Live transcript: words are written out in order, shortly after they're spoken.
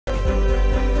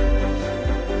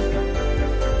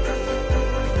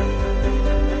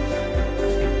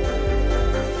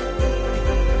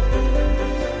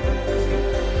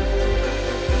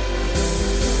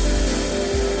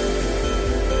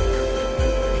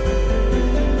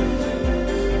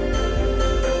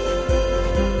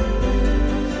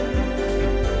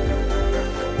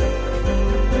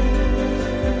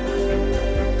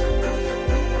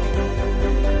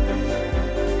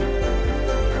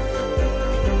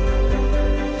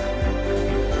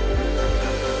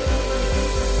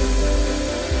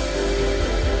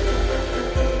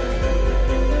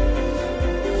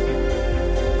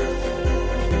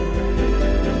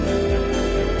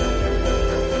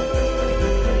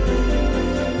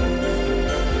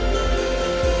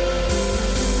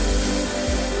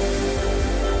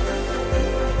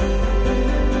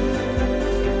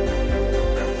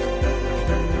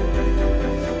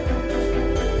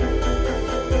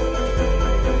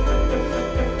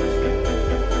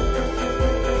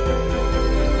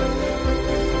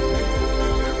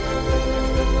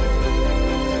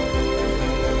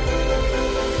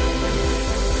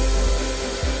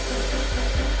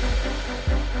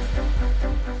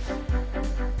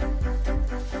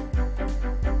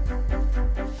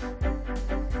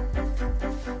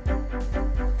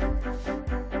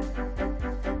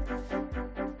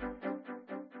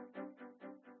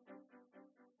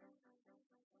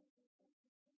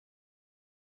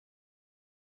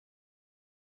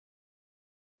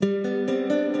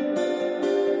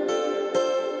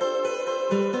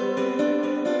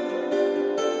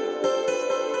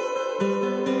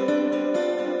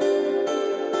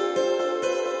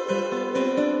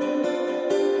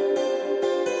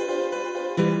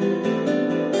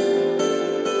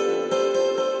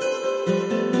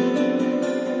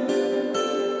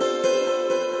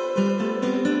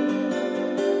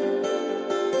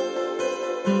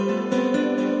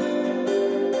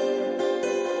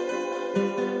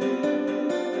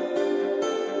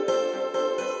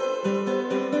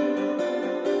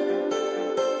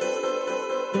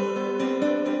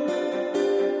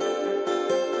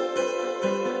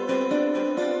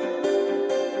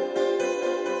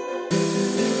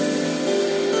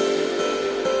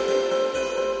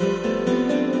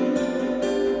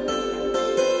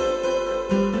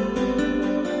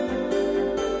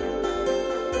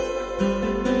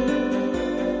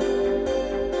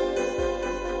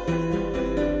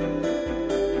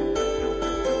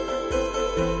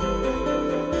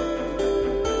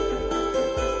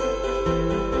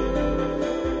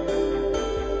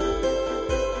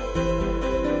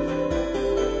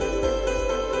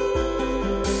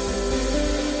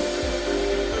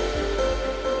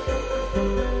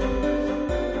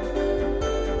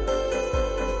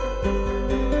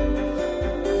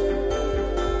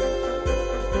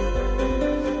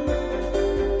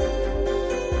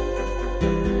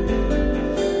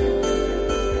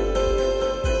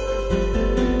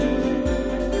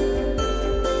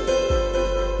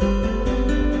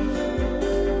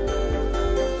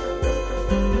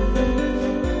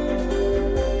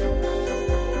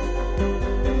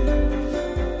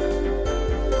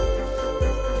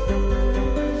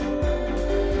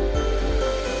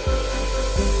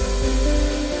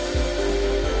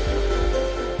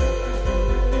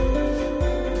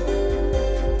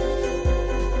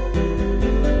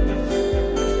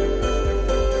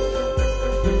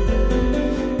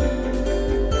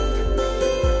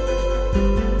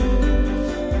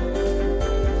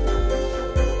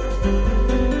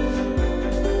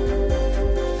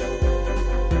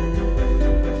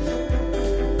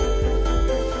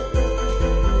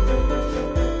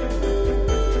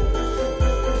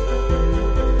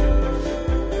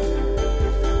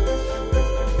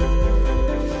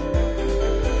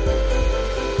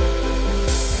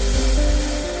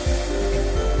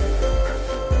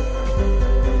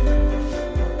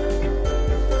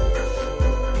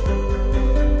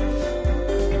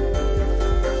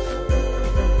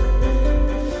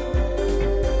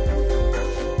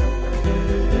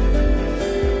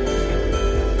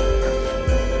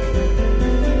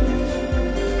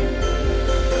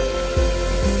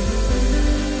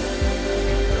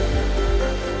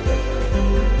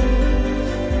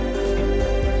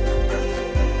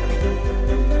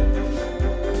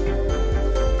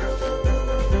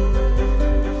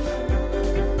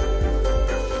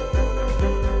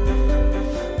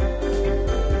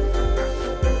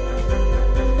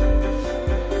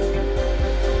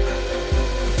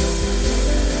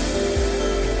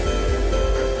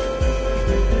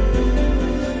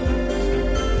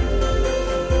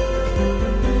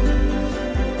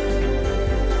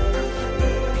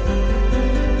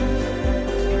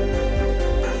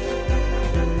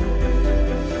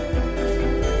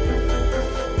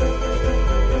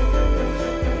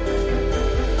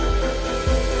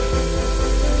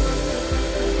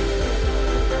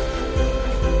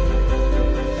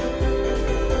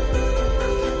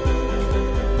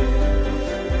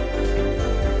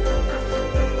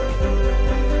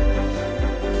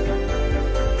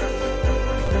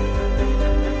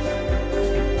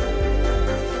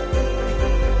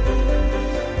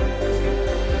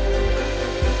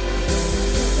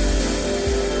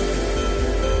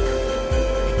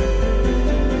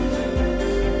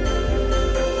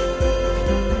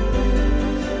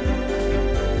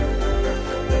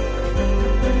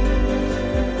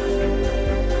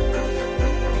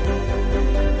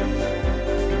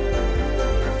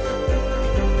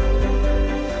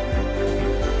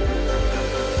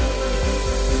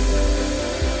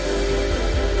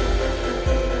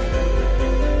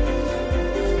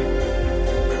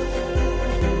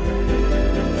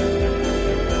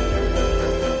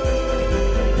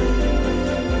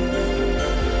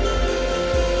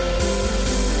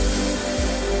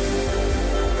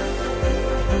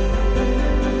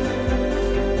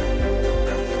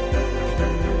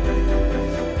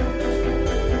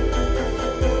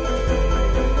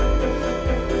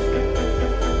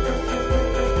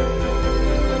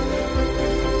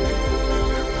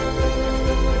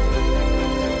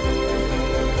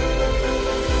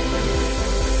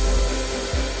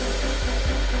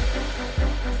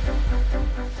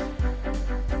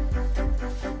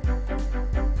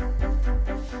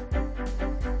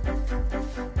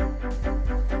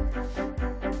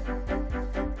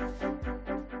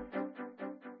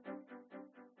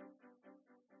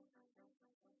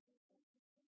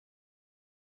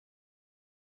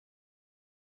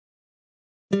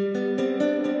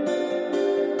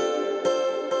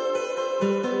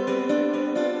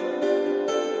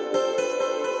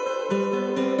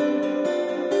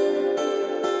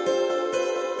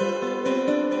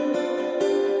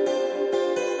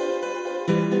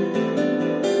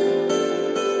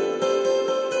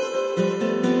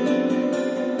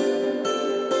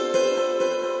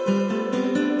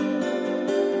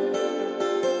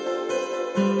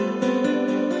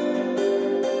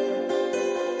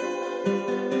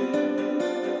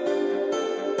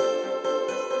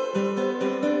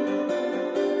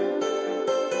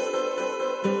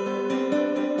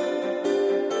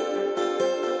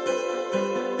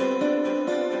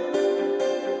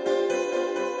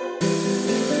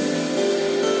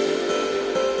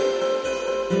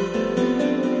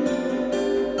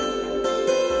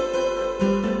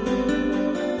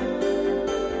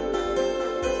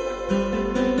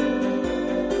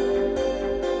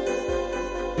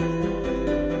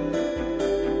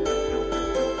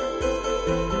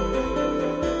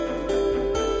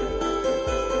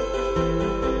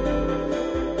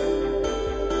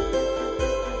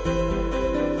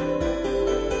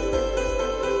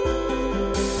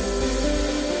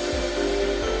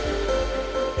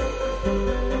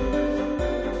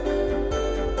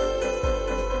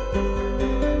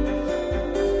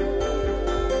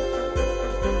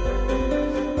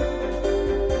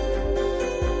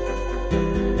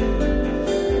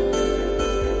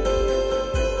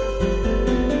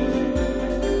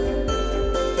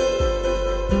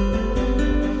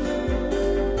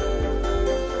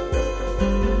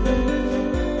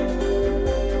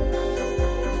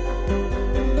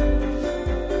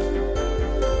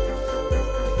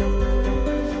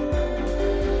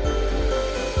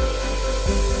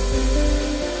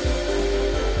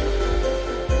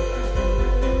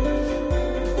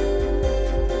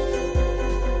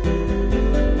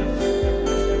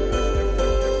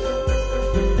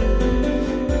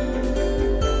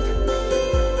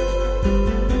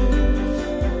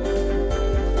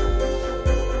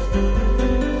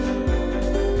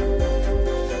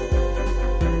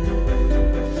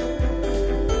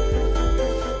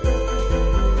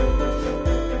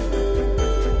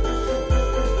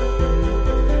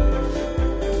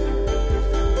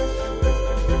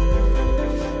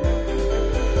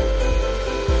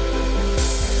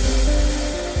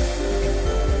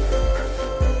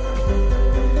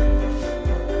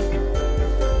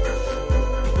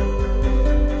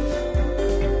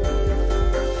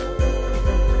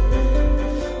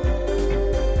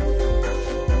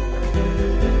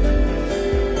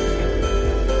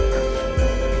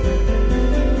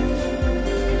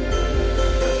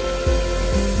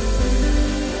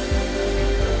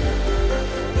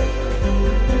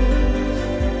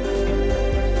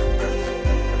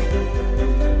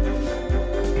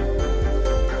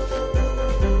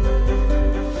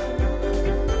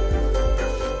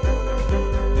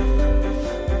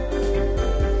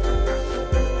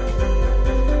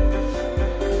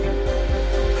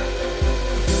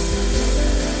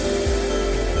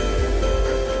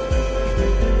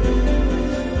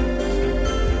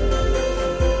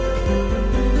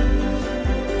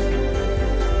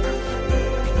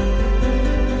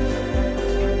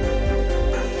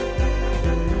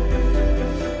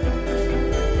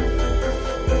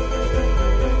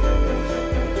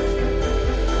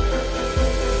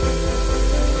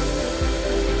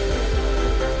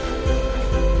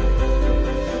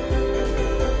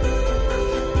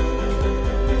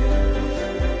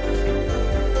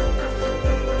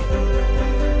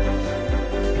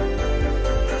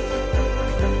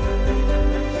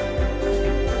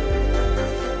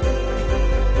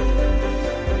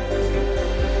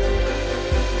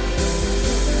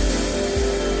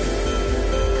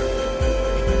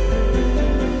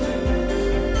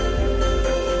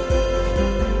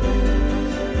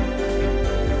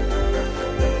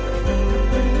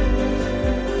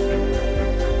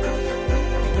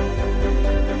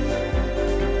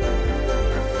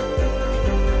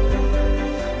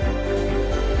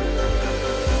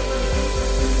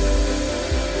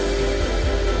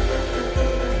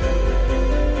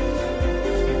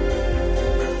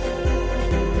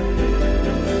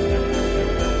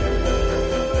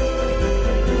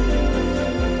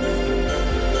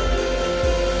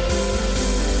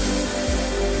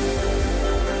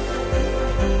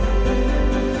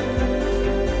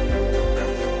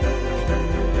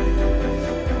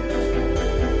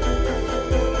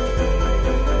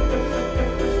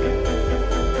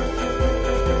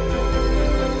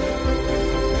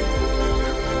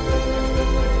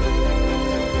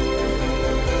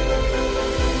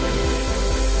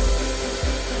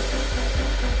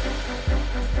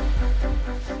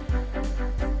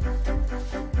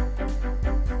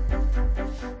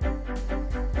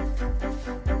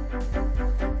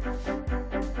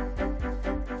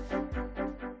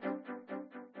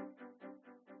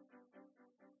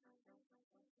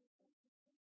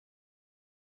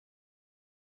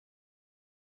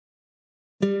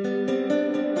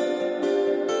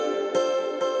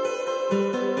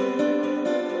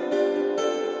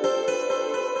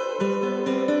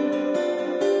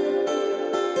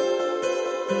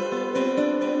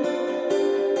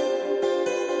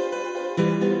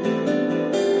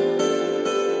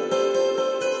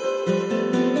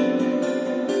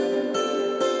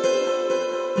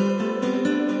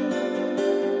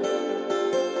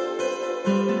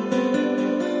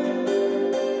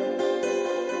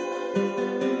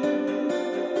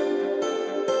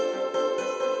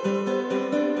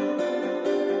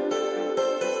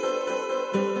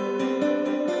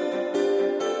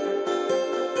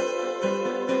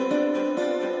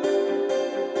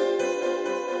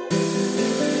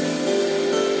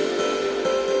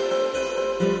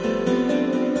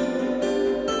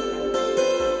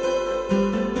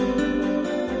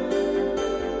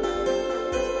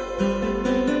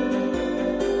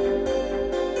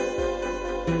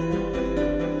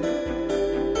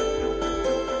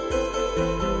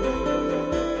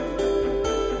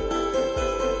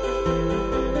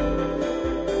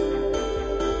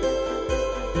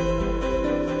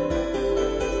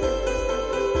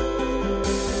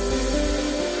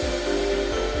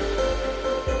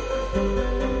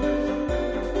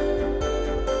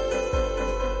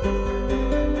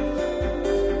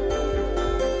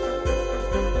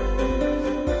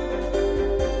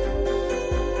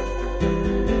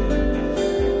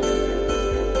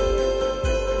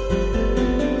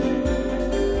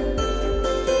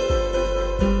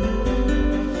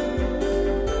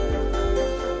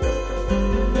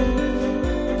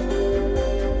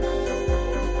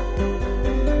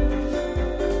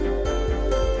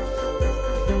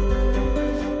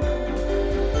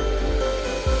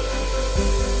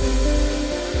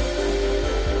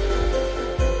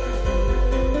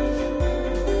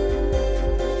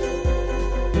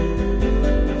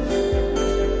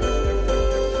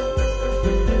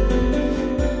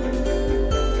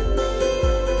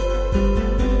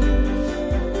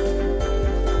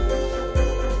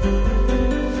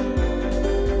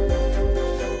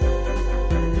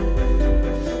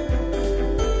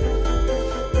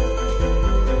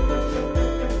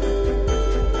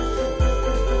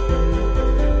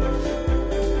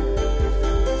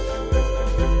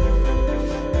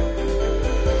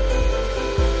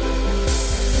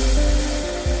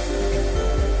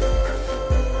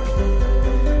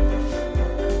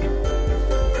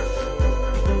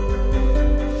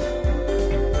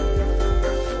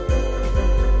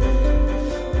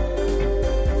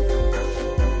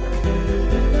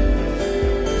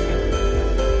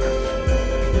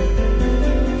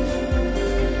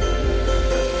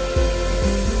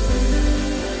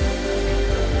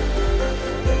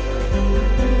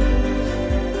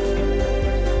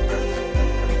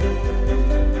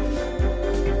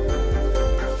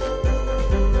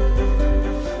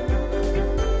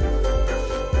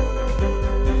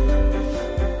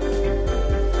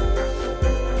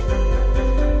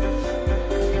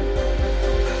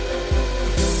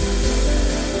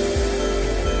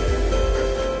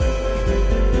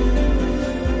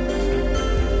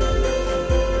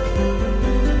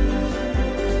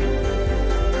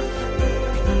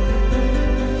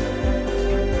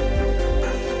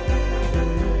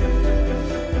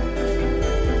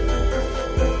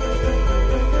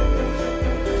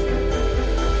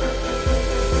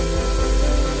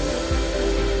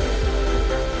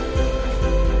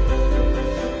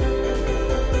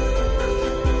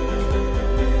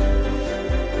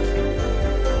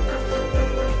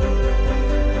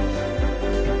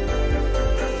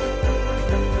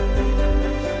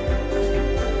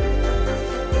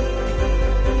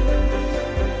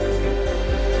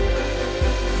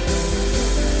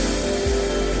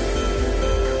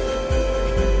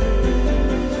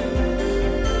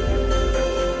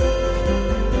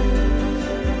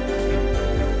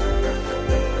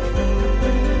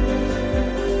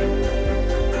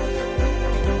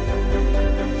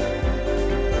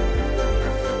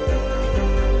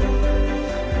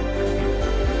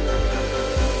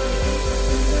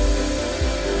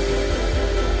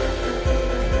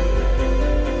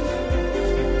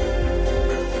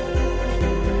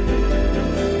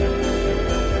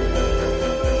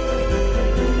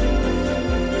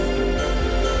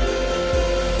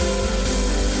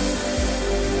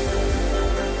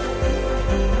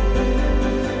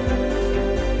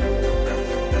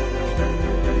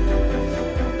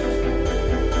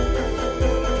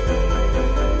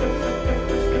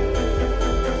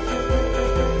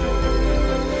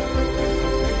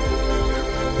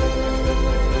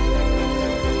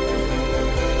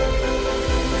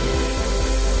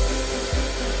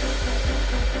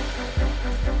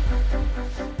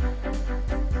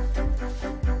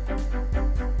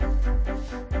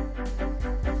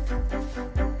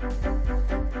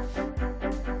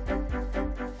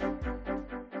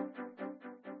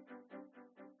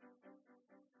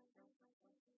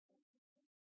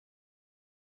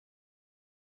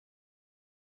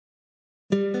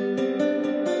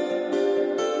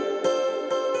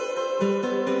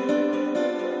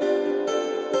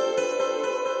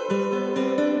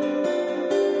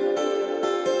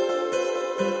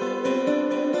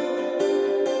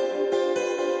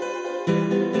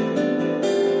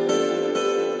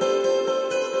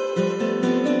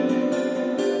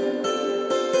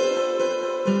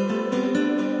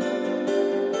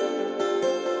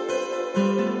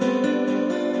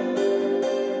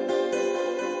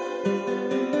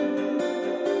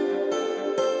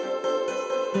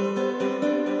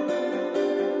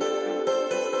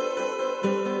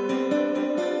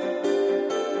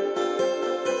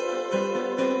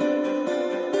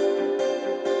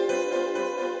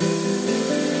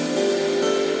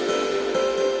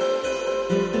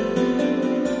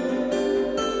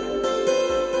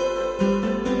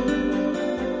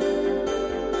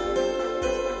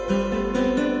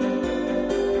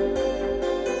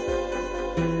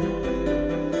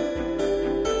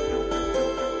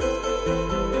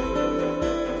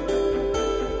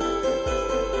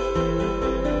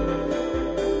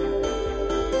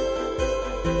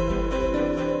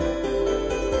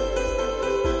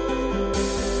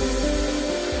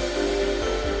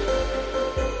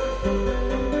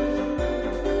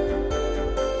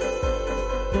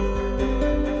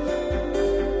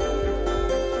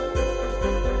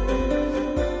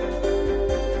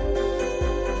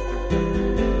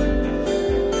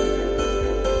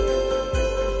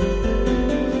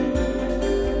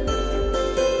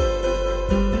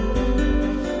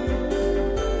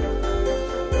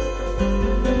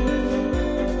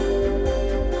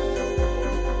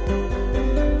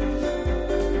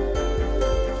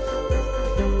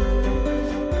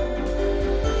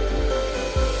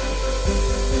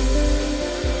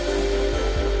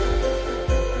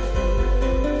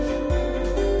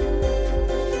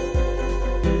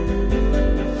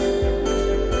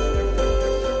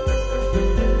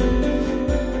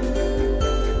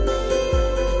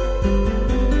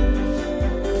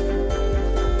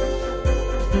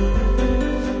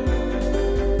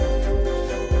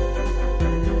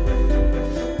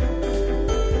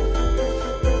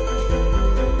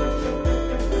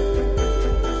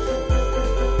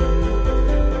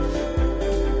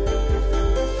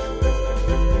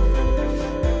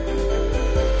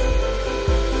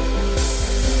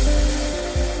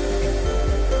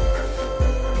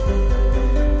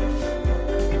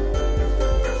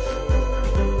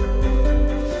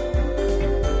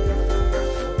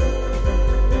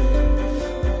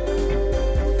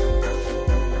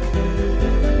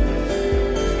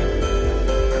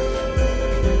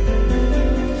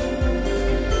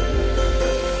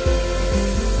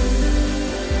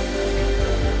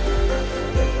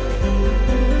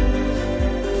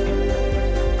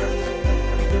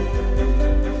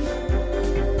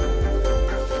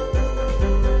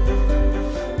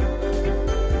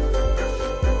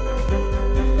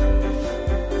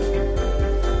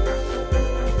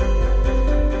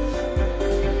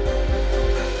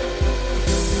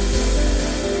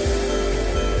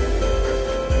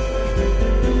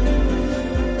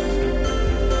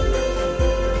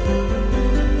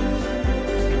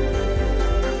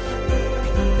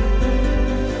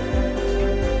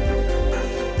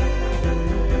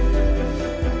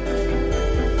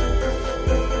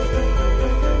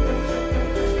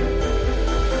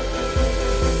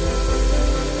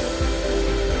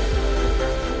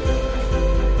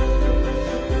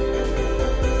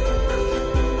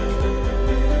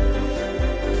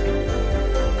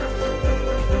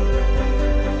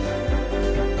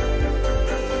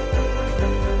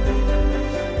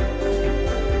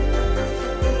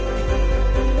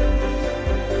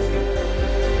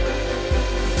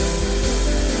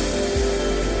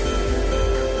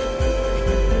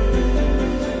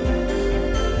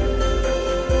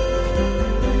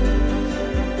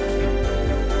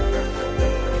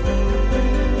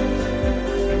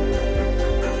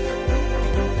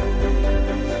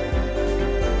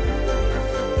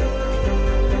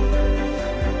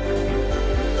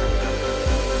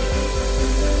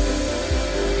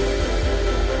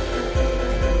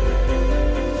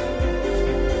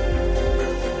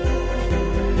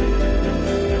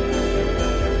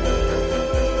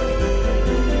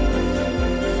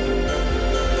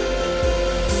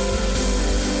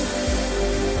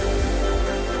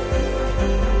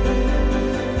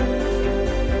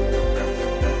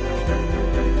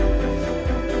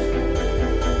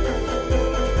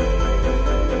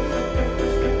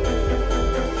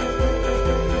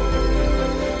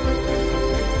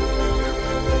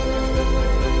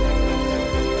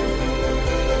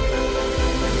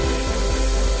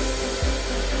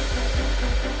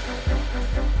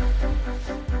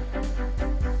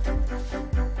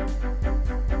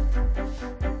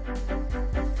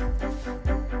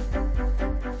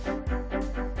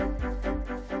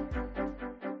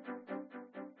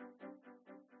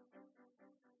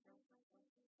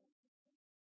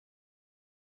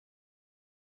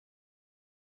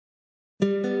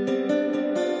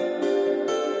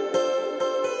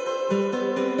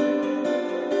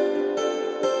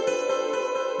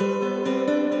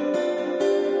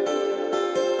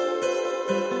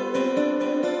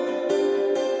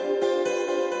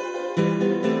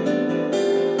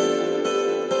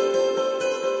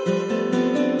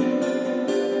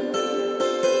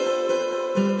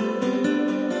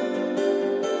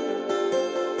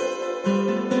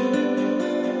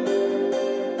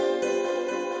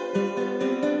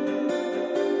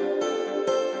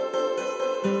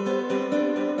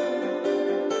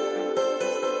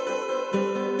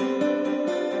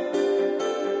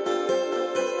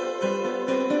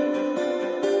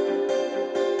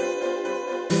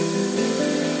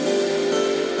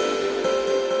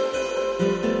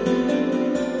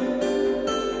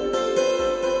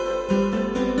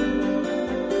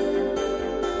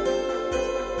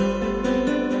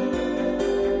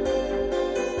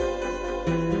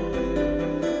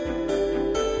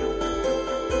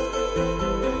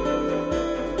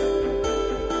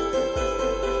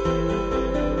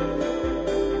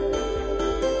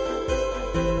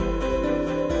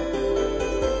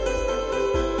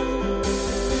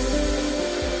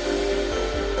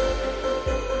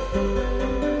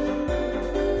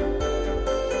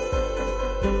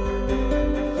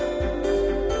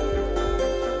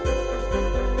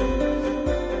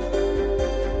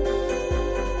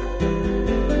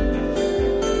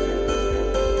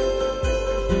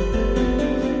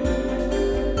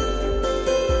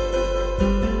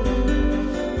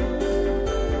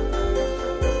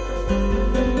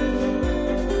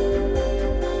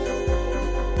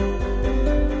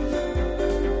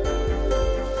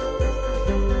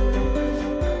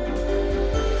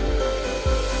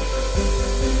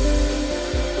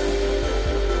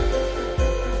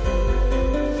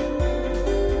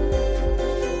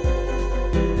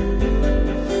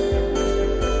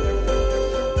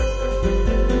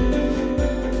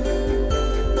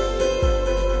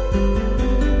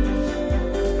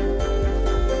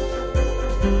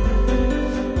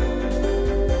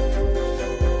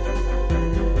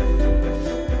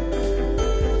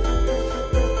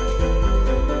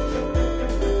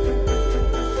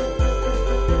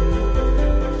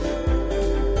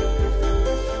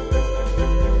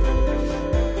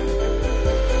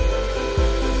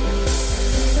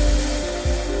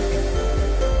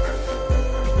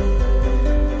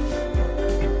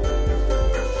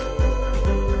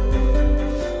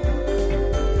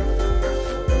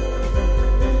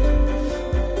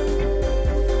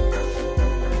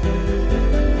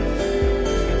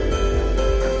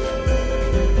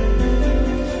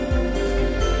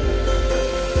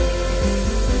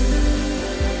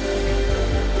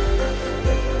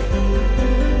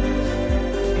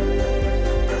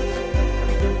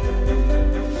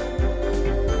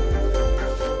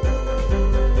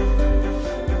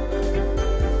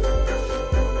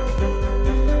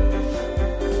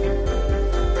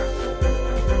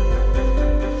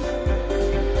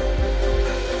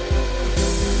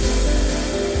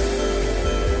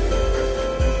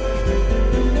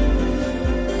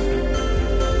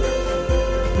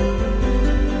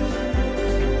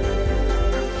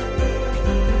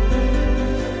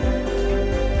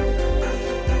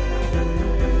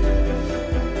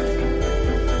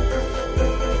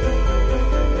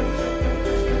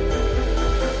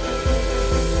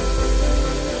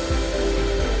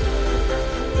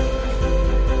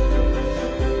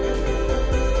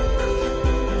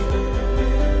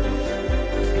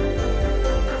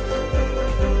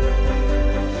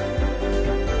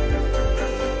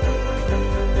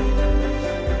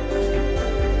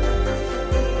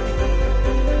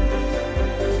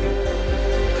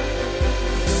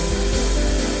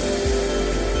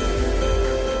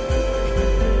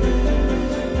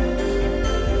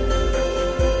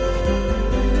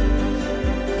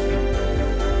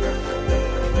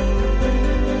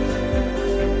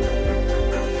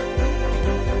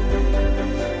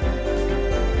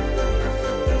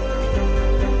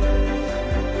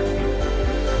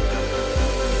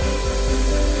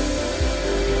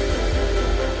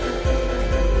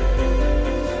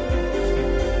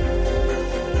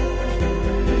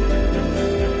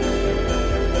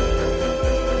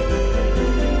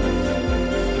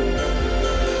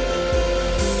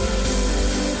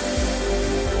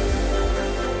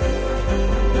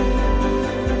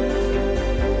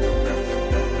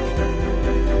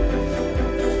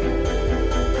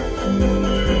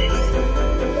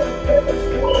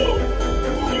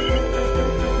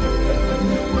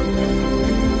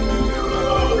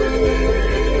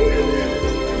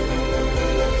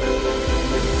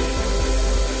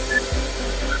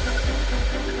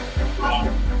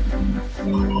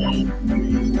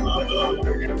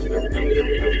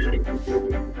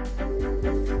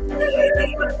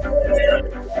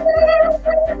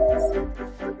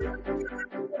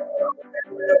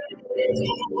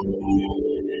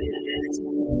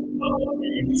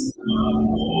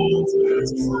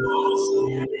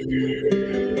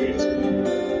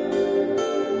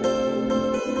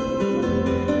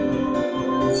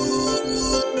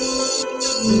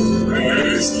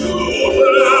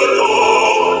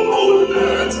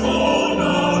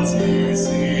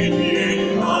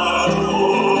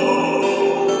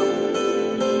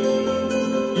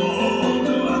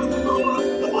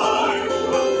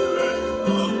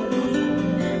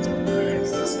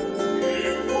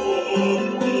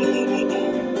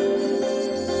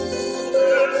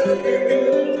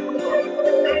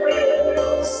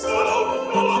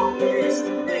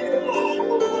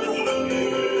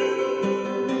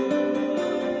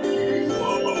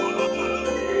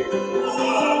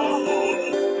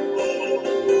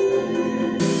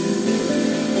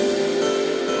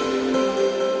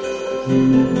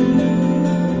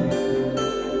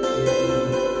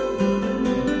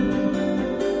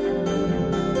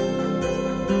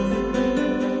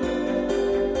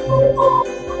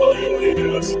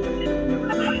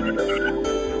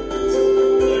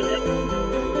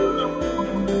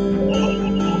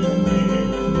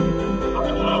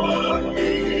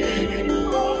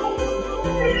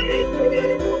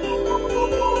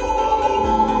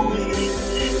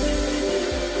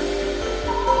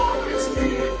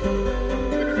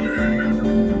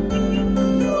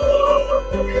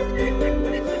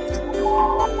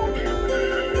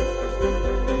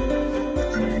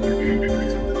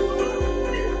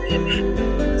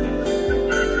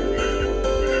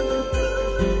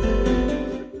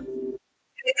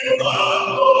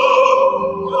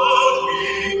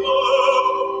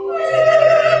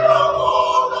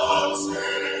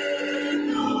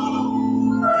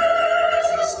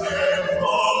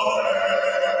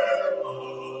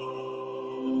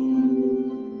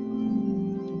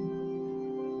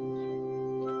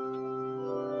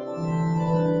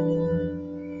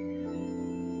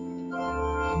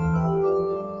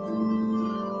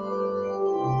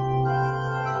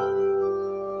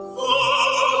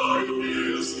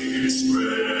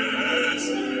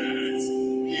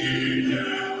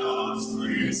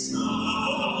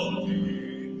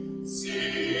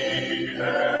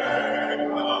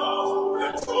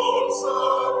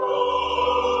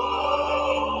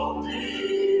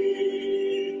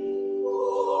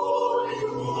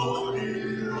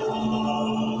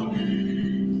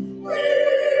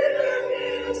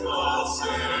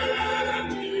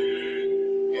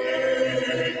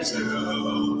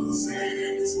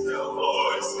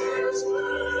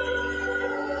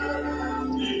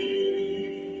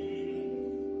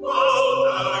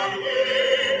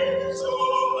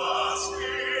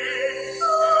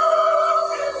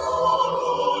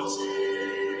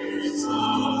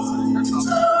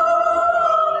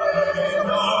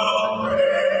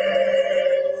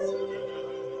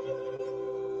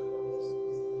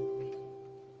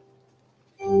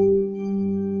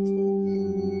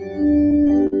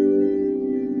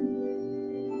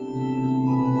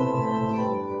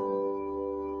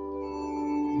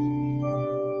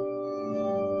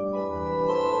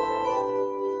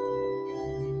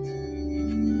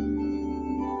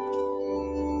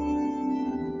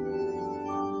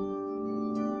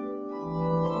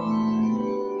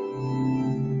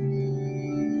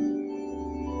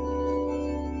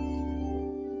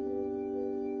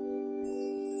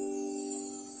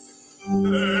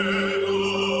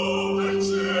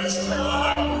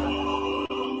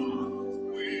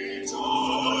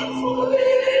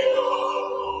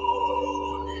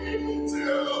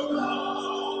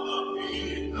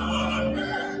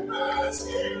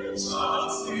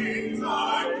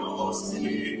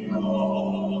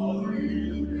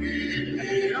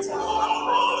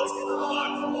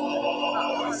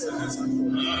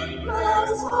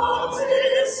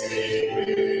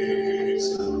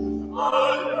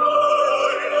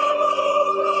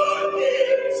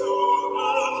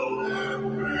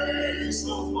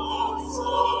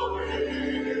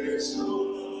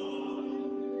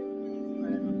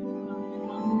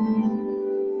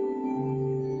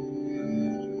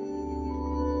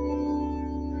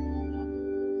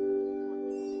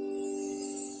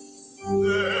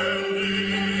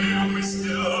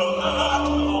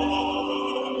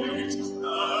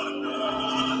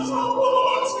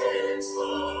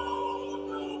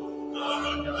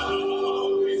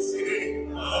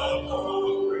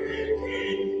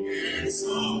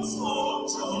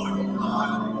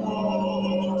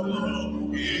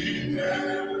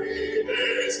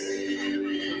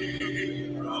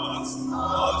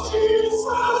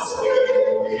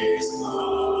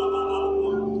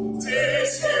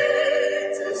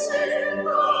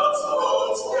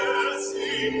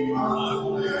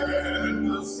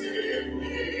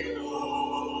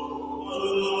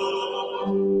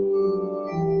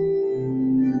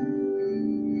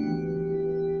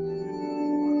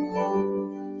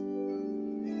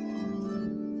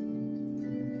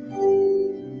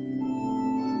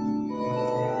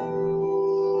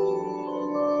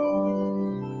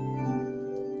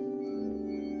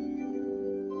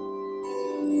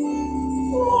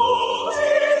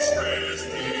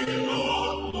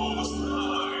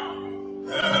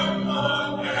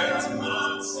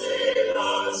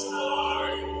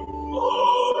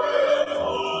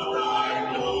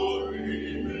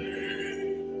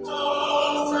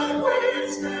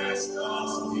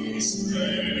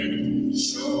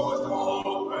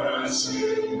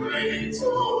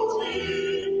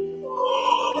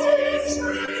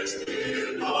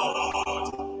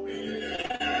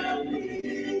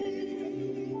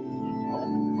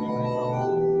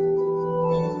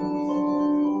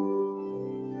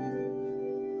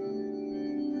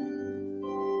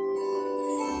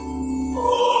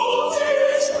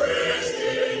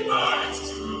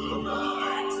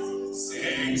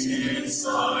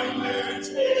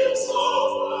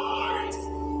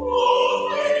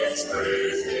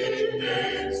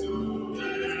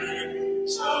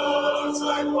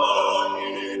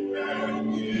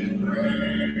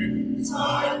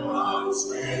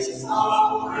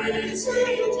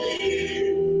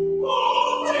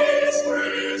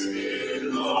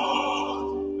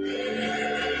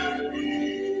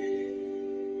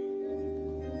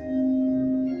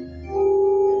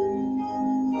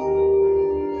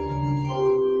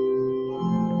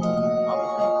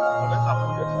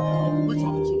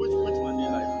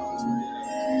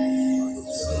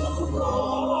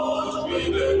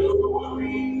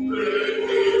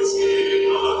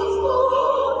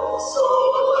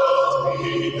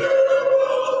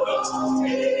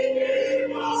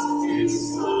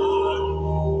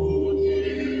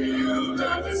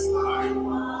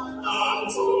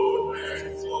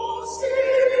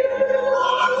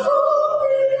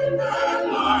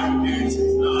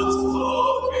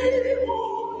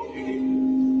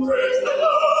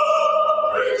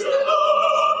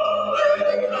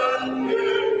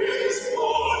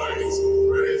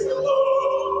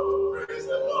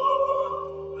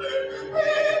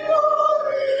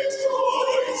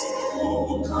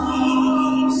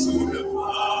comes to the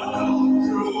Father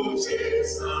through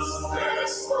Jesus the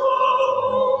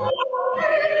Son.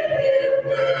 In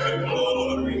the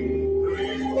glory,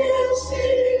 reveals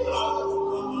the love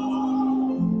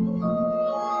of God.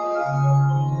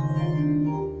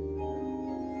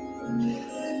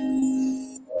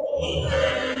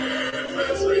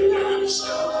 Heaven's redemption,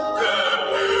 the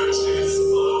purchase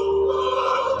of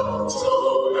God, to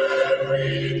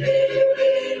every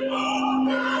believer,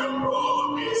 the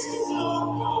promise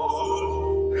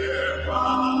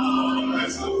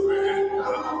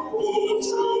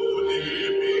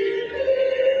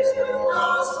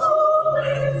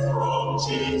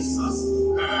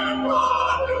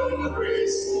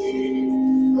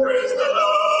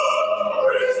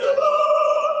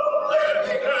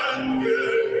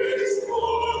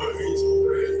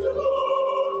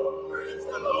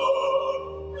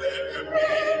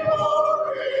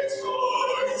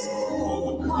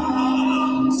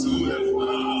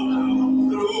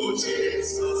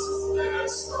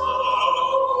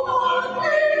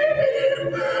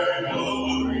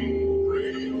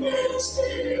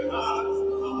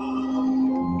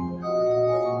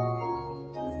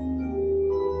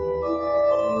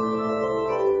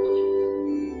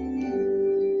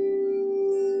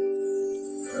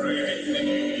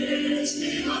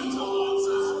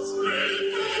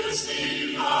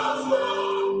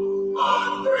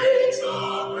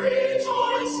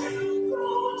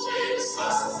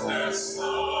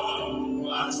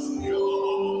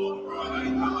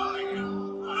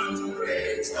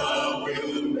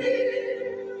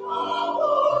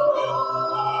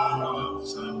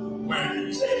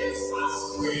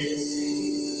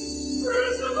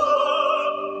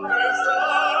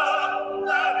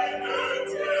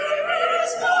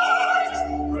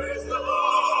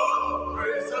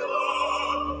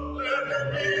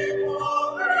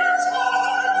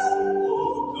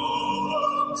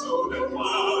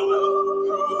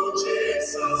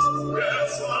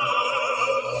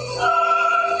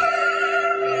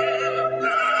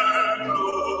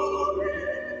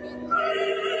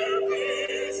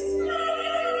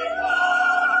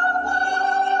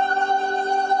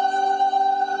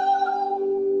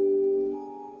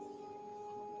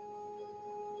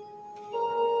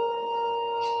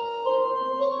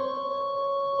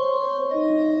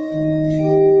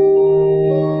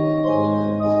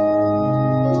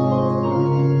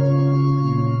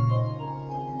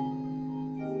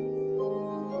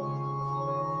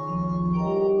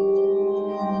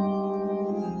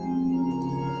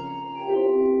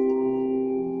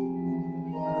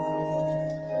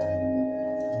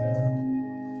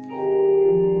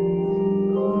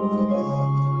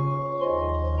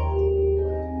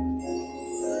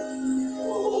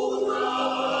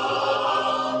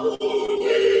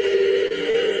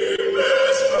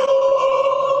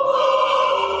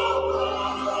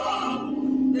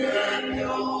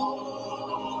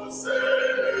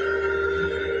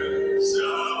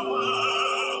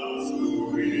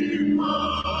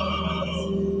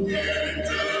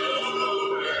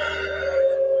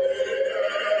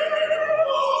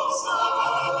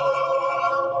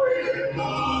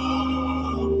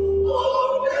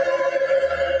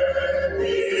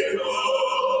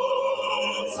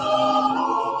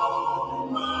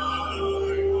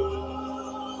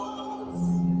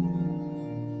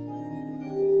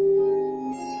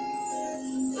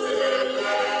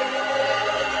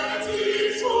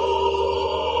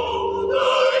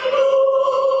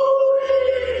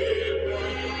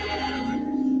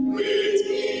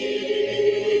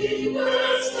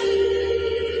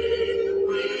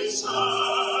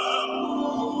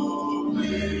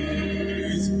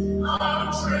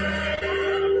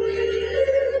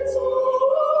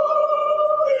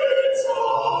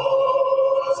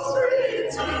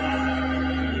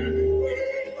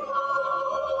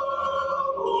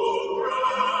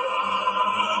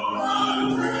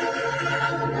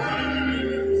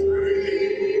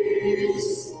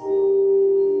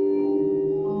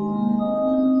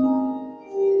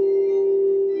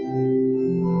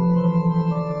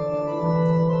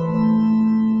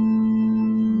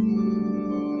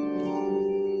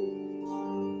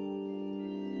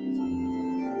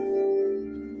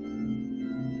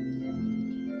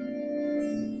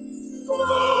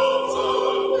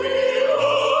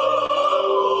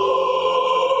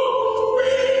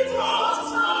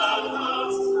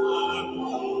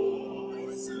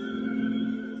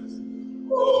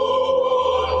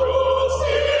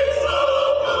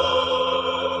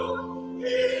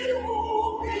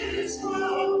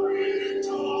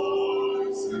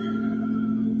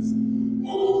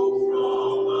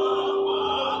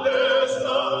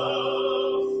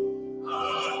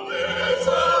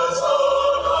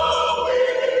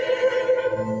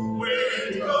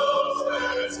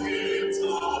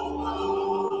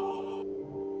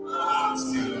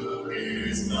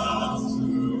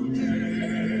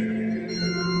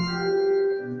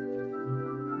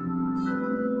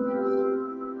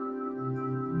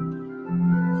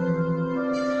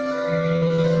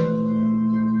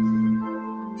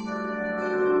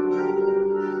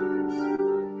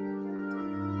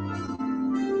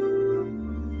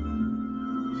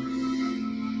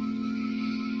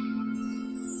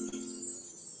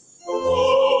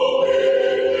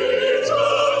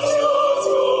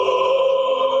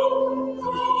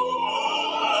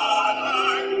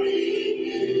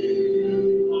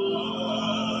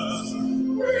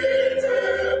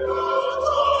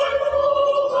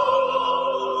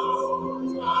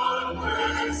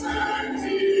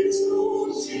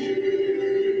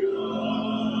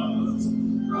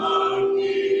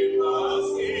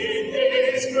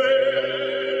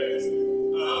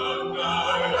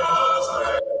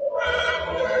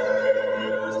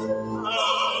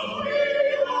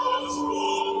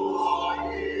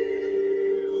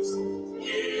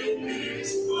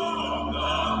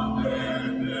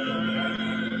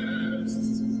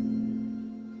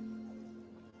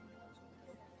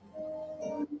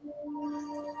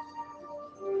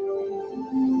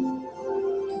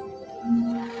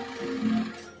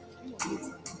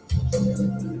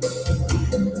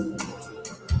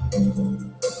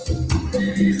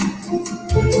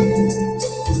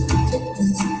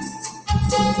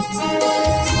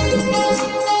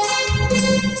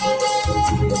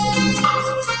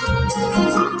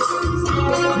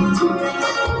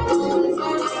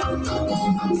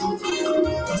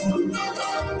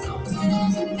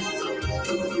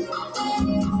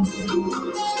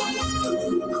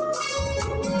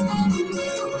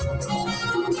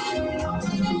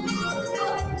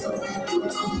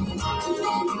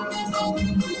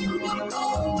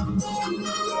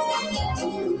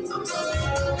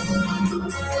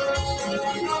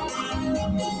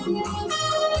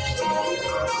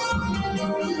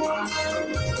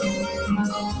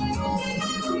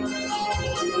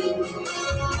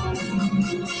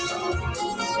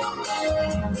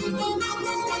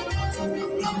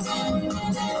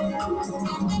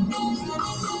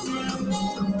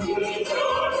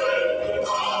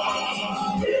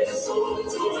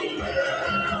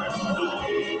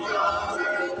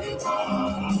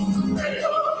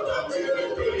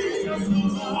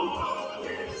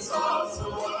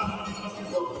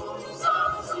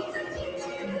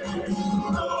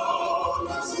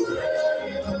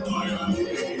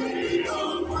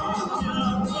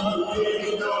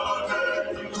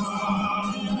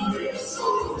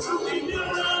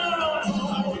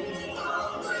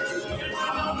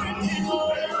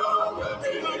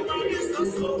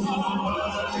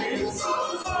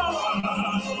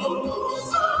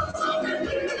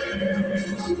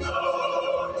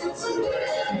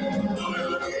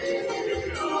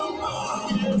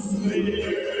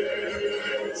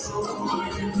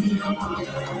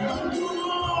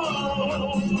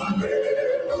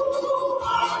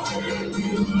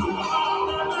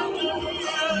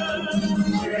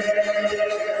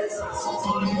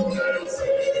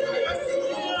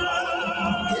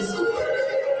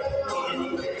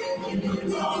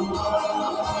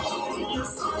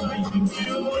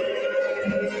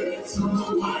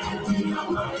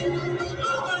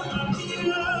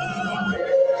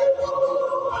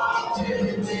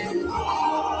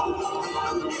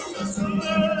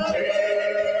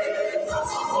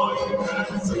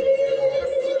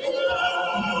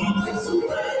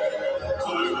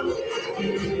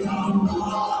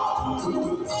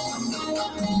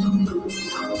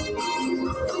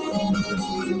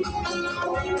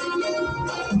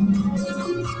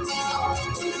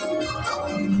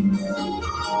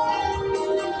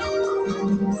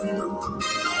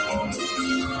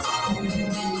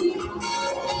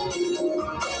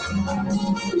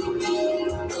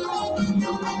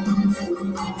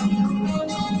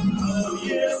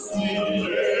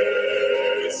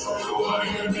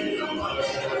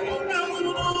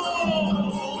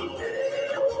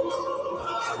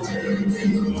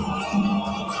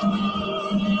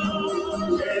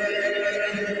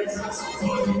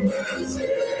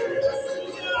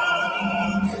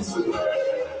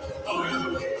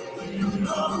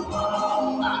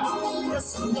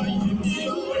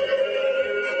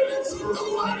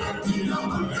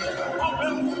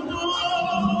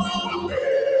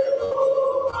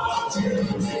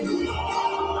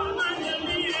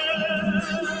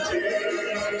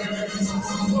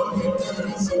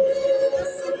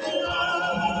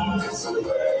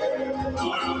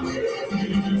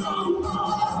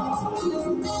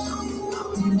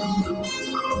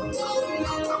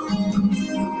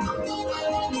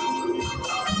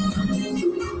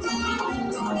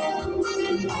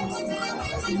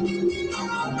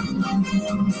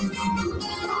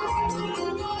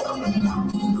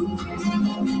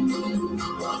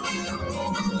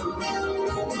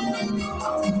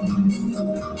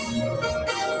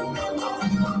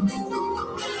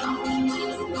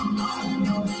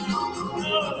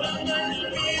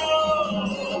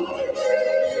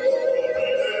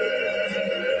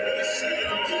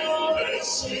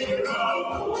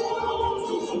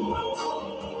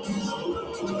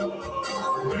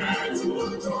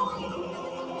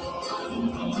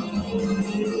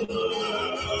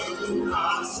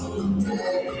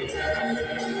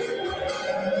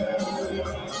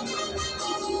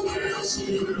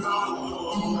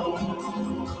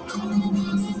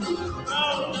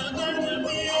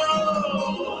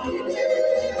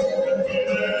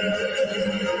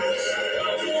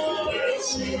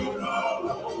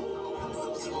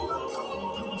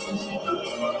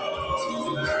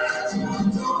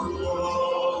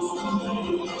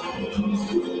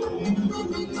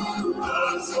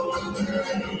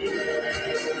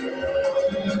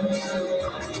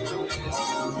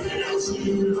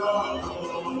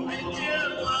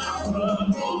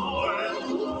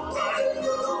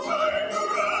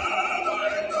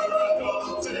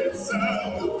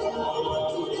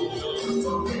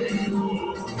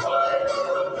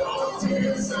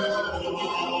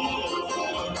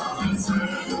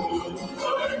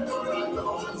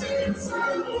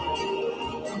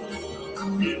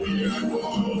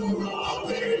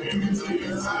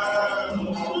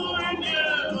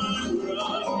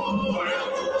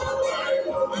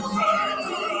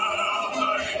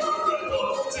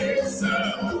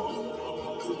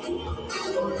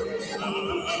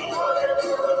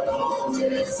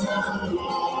Yes.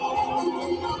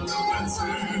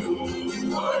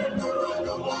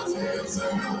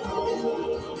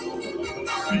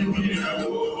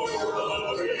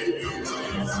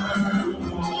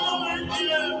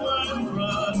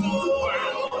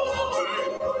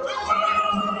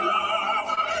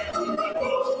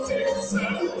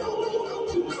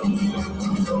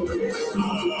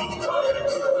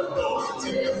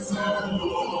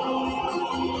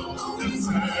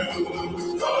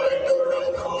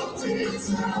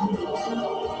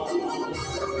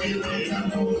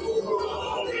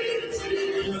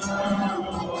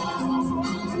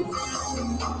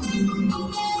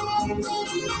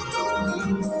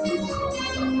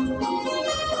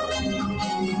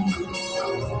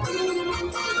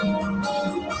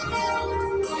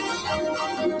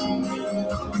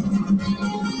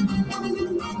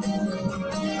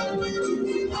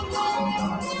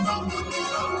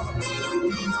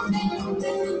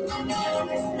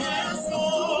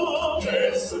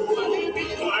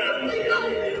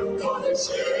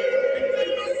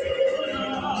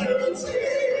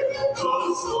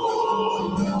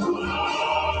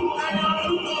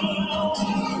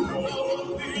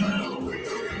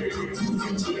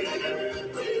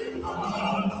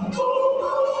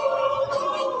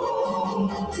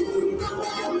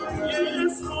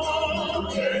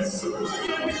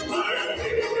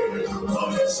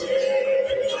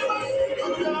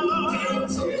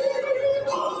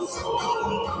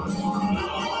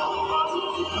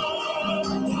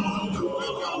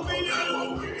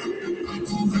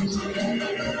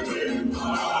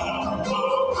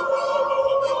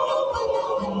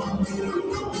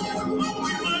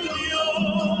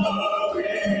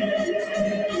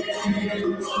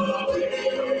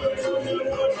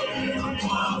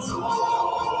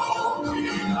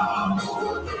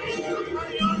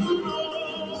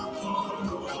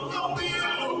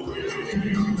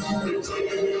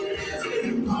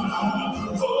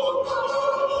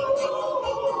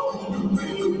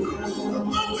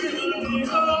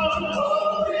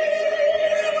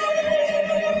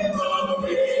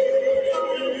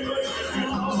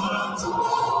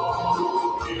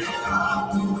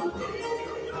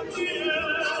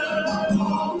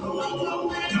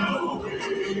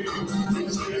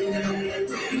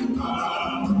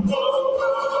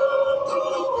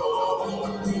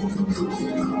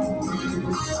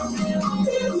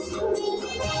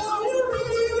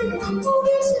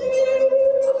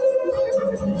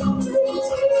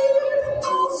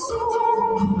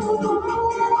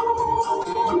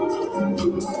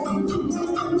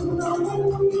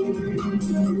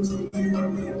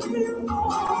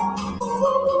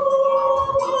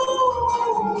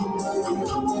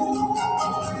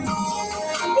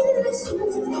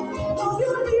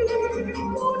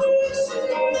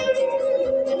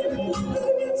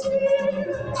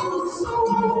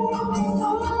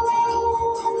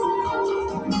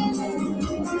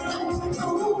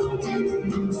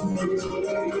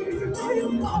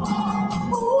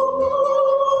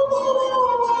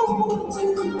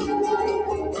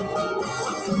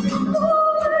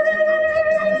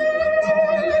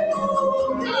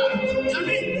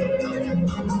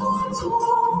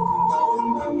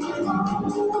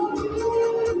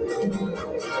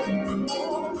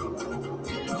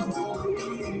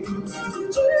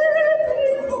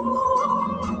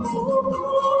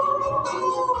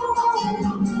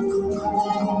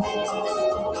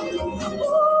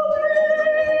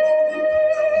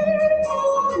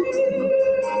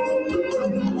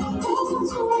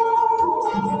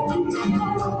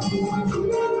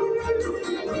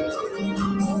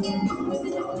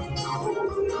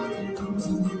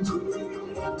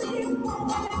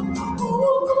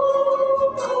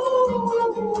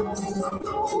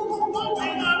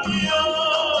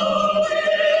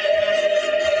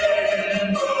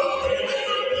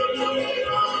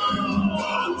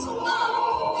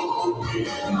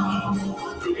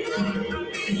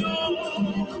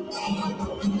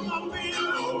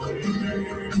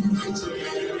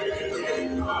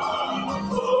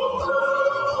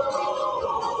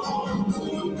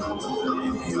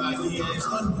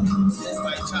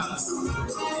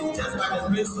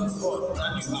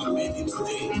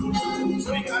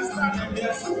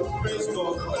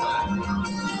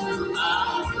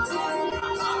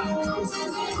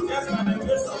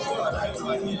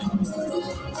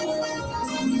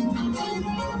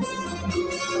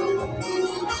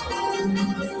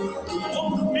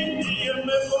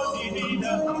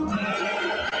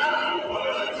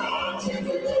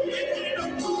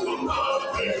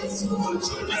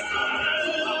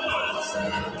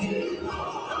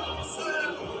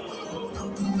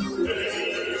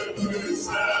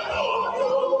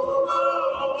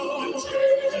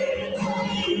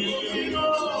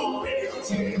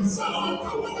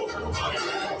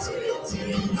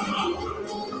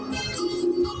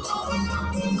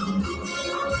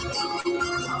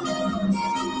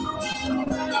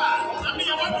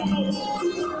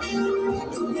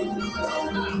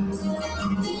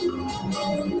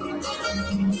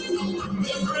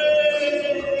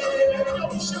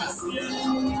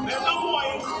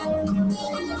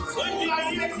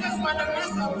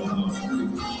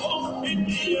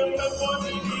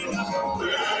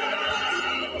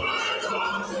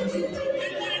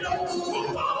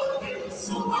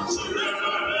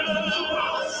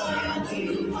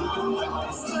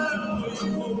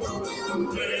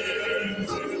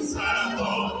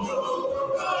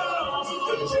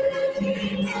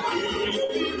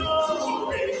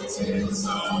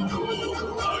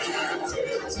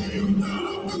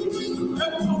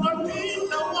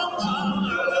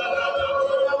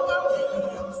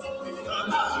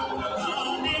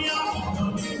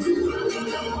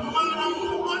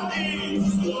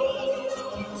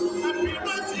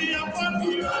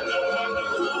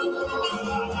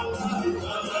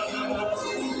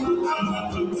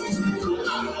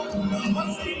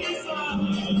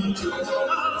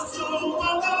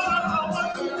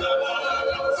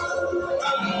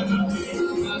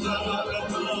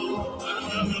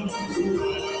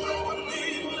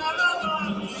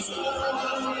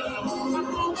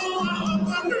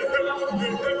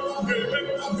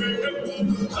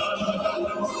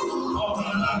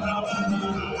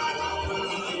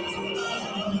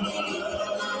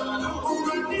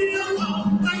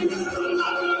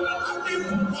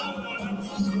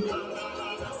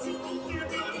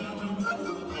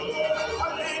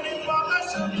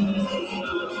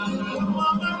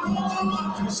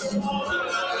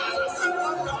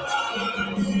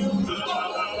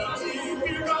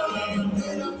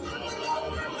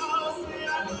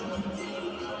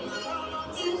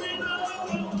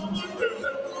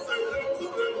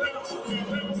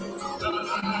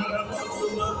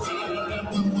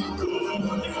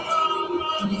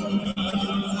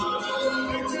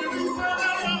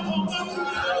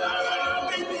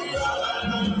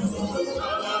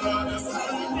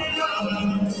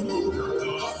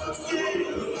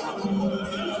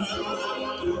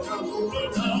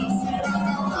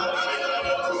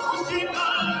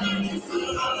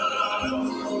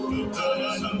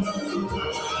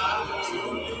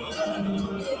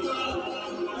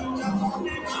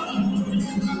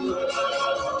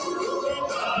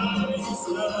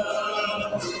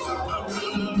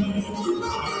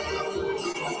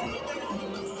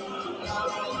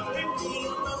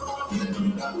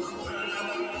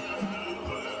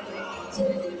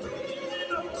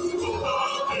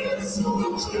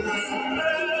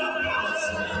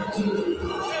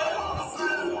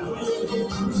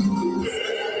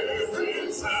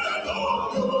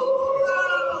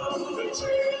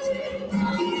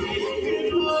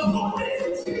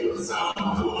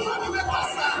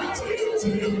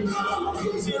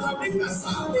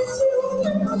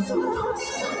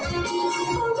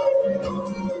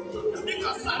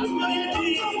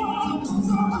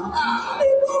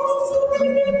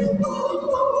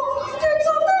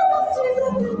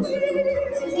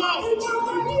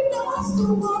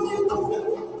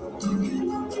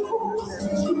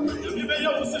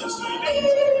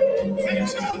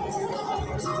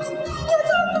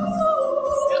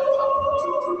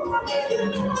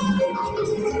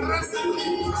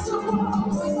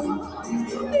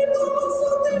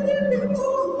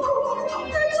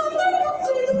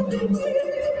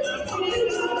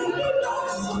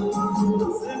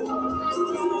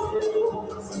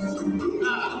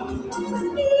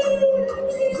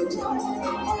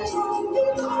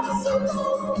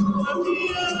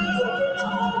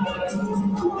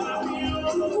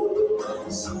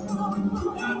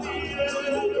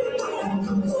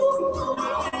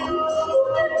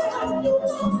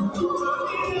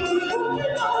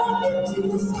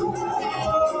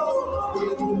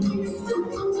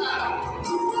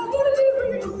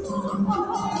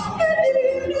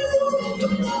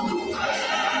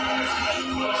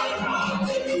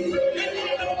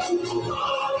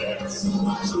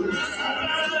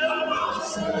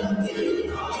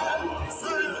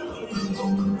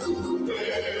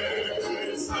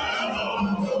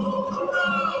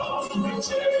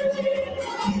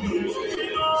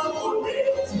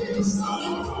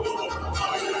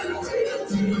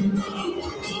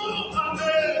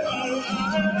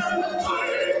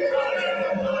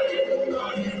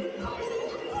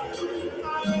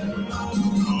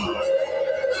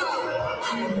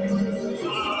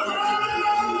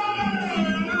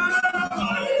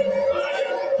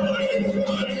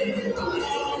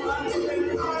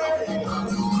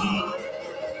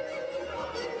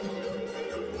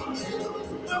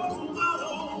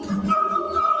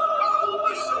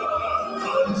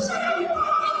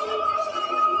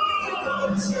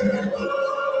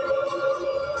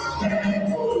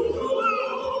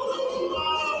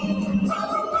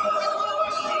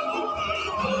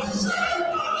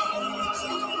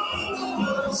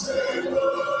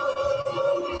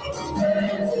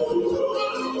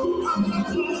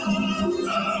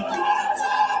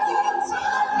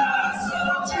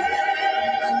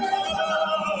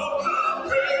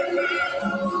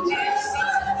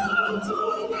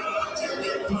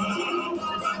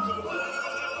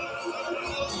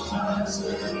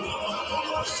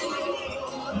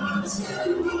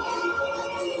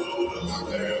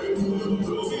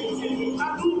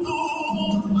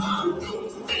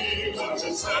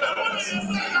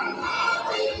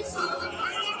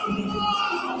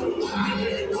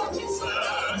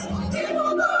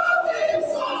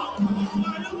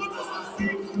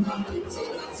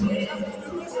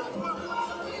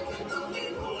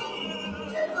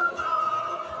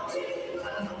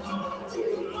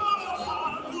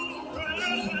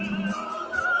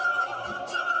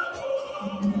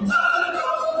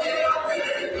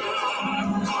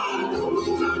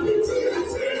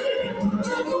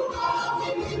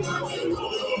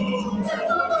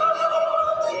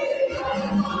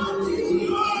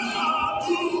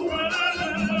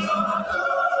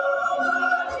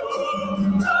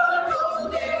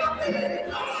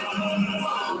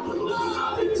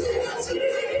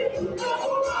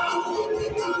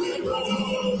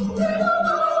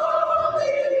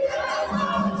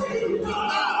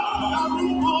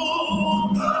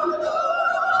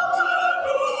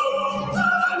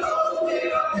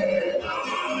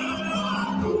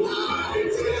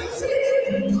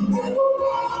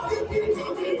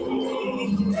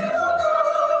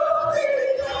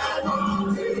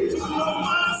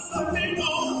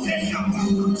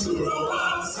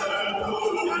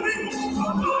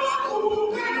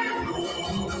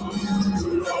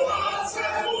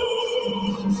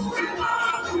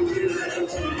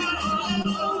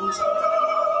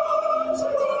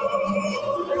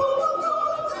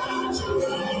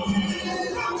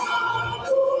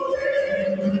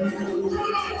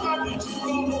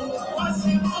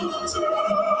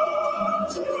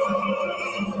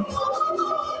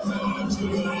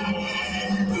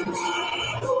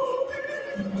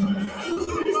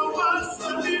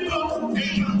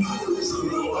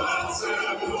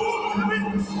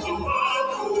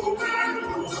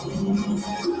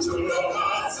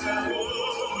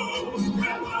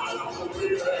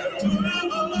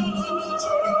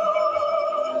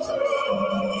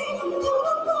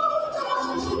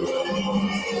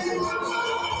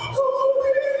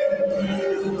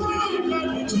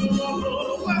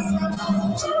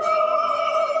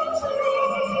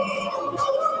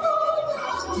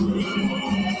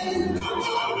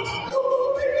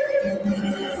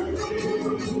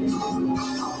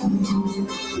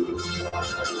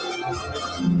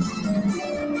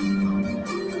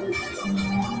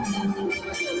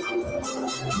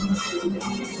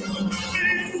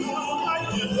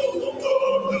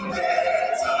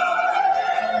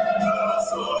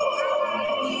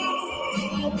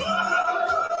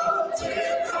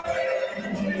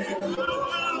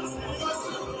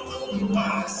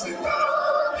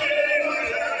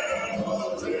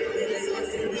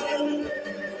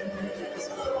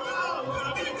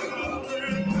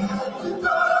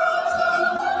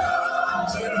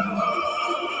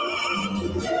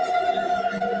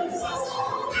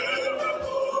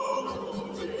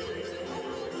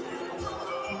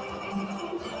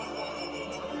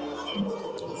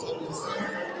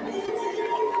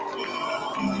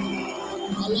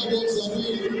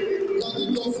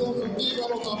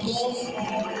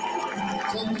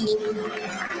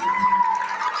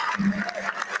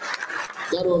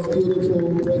 That was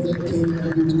beautiful, present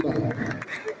King.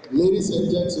 Ladies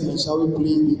and gentlemen, shall we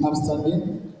please be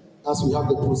upstanding as we have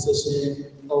the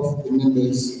procession of the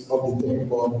members of the third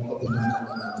board of the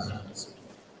National Academy.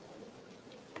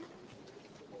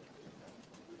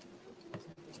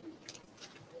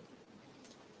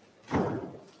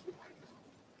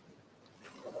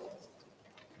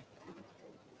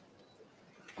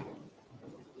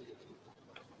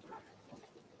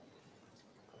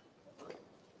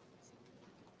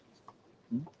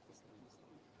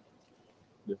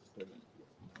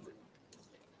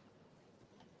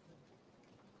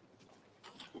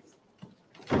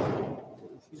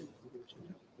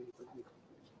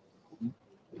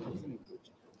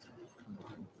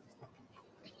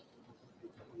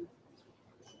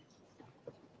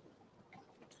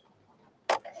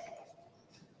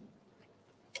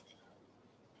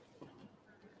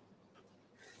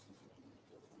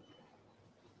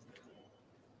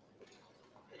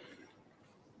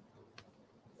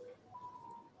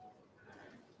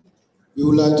 We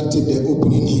would like to take the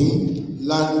opening hymn,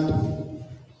 Land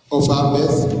of Our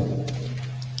Birth.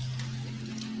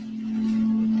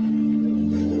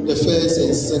 The first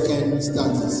and second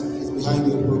stanzas is behind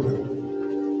your program.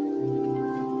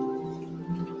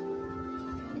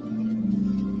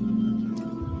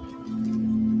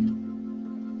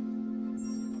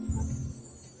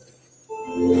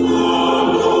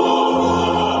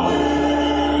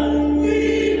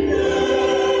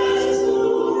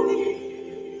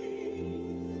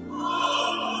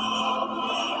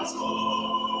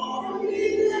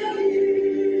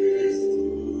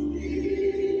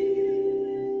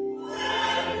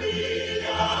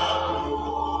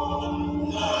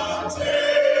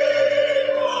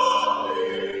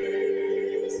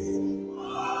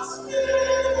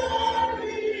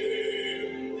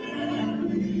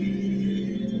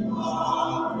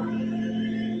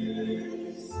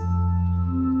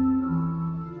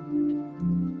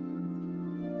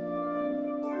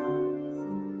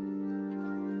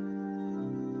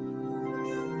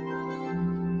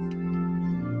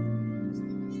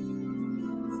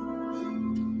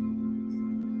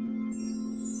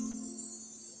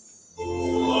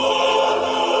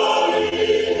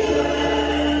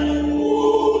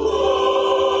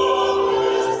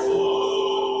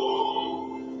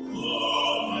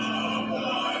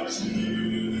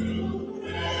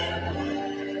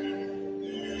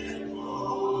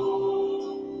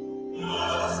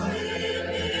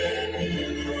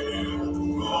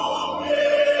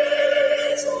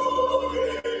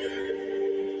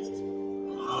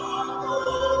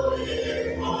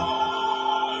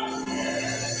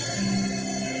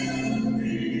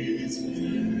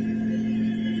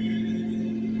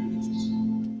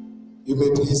 You may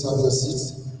please have your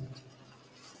seats.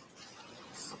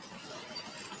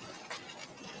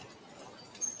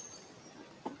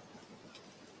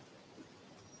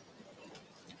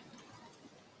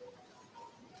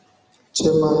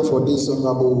 Chairman for this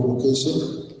honorable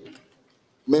occasion,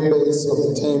 members of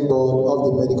the 10th Board of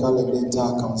the Medical and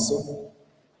Dental Council,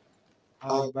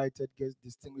 our invited guests,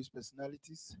 distinguished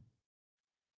personalities,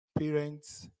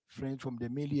 parents, friends from the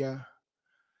media,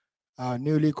 our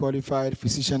newly qualified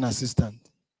physician assistant.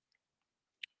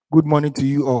 Good morning to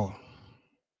you all.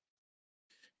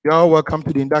 You are all welcome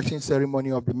to the induction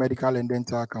ceremony of the Medical and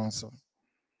Dental Council.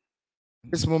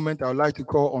 At this moment, I would like to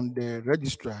call on the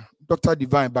registrar, Dr.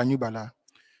 Divine Banyubala,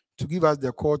 to give us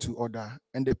the call to order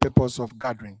and the purpose of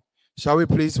gathering. Shall we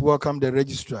please welcome the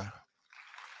registrar?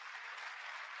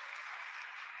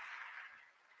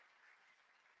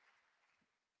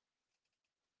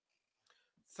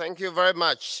 Thank you very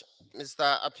much,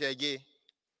 Mr. Apiage.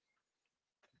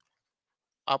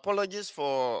 Apologies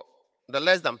for the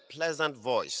less than pleasant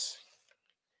voice.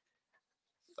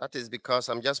 That is because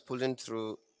I'm just pulling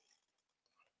through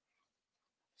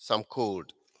some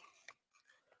cold.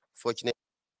 Fortunately,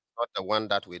 not the one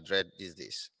that we dread these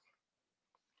days.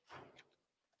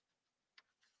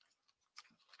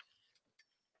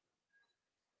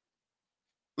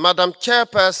 Madam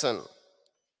Chairperson,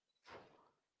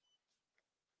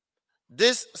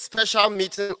 this special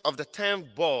meeting of the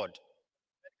 10th Board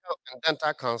Medical and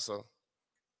Dental Council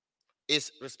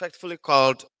is respectfully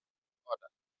called order.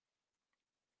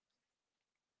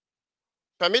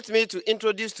 Permit me to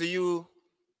introduce to you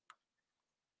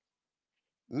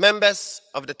members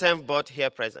of the 10th Board here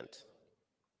present.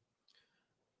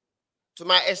 To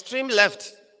my extreme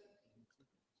left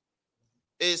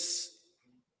is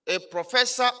a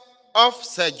professor of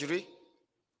surgery,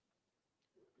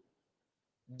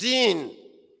 dean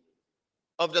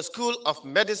of the School of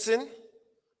Medicine,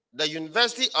 the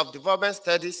University of Development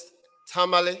Studies,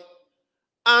 Tamale,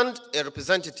 and a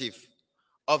representative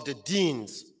of the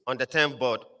deans on the 10th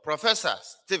board, Professor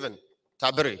Stephen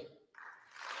Tabiri.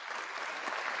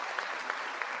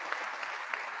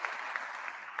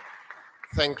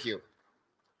 Thank you.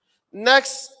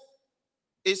 Next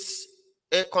is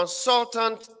a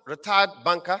consultant retired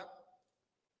banker,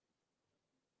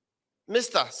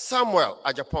 Mr. Samuel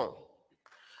Ajapon,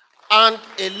 and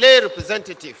a lay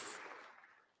representative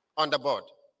on the board.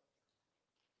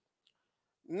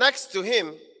 Next to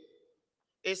him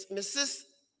is Mrs.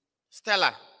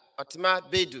 Stella Otima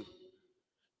Bedu,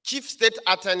 Chief State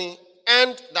Attorney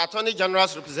and the Attorney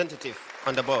General's representative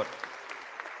on the board.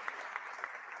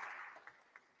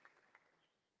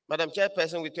 Madam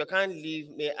Chairperson, with your kind leave,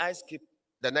 may I skip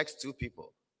the next two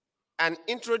people and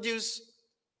introduce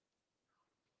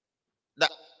the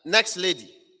next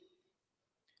lady.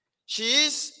 She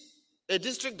is a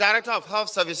District Director of Health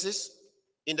Services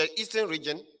in the Eastern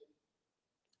Region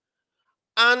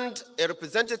and a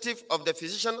representative of the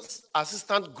physician's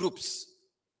assistant groups,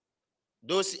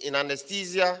 those in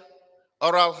anesthesia,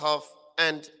 oral health,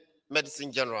 and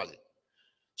medicine generally.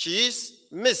 She is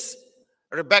Miss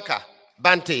Rebecca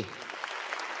Bante.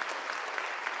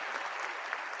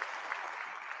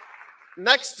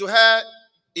 Next to her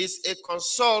is a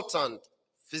consultant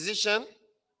physician,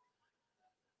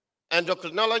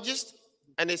 endocrinologist,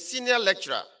 and a senior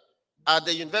lecturer at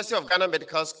the University of Ghana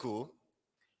Medical School,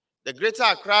 the Greater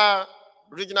Accra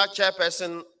Regional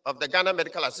Chairperson of the Ghana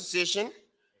Medical Association,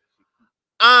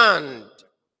 and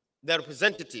the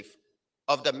representative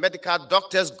of the Medical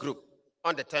Doctors Group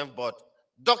on the 10th board,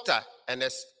 Dr.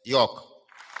 Ernest York.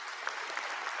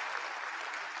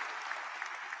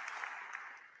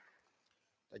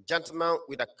 The gentleman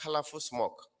with a colorful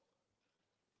smoke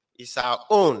is our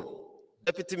own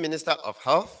Deputy Minister of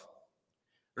Health,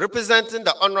 representing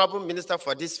the Honorable Minister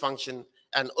for this function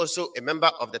and also a member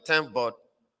of the 10th board,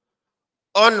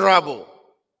 Honorable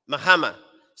Mahama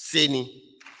Seni.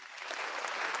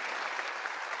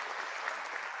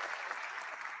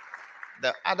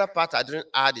 The other part I didn't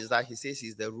add is that he says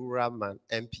he's the rural man,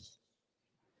 MP.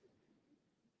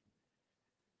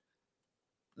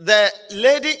 The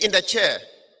lady in the chair,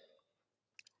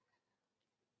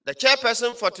 the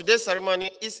chairperson for today's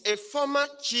ceremony, is a former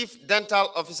chief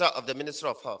dental officer of the Ministry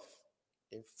of Health.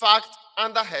 In fact,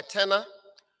 under her tenure,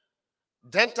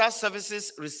 dental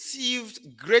services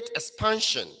received great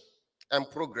expansion and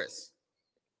progress.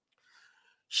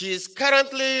 She is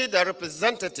currently the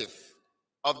representative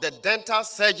of the dental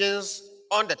surgeons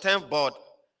on the 10th board,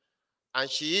 and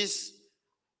she is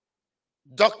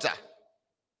Dr.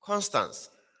 Constance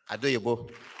Adoyebo.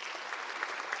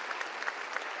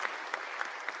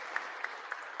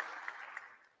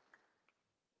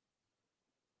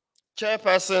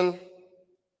 Chairperson,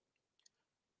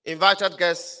 invited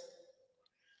guests,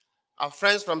 our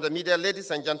friends from the media, ladies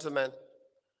and gentlemen,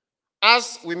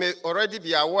 as we may already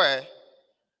be aware,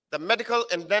 the Medical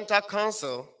and Dental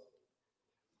Council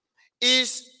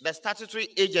is the statutory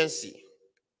agency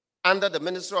under the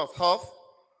Ministry of Health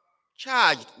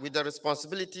charged with the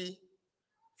responsibility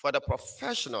for the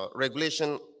professional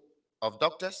regulation of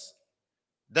doctors,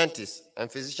 dentists,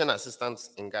 and physician assistants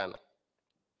in Ghana.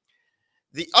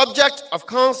 The object of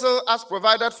council, as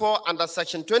provided for under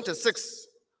Section 26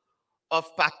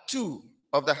 of Part 2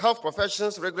 of the Health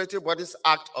Professions Regulatory Bodies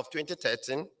Act of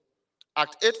 2013,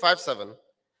 Act 857,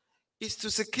 is to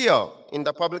secure in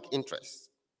the public interest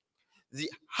the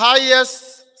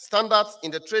highest standards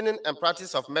in the training and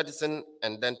practice of medicine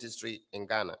and dentistry in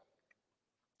Ghana.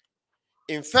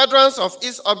 In furtherance of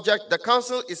its object, the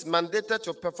council is mandated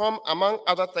to perform, among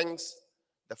other things,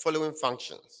 the following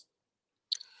functions: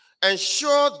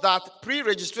 ensure that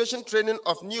pre-registration training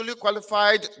of newly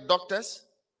qualified doctors,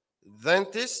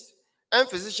 dentists, and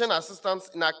physician assistants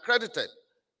in accredited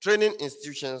training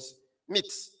institutions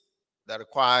meets the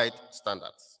required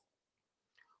standards.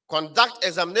 Conduct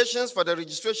examinations for the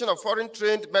registration of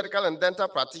foreign-trained medical and dental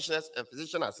practitioners and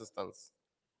physician assistants.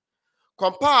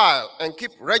 Compile and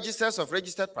keep registers of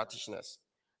registered practitioners,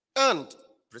 and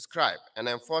prescribe and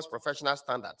enforce professional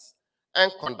standards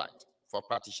and conduct for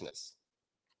practitioners.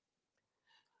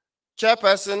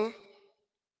 Chairperson,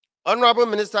 Honorable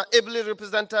Minister, ably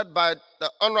represented by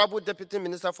the Honorable Deputy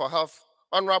Minister for Health,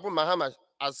 Honorable Mahama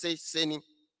Seni.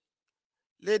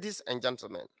 Ladies and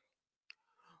gentlemen,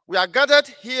 we are gathered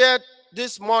here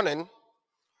this morning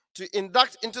to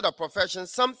induct into the profession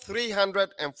some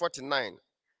 349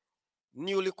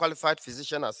 newly qualified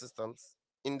physician assistants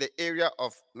in the area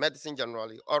of medicine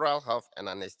generally, oral health, and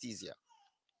anesthesia.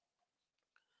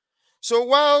 So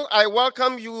while I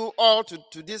welcome you all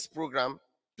to this program,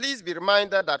 please be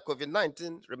reminded that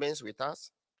COVID-19 remains with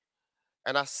us.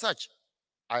 And as such,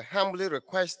 I humbly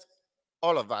request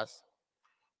all of us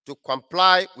to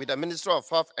comply with the Ministry of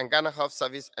Health and Ghana Health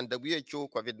Service and WHO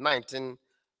COVID-19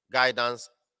 guidance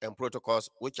and protocols,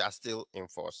 which are still in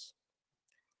force.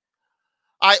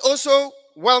 I also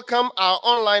welcome our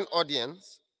online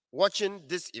audience watching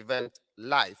this event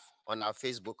live on our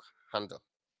Facebook handle.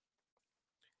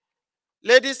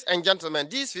 Ladies and gentlemen,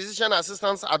 these physician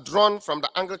assistants are drawn from the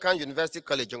Anglican University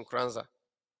College in Kranza,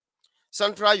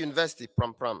 Central University,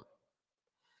 Pram,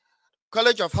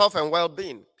 College of Health and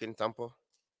Wellbeing, Kintampo,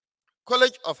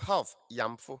 College of Health,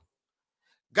 Yamfo,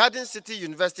 Garden City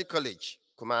University College,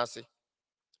 Kumasi,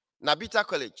 Narh Bita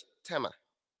College, Tema,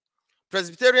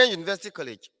 Presbyterian University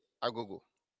College, Agogo,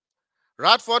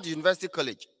 Radford University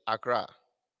College, Accra,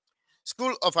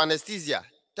 School of Anesthesia,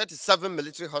 37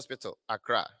 Military Hospital,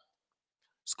 Accra,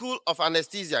 School of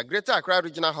Anesthesia, Greater Accra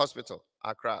Regional Hospital,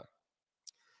 Accra,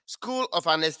 School of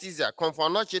Anesthesia, Komfo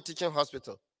Anokye Teaching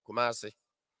Hospital, Kumasi,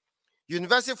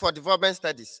 University for Development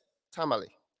Studies, Tamale,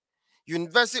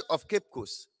 University of Cape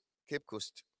Coast,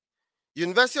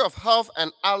 University of Health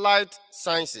and Allied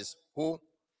Sciences, who,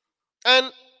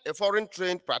 and a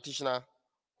foreign-trained practitioner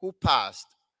who passed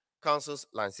Council's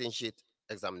licentiate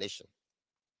examination.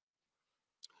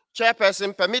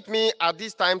 Chairperson, permit me at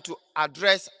this time to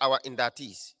address our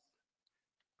inductees.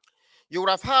 You would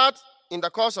have had in the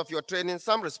course of your training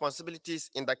some responsibilities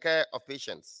in the care of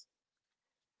patients.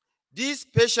 These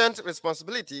patient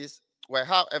responsibilities were,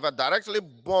 however, directly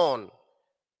borne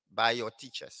by your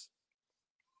teachers.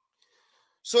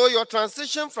 So your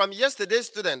transition from yesterday's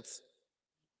students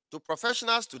to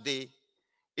professionals today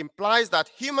implies that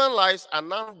human lives are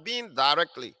now being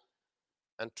directly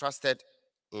entrusted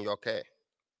in your care.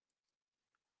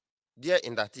 Dear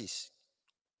inductees,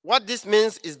 what this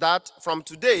means is that from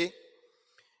today,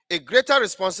 a greater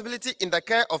responsibility in the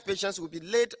care of patients will be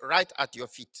laid right at your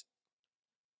feet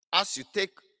as you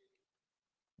take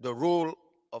the role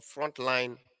of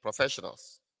frontline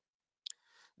professionals.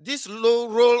 This low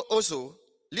role also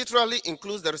literally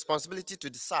includes the responsibility to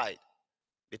decide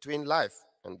between life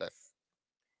and death.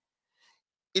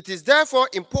 It is therefore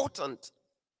important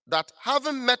that,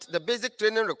 having met the basic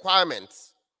training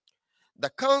requirements, the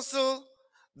council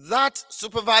that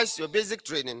supervises your basic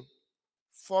training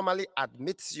formally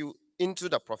admits you into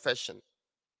the profession,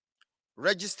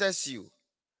 registers you,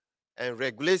 and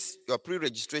regulates your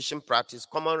pre-registration practice,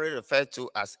 commonly referred to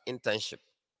as internship.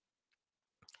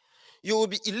 You will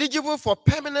be eligible for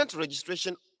permanent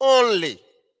registration only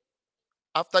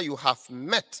after you have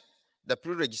met the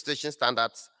pre-registration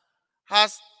standards,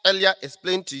 as earlier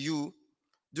explained to you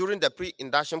during the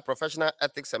pre-induction professional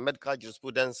ethics and medical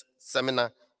jurisprudence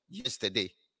seminar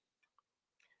yesterday.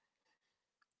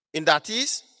 In that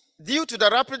is, due to the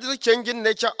rapidly changing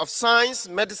nature of science,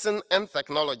 medicine, and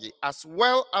technology, as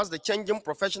well as the changing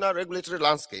professional regulatory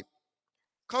landscape,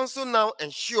 Council now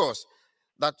ensures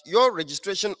that your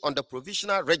registration on the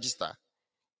provisional register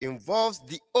involves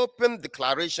the open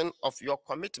declaration of your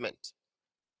commitment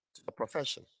to the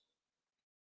profession,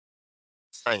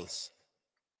 science,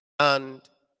 and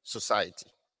society.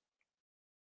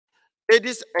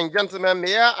 Ladies and gentlemen,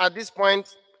 may I at this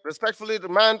point respectfully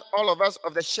remind all of us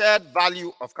of the shared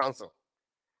value of counsel,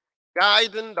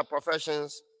 guiding the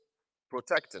professions,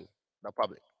 protecting the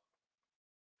public.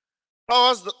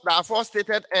 Towards the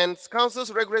aforestated ends,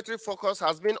 Council's regulatory focus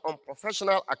has been on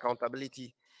professional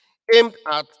accountability aimed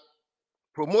at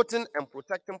promoting and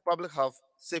protecting public health,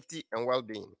 safety, and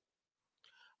well-being,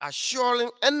 assuring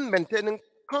and maintaining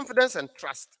confidence and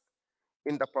trust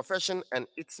in the profession and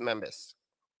its members,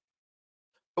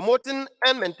 promoting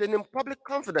and maintaining public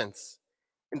confidence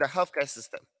in the healthcare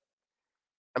system,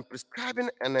 and prescribing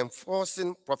and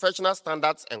enforcing professional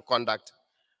standards and conduct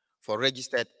for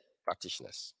registered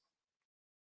practitioners.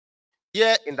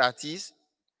 Here in that is,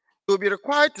 you will be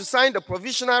required to sign the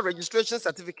provisional registration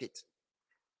certificate,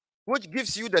 which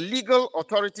gives you the legal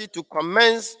authority to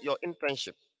commence your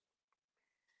internship.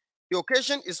 The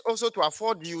occasion is also to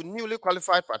afford you newly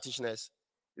qualified practitioners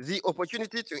the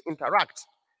opportunity to interact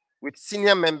with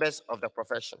senior members of the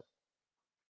profession.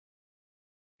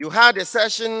 You had a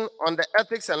session on the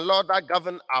ethics and law that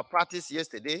govern our practice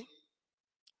yesterday.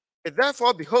 It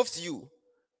therefore behoves you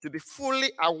to be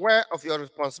fully aware of your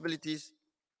responsibilities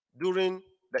during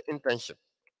the internship.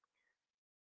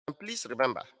 And please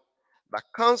remember that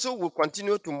Council will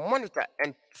continue to monitor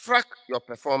and track your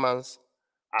performance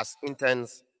as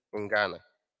interns in Ghana.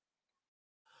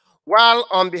 While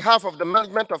on behalf of the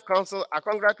management of Council, I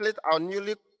congratulate our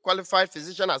newly qualified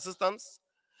physician assistants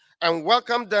and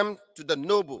welcome them to the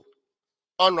noble,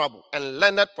 honorable, and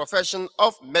learned profession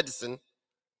of medicine.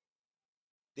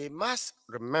 They must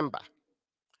remember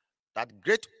that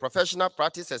great professional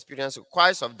practice experience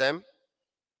requires of them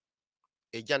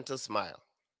a gentle smile,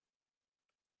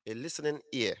 a listening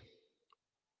ear,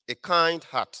 a kind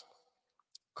heart,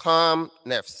 calm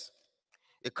nerves,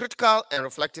 a critical and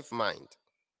reflective mind,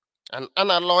 an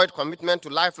unalloyed commitment to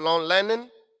lifelong learning,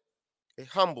 a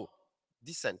humble,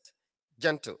 decent,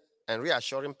 gentle, and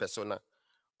reassuring persona.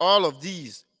 All of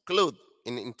these clothed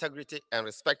in integrity and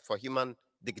respect for human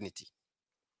dignity.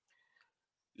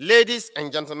 Ladies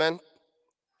and gentlemen,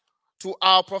 to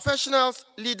our professionals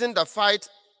leading the fight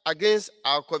against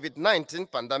our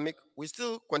COVID-19 pandemic, we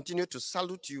still continue to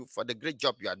salute you for the great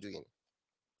job you are doing.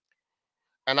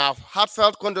 And our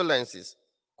heartfelt condolences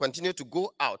continue to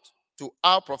go out to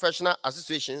our professional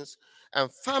associations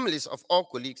and families of all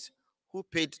colleagues who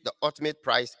paid the ultimate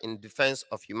price in defense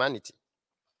of humanity.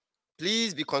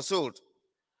 Please be consoled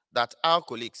that our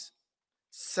colleagues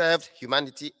served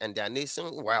humanity and their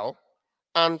nation well,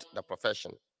 and the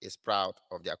profession is proud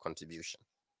of their contribution.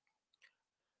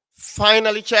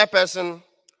 Finally, Chairperson,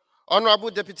 Honorable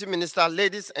Deputy Minister,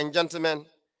 ladies and gentlemen,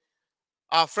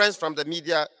 our friends from the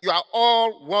media, you are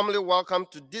all warmly welcome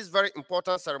to this very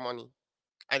important ceremony,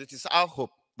 and it is our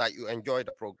hope that you enjoy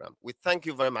the program. We thank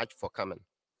you very much for coming.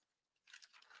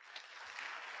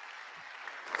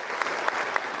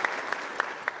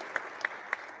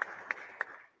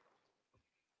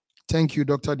 Thank you,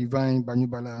 Dr. Divine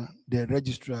Banyubala, the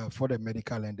Registrar for the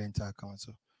Medical and Dental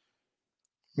Council.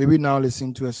 May we now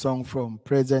listen to a song from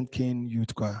Present King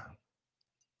Youth Choir.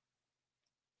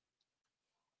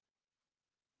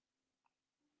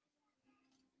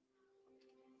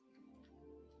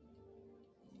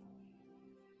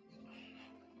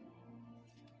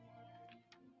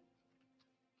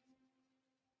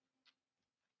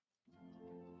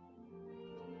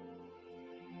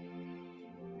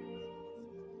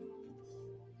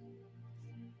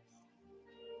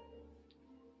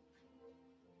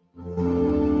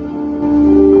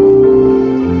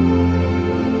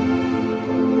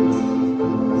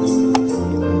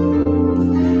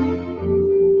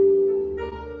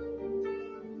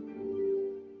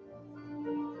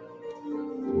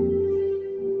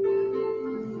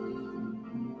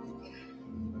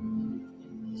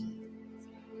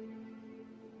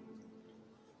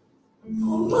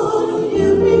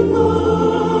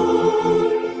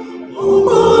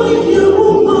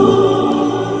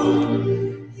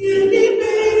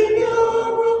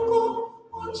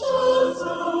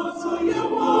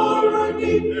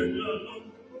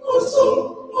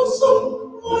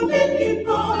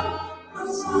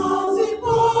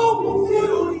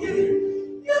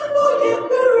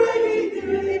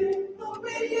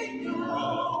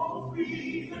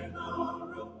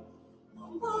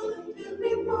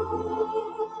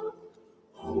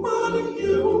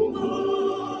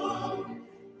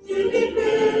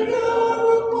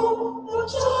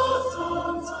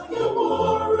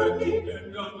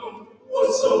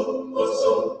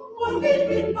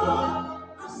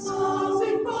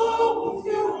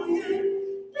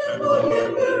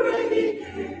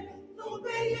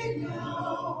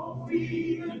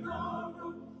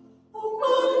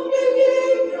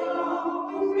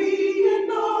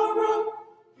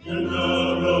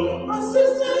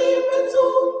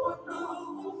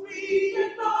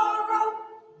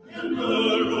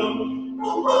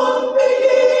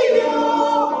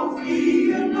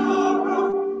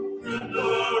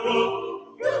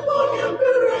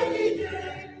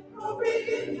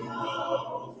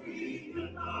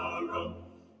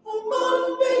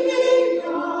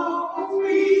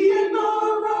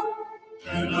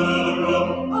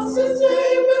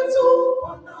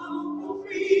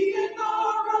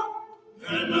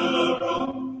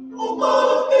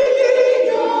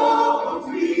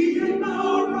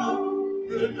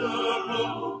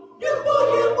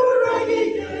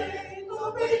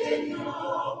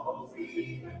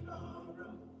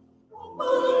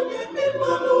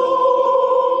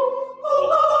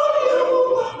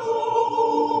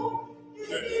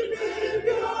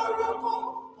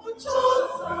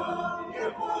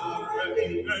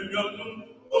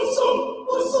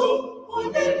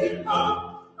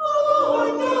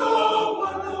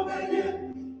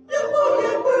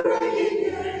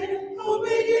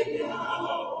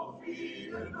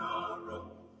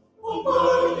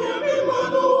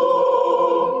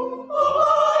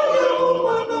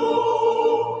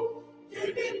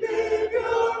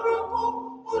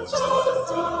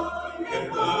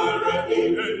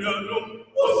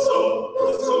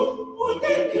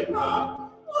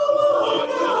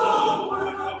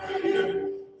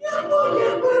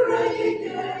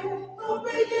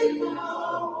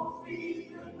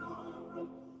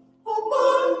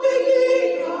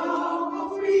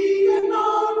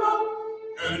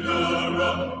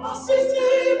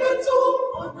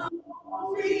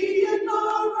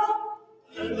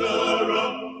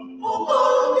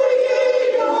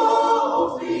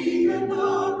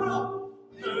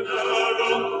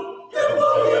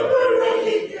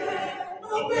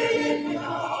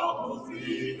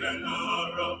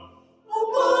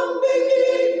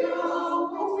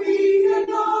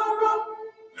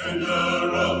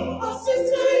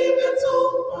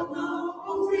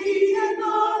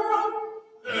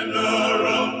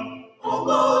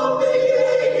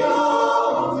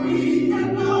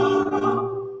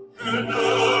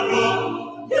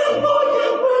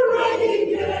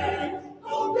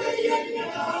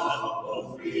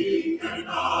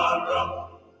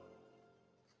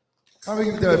 Can we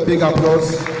give them a big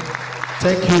applause?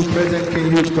 Thank you, President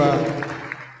King Youth Choir,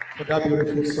 for that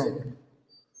beautiful song.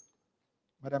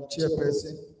 Madam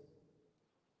Chairperson,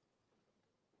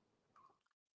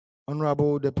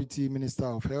 Honorable Deputy Minister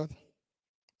of Health,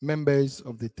 members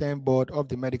of the 10th Board of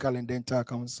the Medical and Dental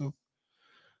Council,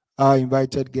 our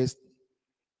invited guests,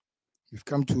 We've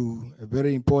come to a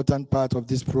very important part of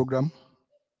this program.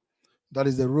 That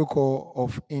is the roll call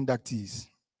of inductees.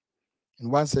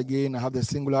 And once again, I have the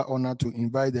singular honor to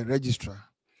invite the registrar,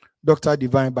 Dr.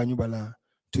 Divine Banyubala,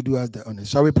 to do us the honor.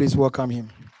 Shall we please welcome him?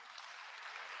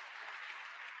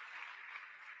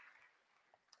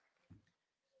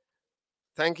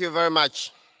 Thank you very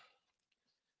much.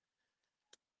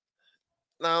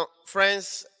 Now,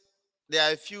 friends, there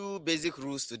are a few basic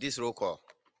rules to this roll call.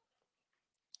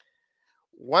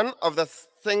 One of the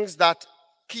things that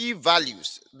key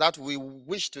values that we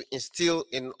wish to instill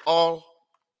in all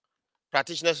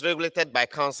practitioners regulated by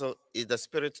council is the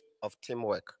spirit of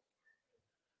teamwork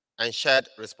and shared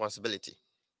responsibility.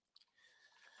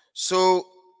 So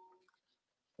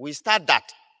we start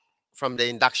that from the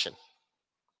induction.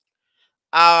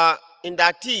 Our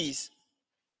inductees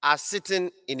are sitting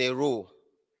in a row.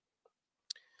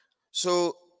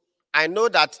 So I know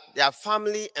that there are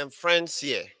family and friends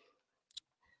here.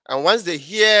 And once they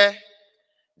hear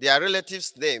their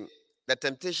relative's name, the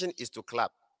temptation is to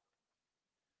clap.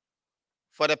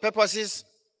 For the purposes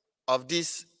of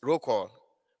this roll call,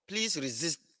 please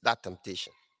resist that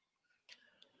temptation.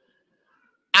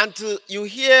 Until you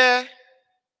hear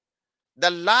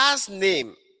the last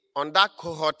name on that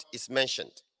cohort is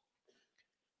mentioned.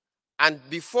 And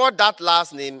before that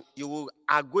last name, you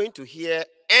are going to hear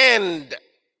 "and"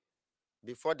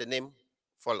 before the name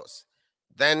follows.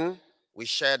 Then we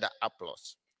share the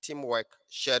applause. Teamwork,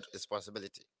 shared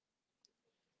responsibility.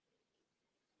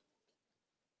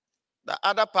 The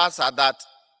other parts are that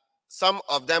some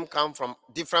of them come from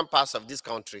different parts of this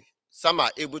country. Some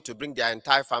are able to bring their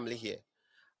entire family here.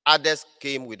 Others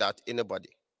came without anybody.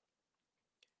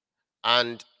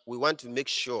 And we want to make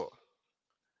sure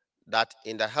that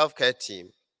in the healthcare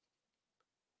team,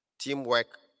 teamwork,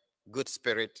 good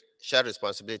spirit, shared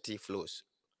responsibility flows.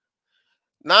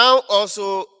 Now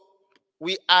also,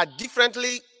 we are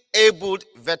differently abled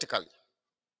vertically.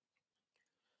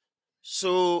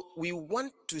 So we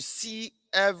want to see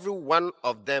every one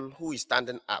of them who is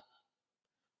standing up.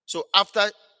 So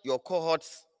after your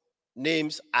cohort's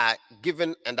names are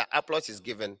given and the applause is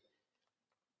given,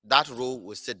 that row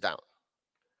will sit down.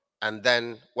 And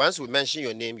then once we mention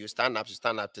your name, you stand up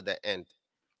to the end.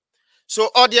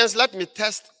 So audience, let me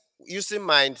test using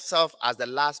myself as the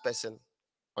last person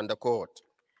on the cohort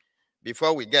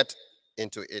before we get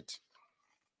into it.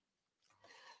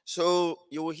 So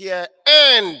you will hear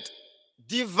 "and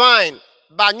Divine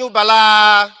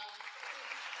Banyubala."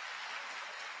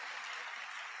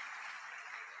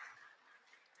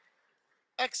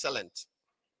 Excellent.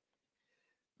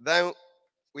 Then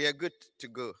we are good to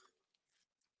go.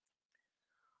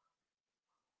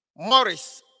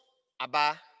 Morris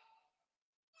Abba,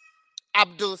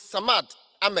 Abdul Samad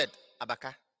Ahmed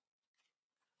Abaka,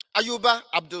 Ayuba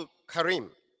Abdul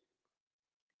Karim,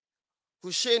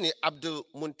 Hushaini Abdul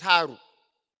Muntaru,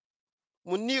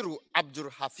 Muniru Abdul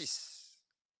Hafiz,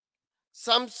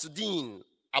 Samsudin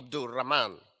Abdul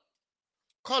Rahman,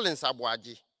 Collins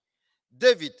Abwaji,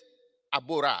 David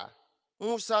Abora,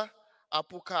 Musa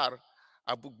Apukar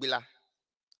Abugbila,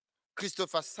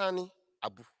 Christopher Sani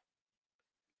Abu,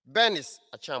 Benis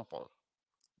Achampon,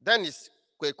 Dennis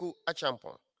Kweku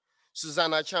Achampon,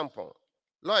 Susanna Achampon,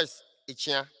 Lois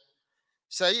Ichia,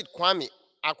 Said Kwame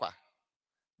Akwa,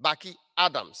 Baki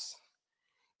Adams,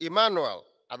 Emmanuel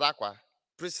Adakwa,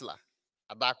 Priscilla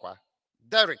Adakwa,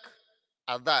 Derek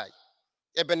Adai,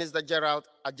 Ebenezer Gerald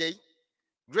Ajay,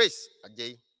 Grace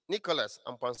Ajay, Nicholas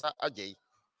Amponsa Ajay,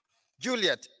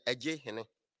 Juliet Ajay Hene,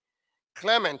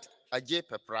 Clement Ajay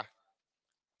Pepra,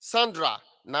 Sandra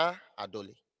Na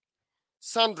Adoli,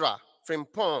 Sandra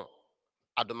Frimpong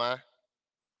Adoma,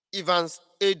 Evans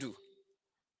Edu,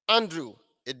 Andrew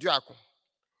Eduako,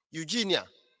 Eugenia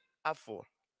Afo,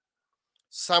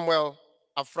 Samuel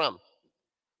Afram,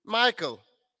 Michael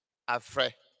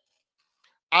Afre,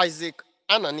 Isaac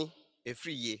Anani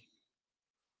Efriye,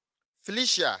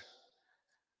 Felicia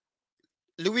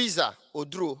Louisa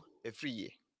Odro Efriye,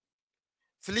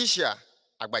 Felicia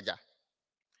Agbaja,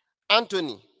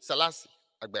 Anthony Salasi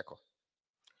Agbeko,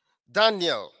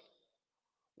 Daniel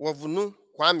Wovunu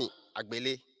Kwame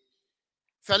Agbele,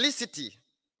 Felicity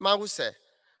Mawuse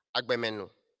Agbemenu,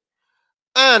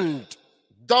 and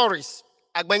Doris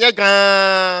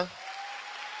Agbenyaga.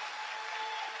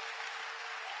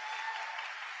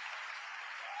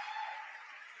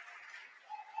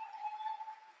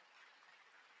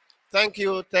 Thank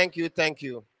you, thank you, thank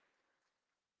you.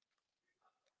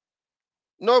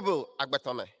 Noble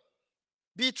Agbetome,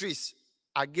 Beatrice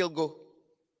Agilgo,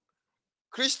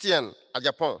 Christian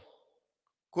Ajapon,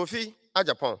 Kofi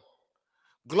Ajapon,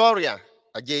 Gloria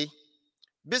Ajay,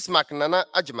 Bismarck Nana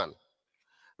Ajman,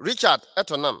 Richard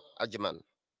Etonam Ajiman,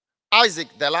 Isaac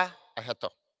Della Aheto,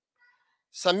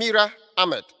 Samira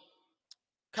Ahmed,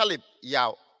 Caleb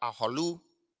Yao Aholu,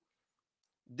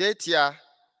 Detia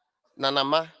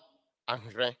Nanama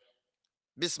Ahre,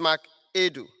 Bismarck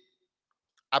Edu,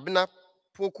 Abna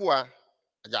Pokua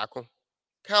Ajako,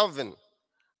 Calvin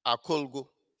Akolgo,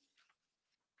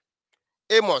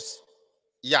 Amos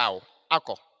Yao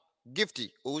Ako, Gifty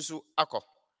Ousu Ako,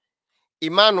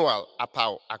 Emmanuel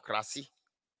Apau Akrasi,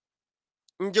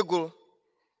 Njegul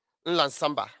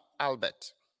Nlansamba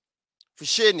Albert,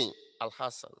 Fusheni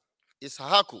Al-Hassan,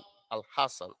 Ishaku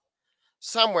Al-Hassan,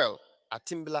 Samuel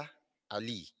Atimbla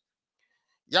Ali,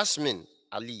 Yasmin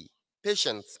Ali,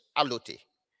 Patience Alote,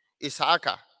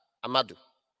 Ishaaka Amadu,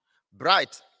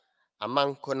 Bright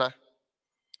Amankona,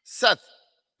 Seth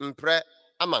Mpre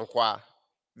Amankwa,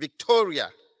 Victoria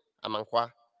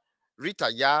Amankwa, Rita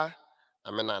Ya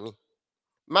Amenani,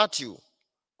 Matthew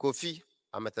Kofi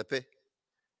Ametepe,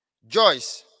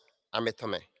 Joyce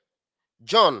Ametome,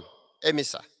 John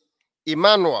Emisa,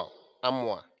 Emmanuel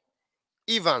Amwa,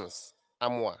 Evans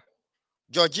Amwa,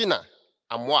 Georgina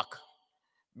Amwak,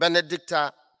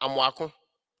 Benedicta Amwako,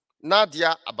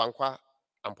 Nadia Abankwa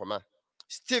Ampoma,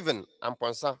 Stephen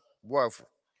Amponsa Boafu,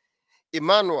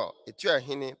 Emmanuel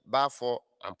Etuahini Bafo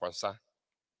Amponsa,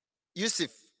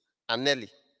 Yusuf Aneli,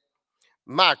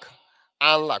 Mark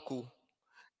Anlaku,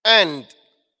 and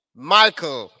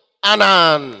Michael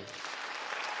Anan.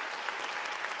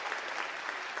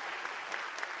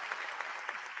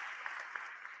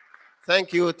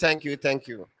 Thank you, thank you, thank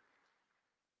you.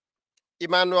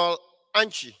 Emmanuel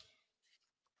Anchi,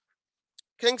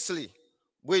 Kingsley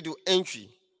Wedu Entry,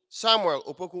 Samuel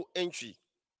Opoku Entry,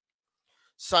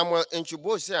 Samuel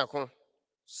Enchubo Siakon,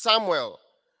 Samuel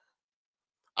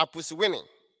Apusiwini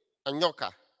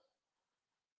Anyoka,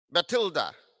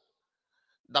 Batilda,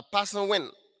 the person win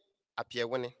appear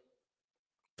winning,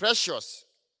 Precious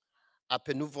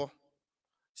Apenuvo,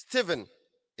 Stephen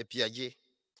Epiaje,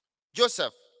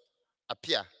 Joseph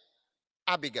Apia,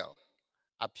 Abigail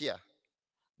Apia,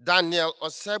 Daniel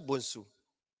Osebonsu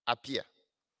Apia,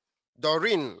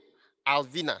 Doreen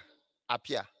Alvina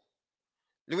Apia,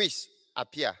 Luis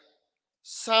Apia,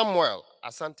 Samuel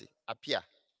Asante Apia,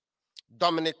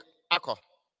 Dominic Ako,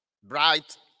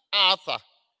 Bright Arthur,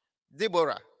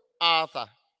 Deborah Arthur,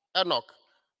 Enoch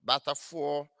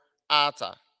Batafor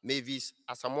Arthur, Mavis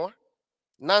Asamoah,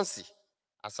 Nancy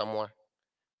Asamoah,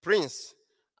 Prince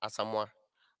Asamoah,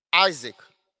 Isaac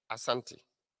Asante,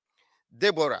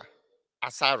 Deborah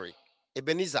Asari,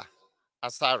 Ebenezer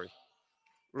Asari,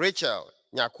 Rachel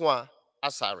Nyakwa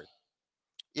Asari,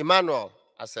 Emmanuel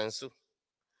Asensu,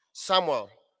 Samuel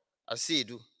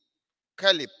Asidu,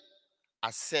 Caleb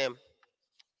Asem,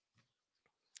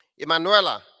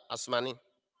 Emanuela Asmani,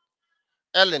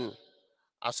 Ellen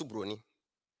Asubroni,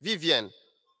 Vivian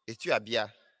Etuabia,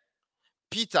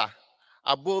 Peter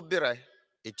Abobire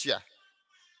Etua,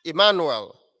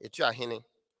 Emmanuel Etuahini,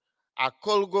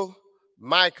 Akolgo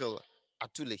Michael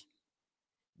Atule,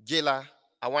 Jela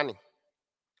Awani,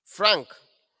 Frank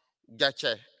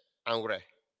Gache Angre,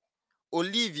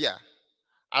 Olivia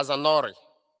Azanori,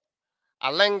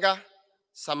 Alenga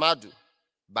Samadu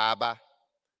Baba,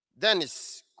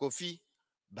 Dennis Kofi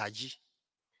Baji,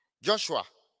 Joshua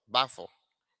Bafo,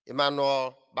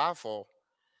 Emmanuel Bafo,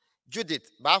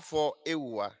 Judith Bafo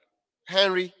Ewa,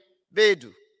 Henry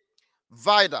Bedu,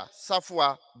 Vida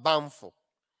Safua Bamfo,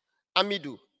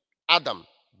 Amidu Adam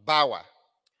Bawa,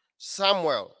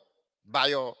 Samuel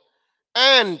Bayo,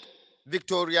 and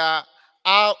Victoria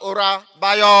Aora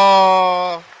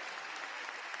Bayo.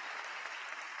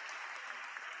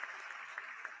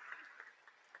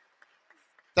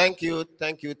 Thank you,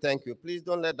 thank you, thank you. Please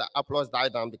don't let the applause die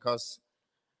down because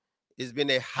it's been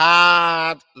a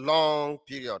hard, long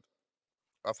period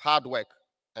of hard work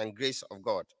and grace of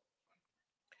God.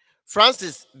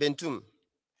 Francis Bentum,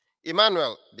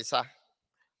 Emmanuel Bisa,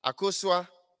 Akosua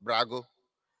Brago,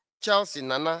 Chelsea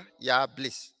Nana Ya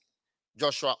Bliss,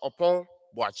 Joshua Opon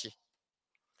Boachi,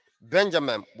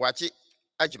 Benjamin Boachi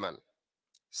Ajman,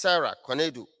 Sarah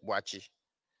Konedu Boachi,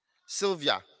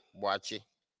 Sylvia Boachi,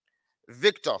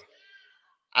 Victor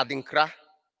Adinkra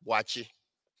Boachi,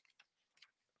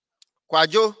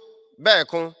 Kwajo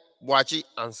Bekon Boachi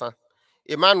Ansa,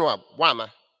 Emmanuel Wama,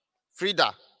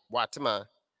 Frida Boatima,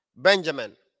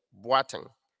 Benjamin Boateng,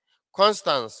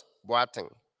 Constance Boateng,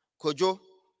 Kojo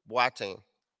Boateng,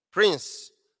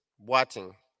 Prince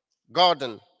Boateng,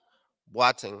 Gordon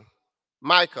Boateng,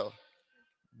 Michael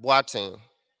Boateng,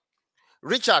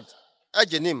 Richard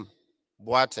Ejenim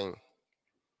Boateng,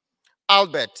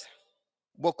 Albert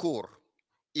Bokur,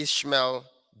 Ishmael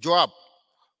Joab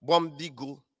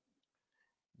Bombigu,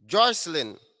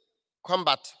 Jocelyn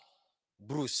Combat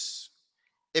Bruce,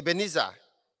 Ebenezer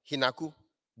Hinaku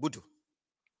Budu,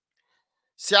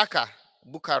 Siaka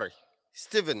Bukari,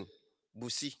 Stephen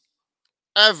Busi,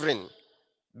 Evelyn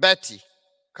Betty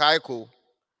Kaiko,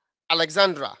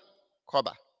 Alexandra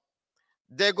Koba,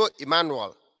 Dego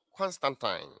Emmanuel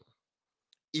Constantine,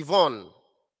 Yvonne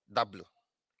W,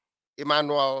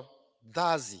 Emmanuel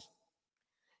Dazi,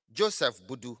 Joseph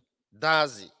Budu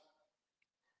Dazi,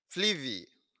 Flevi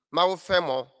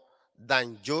Maufemo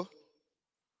Danjo,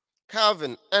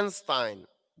 Calvin Einstein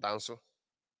Danso,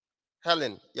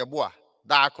 Helen Yabua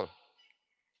Dako,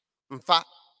 Mfa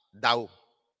Dao,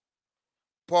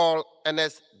 Paul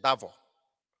Ernest Davo,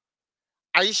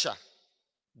 Aisha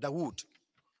Dawood,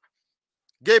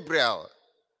 Gabriel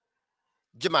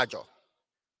Jimajo,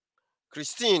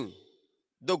 Christine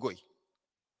Dogoy,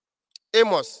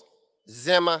 Amos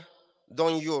Zema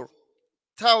Donyor,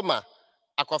 Thelma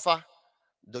Akwafa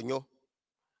Donyo,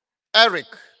 Eric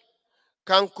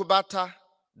Kankubata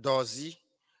Dozi,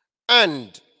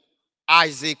 and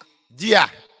Isaac Dia.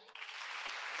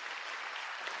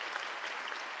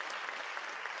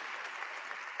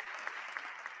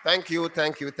 Thank you,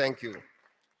 thank you, thank you.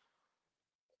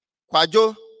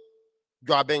 Kwajo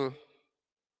Joabing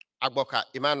Agboka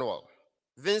Emmanuel,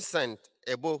 Vincent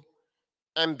Ebo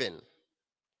Mbin,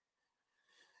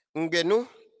 Ngenu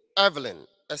Evelyn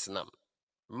Esnam,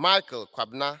 Michael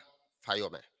Kwabna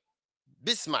Fayome,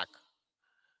 Bismarck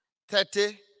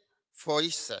Tete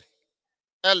Foise,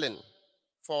 Ellen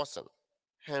Forson,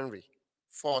 Henry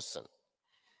Forson,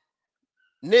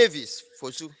 Navis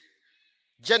Fosu,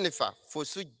 Jennifer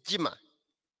Fosu Jima,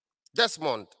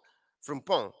 Desmond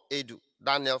Frimpong Edu,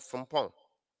 Daniel Frimpong,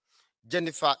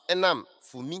 Jennifer Enam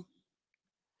Fumi,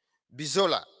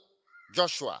 Bizola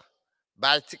Joshua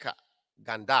Baitika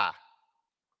Ganda,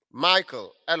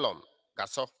 Michael Elom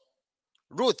Gaso,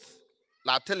 Ruth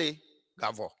Latele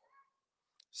Gavo,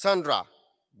 Sandra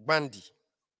Bandi,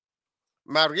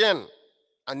 Marianne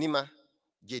Anima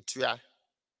Jetua,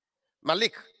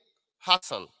 Malik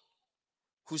Hassan,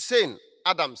 Hussein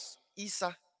Adams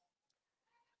Isa,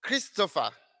 Christopher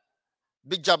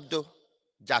Bijabdo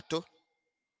Jato,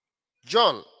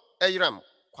 John Eiram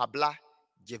Kwabla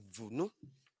Jevunu,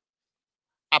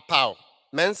 Apao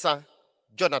Mensa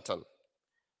Jonathan,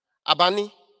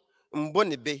 Abani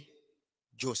Mbonibe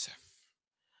Joseph,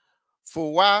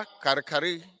 Fowa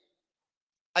Karikari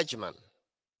Ajman,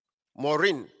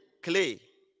 Maureen Clay,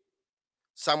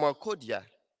 Samuel Kodia,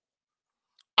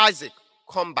 Isaac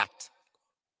Combat,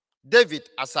 David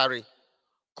Asari,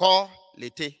 Ko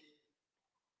Lete,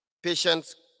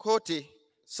 Patience Kote,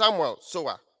 Samuel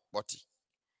Sowa Boti,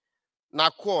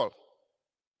 Nakwal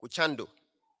Kuchando,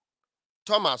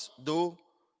 Thomas Do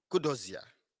Kudozia,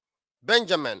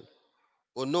 Benjamin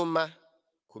Onoma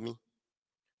Kumi,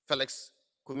 Felix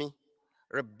Kumi,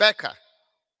 Rebecca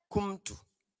Kumtu,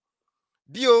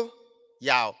 Bio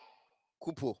Yao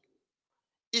Kupo,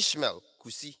 Ishmael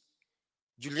Kusi,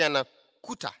 Juliana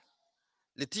Kuta,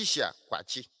 Letitia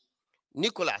Kwachi,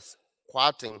 Nicholas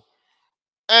Kwating,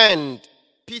 and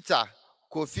Peter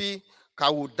Kofi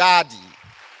Kawudadi.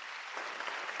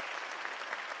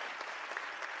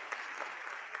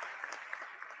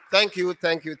 Thank you,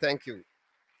 thank you, thank you.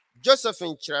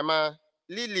 Josephine Chirama,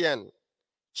 Lillian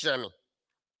Chirami,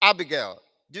 Abigail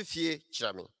Dufie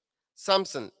Chirami,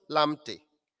 Samson Lamte,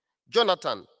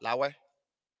 Jonathan Lawe,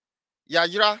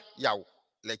 Yajira Yaw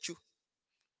Lechu,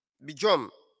 Bijom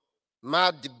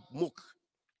Madibmuk,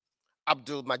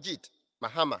 Abdul Majid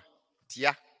Mahama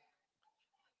Tia,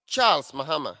 Charles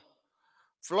Mahama,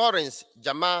 Florence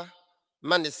Jama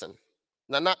Manison,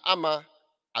 Nana Ama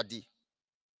Adi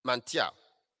Mantia,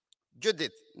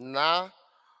 Judith Na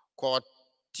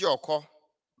Kotioko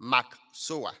Mac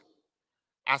Soa,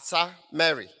 Asa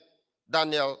Mary,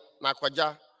 Daniel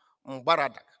Nakwaja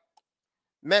Mbaradak,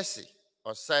 Mercy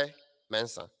Osei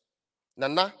Mensa,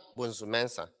 Nana Bonzu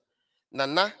Mensa,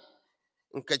 Nana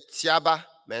Nketiaba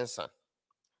Mensa,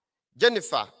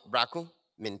 Jennifer Braku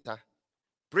Minta,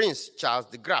 Prince Charles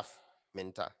de Graaf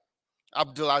Minta,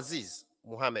 Abdulaziz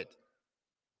Muhammad,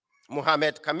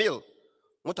 Muhammad Kamil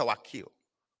Mutawakil,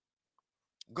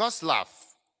 Goslav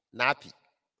Napi,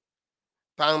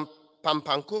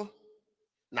 Pampanko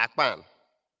Nakpan,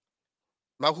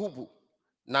 Mahubu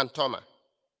Nantoma,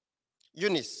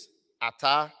 Eunice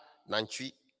Ata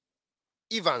Nanchui,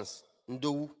 Evans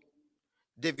Ndowu,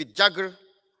 David Jagger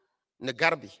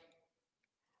Negarbi,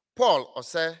 Paul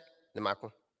Ose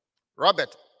Nemako,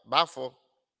 Robert Bafo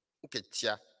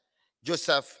Nketia,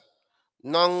 Joseph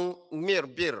Nong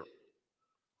Mirbir,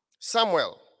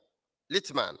 Samuel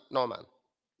Littman Norman,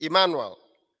 Emmanuel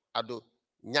Ado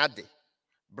Nyade,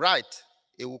 Bright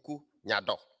Ewuku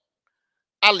Nyado,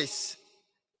 Alice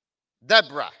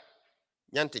Deborah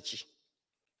Nyantechi.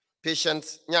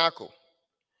 Patience Nyako.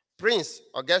 Prince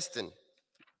Augustine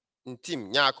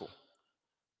Ntim Nyako.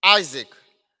 Isaac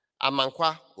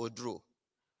Amankwa Odro.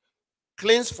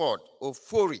 Clinsford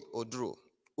Ofori Odro.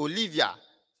 Olivia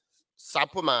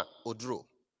Sapoma Odro.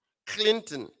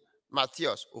 Clinton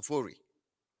Matthias Ofori.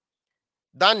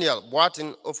 Daniel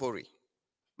Boatin Ofori.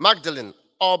 Magdalene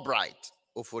Albright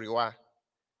Oforiwa.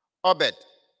 Obed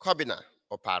Kobina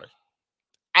Opare.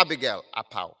 Abigail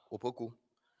Apau Opoku.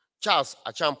 Charles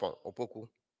Achampon Opoku.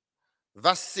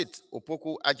 Vasit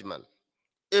Opoku Ajman.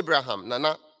 Abraham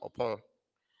Nana Opon.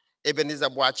 Ebenezer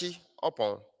Boachi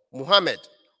Opon. Muhammad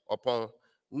Opon.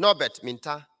 Norbert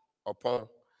Minta Opon.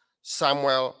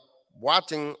 Samuel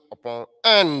Boating Opon.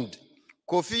 And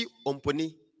Kofi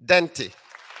Omponi Dente.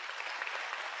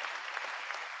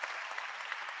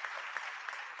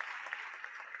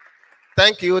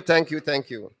 Thank you, thank you, thank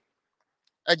you.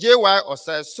 AJY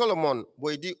Ose Solomon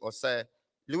Boidi Ose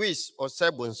Louis Ose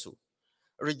Bonsu.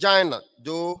 Regina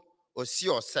Do Osi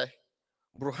Ose.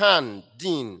 Bruhan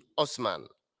Dean Osman.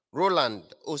 Roland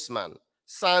Osman.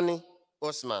 Sani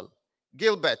Osman.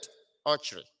 Gilbert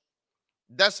Ochri.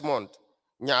 Desmond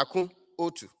Nyaku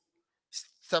Otu.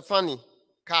 Stephanie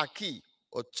Kaki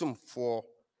Otumfo.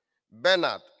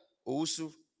 Bernard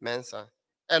Ousu Mensa.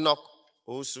 Enoch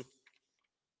Ousu.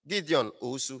 Gideon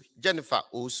Ousu. Jennifer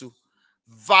Ousu.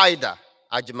 Vida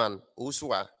Ajman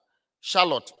Ousuwa.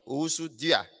 Charlotte Ousu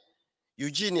Dia.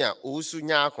 Eugenia Ousu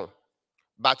Nyako.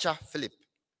 Bacha Philip.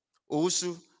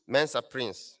 Ousu Mensa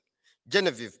Prince.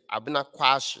 Genevieve Abuna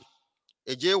Kwashi.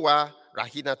 Ejewa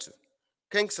Rahinatu.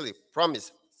 Kingsley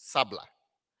Promise Sabla.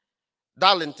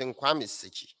 Darlington Kwame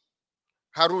Sechi.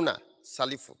 Haruna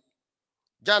Salifu.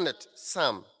 Janet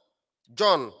Sam.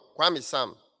 John Kwame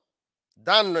Sam.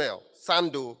 Daniel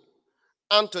Sando.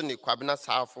 Anthony Kwabena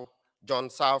Safo. John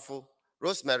Safo.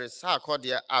 Rosemary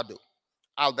Sarkodia Ado.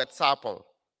 Albert Sarpon.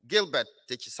 Gilbert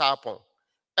Techi Sarpon.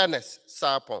 Ernest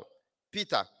Sarpon.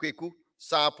 Peter Kweku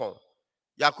Sarpon.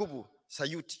 Yakubu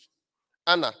Sayuti.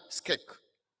 Anna Skek.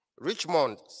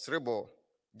 Richmond Sribo.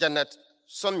 Janet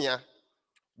Somia.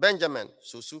 Benjamin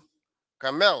Susu.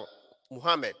 Kamel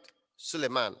Muhammad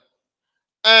Suleiman.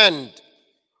 And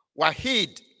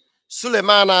Wahid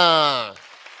Suleimana.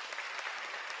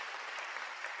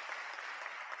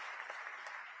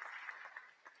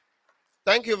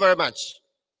 Thank you very much.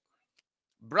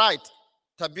 Bright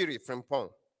Tabiri Frimpong.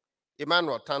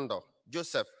 Emmanuel Tando.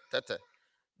 Joseph Tete.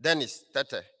 Dennis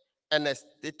Tete. Ernest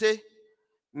Tete.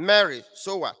 Mary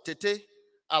Sowa Tete.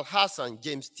 Al-Hassan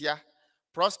James Tia.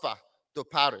 Prosper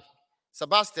Topari.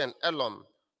 Sebastian Elom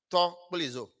To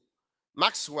Blizo.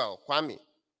 Maxwell Kwame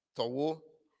Towo.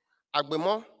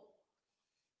 Agbemo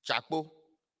Chakpo.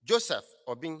 Joseph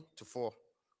Obing Tufo.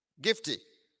 Gifty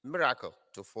Miracle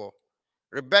Tufo.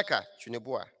 Rebecca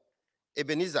Chunebua.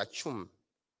 Ebenezer Chum.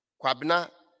 Kwabna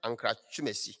Ankra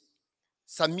Chumesi.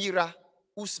 Samira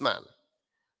Usman.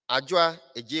 Ajwa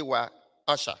Ejewa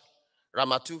Asha.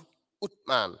 Ramatu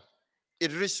Utman.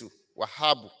 Idrisu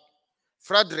Wahabu.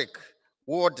 Frederick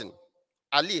Warden.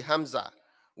 Ali Hamza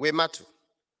Wematu.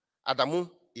 Adamu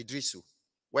Idrisu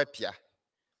Wepia.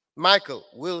 Michael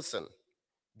Wilson.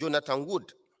 Jonathan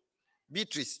Wood.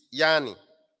 Beatrice Yani.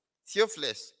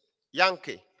 Theophilus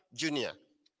Yankee Jr.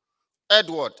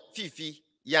 Edward Fifi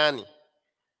Yani.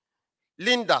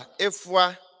 Linda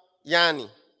Efua Yani.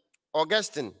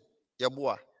 Augustine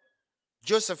Yabua.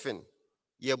 Josephine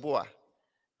Yabua.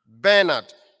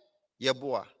 Bernard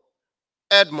Yabua.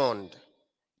 Edmond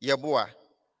Yabua.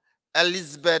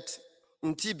 Elizabeth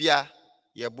Ntibia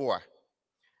Yabua.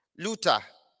 Luther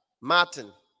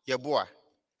Martin Yabua.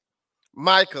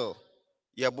 Michael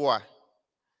Yabua.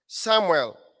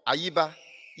 Samuel Ayiba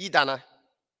Idana.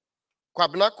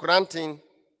 Kwabna Kurantin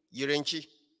Yirenchi.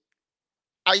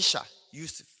 Aisha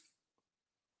Yusuf.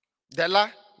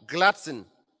 Della Gladson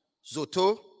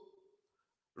Zoto.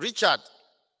 Richard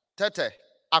Tete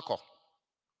Ako.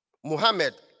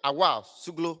 Muhammad Awal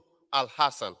Suglo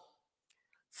Al-Hassan.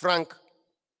 Frank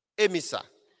Emisa.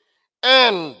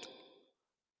 And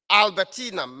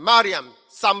Albertina Mariam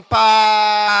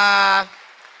Sampa.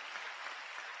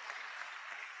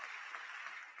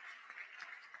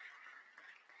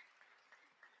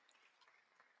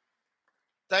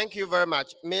 Thank you very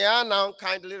much. May I now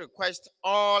kindly request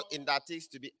all inductees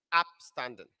to be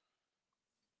upstanding.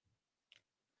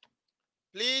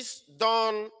 Please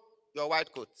don your white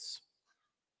coats.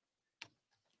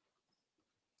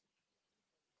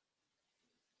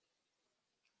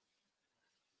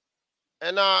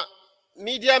 And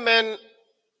media men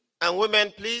and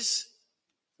women, please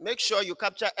make sure you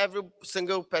capture every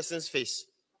single person's face.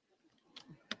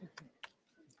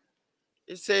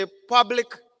 It's a public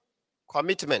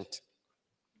commitment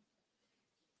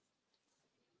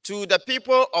to the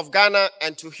people of Ghana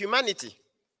and to humanity,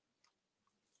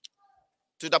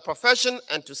 to the profession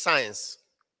and to science.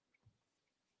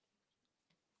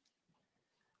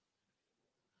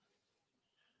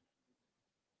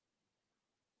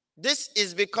 This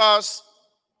is because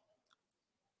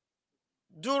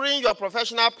during your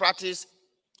professional practice,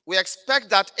 we expect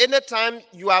that anytime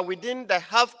you are within the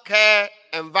healthcare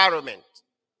environment,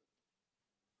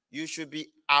 you should be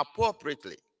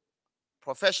appropriately,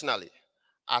 professionally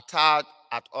attired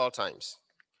at all times.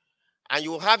 And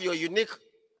you will have your unique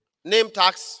name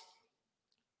tags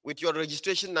with your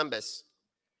registration numbers,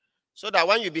 so that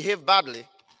when you behave badly,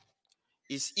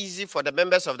 it's easy for the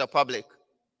members of the public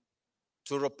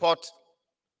to report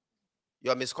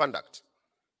your misconduct.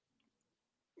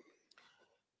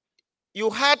 You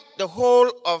had the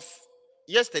whole of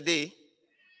yesterday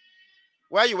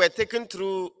where you were taken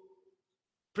through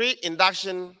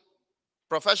pre-induction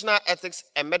professional ethics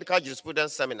and medical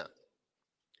jurisprudence seminar.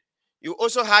 You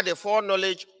also had a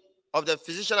foreknowledge of the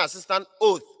physician assistant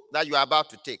oath that you are about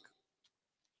to take.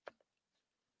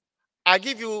 I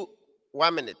give you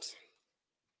 1 minute.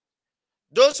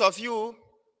 Those of you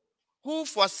who,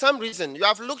 for some reason, you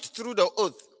have looked through the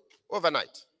oath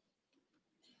overnight,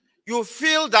 you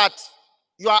feel that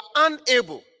you are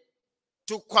unable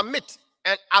to commit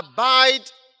and abide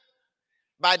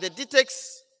by the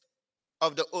dictates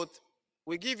of the oath,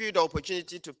 we give you the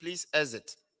opportunity to please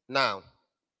exit now.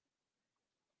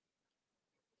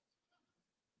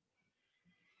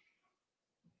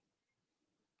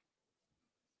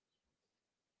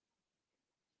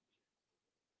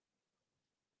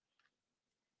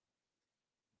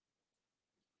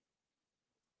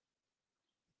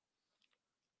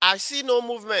 I see no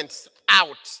movement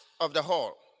out of the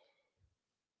hall.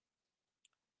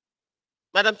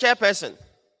 Madam Chairperson,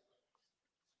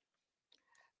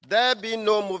 there being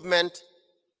no movement,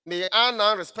 may I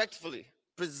now respectfully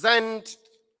present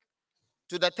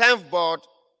to the 10th board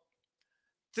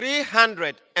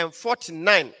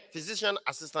 349 physician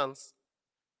assistants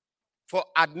for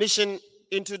admission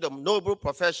into the noble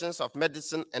professions of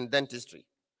medicine and dentistry.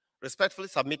 Respectfully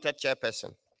submitted,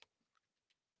 Chairperson.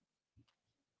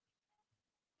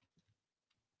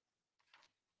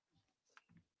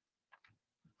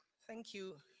 Thank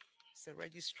you, Mr.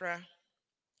 Registrar.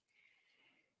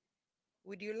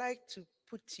 Would you like to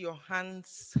put your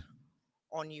hands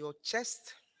on your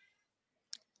chest?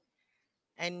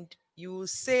 And you will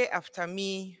say after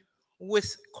me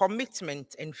with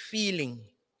commitment and feeling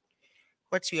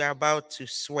what you are about to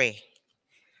swear.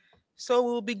 So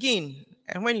we'll begin.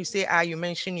 And when you say "I," you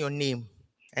mention your name,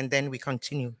 and then we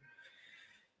continue.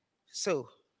 So,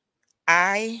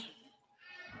 I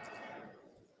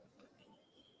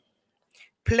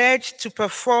pledge to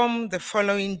perform the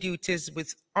following duties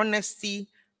with honesty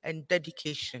and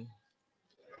dedication.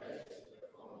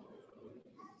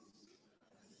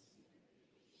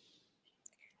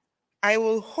 I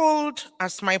will hold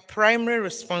as my primary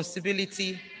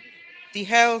responsibility the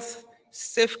health,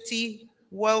 safety,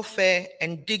 welfare,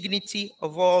 and dignity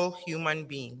of all human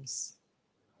beings.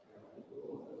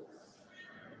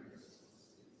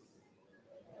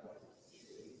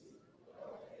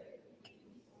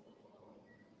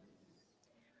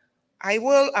 I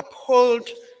will uphold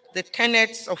the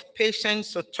tenets of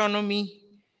patient's autonomy,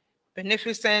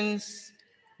 beneficence,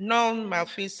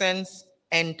 non-malfeasance,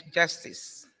 and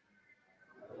justice.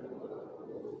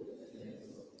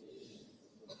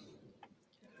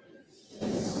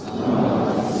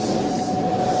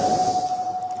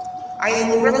 I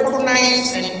will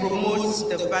recognize and promote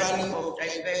the value of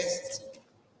diversity.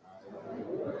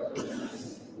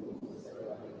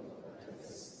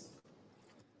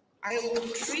 I will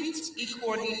treat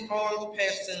equally all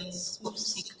persons who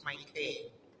seek my care.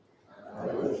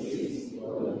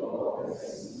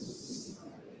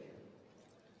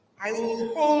 I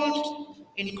will hold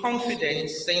in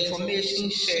confidence the information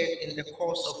shared in the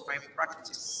course of my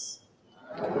practice.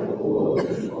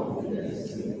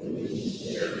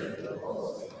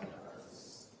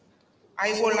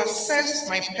 I will assess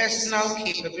my personal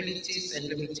capabilities and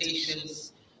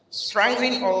limitations,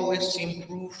 striving always to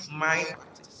improve my practice.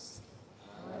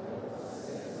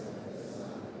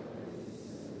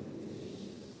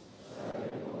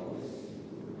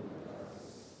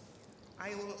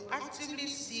 I will actively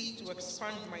seek to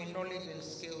expand my knowledge and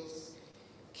skills,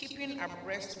 keeping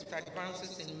abreast with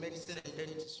advances in medicine and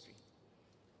dentistry.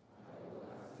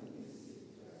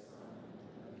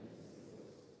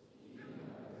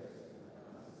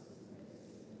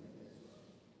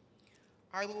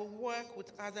 I will work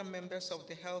with other members of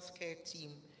the healthcare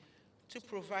team to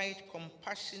provide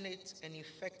compassionate and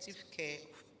effective care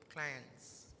of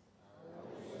clients.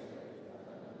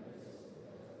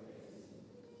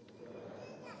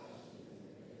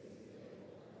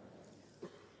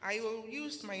 I will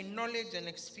use my knowledge and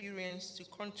experience to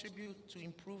contribute to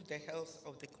improve the health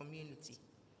of the community.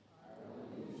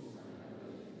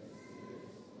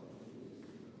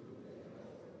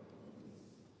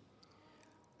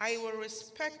 I will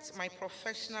respect my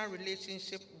professional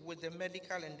relationship with the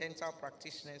medical and dental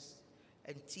practitioners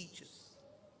and teachers.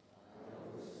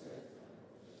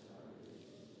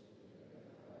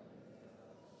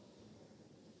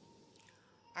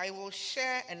 I will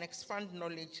share and expand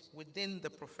knowledge within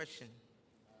the profession.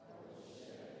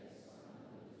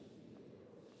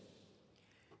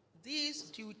 These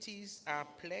duties are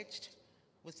pledged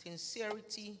with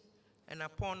sincerity and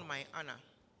upon my honor.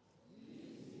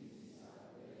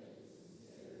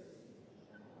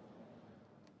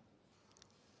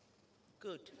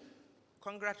 Good.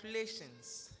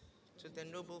 Congratulations to the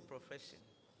noble profession.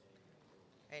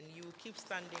 And you keep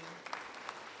standing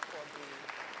for the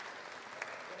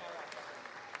general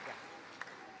assembly.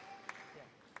 Yeah.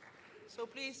 So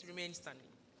please remain standing.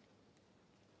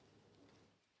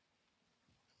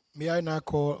 May I now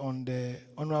call on the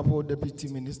Honorable Deputy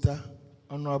Minister,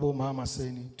 Honorable Mahama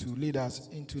Seni, to lead us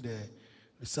into the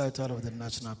recital of the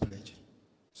National Pledge.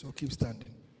 So keep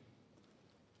standing.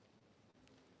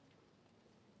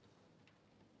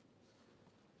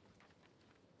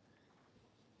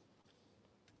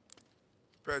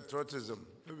 Patriotism,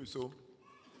 maybe so.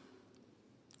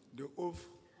 The oath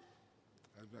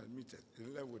has been admitted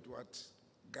in line with what?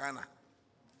 Ghana.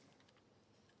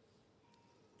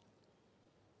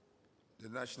 The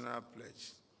National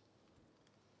Pledge.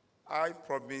 I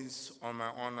promise on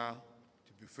my honor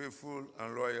to be faithful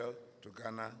and loyal to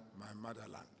Ghana, my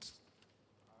motherland.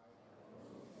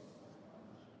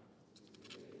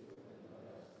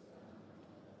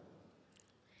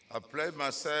 I pledge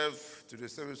myself to the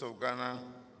service of Ghana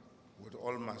with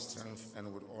all my strength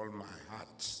and with all my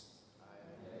heart.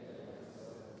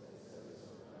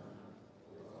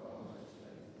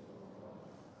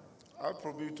 I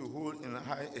promise to hold in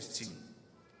high esteem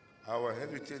our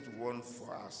heritage won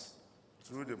for us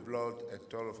through the blood and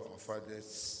toil of our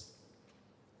fathers.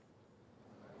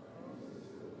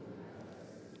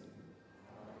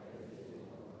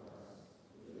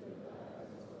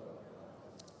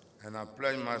 And I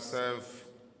pledge myself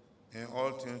in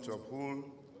all things to uphold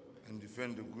and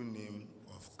defend the good name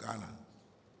of Ghana.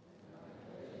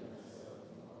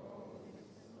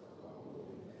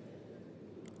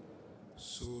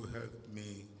 So help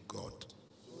me God.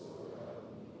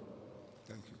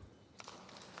 Thank you.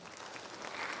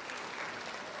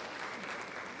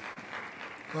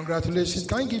 Congratulations.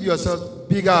 Can you give yourself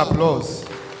bigger applause?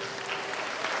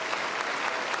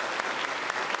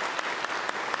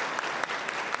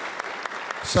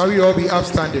 Shall we all be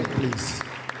upstanding, please?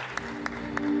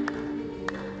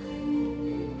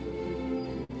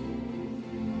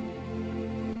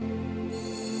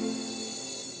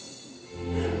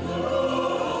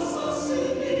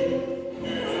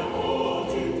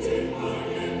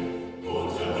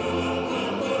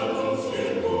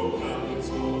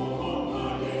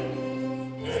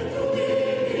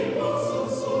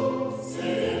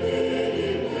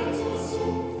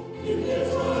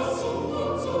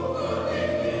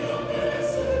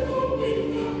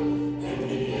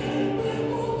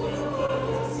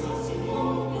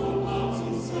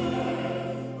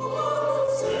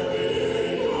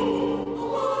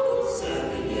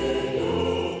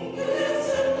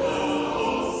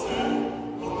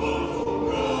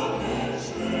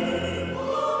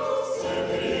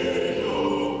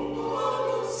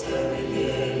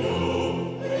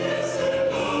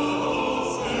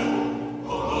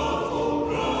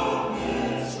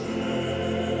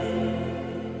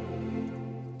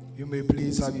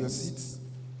 Have your seats.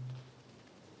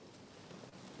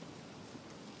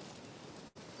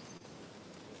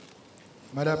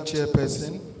 Madam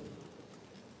Chairperson,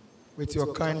 with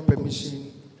your kind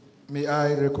permission, may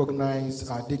I recognize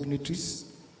our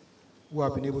dignitaries who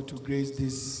have been able to grace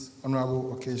this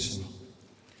honorable occasion.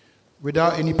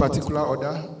 Without any particular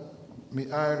order,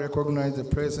 may I recognize the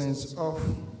presence of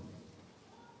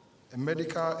a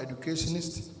medical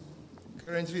educationist,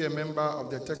 currently a member of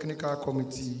the Technical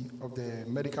Committee of the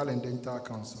Medical and Dental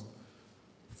Council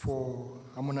for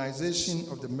harmonization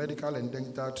of the medical and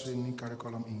dental training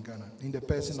curriculum in Ghana, in the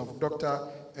person of Dr.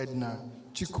 Edna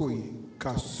Chikoyi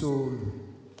Kasolu.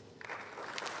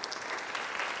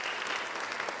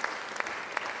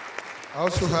 I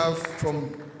also have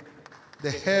from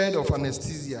the head of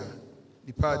anesthesia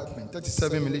department,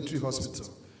 37 Military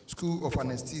Hospital, School of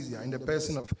Anesthesia, in the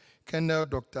person of Colonel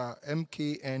Dr.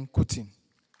 M.K.N. Kutin.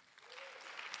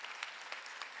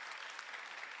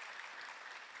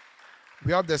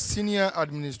 We have the Senior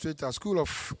Administrator, School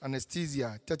of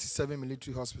Anesthesia, 37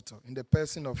 Military Hospital, in the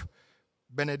person of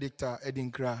Benedicta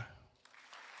Edinkra.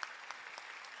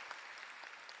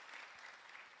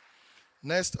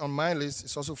 Next on my list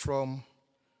is also from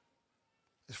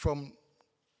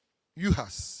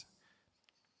UHAS.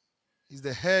 He's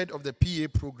the head of the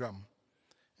PA program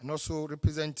and also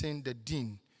representing the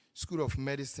Dean, School of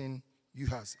Medicine,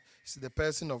 UHAS. He's the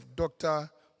person of Dr.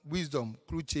 Wisdom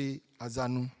Kluche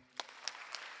Azanu.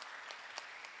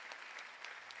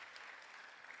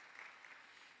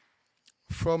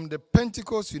 From the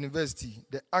Pentecost University,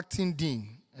 the acting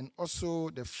dean and also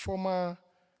the former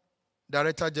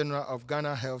Director General of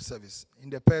Ghana Health Service, in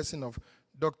the person of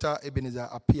Dr. Ebenezer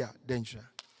Apia Dentra.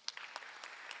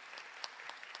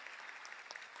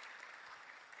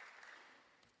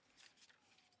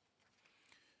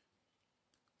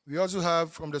 We also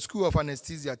have from the School of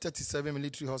Anesthesia, 37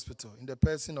 Military Hospital, in the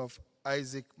person of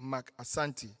Isaac Mac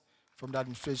Asante from the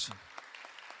administration.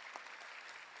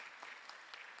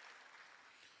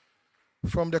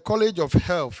 From the College of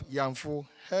Health, Yamfo,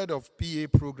 head of PA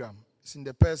program, is in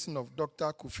the person of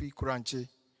Dr. Kofi Kuranche.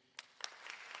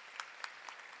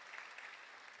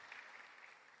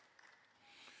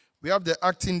 We have the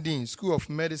acting dean, School of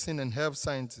Medicine and Health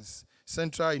Sciences,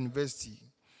 Central University,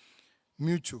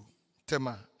 Mutual,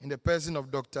 Tema, in the person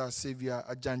of Dr. Xavier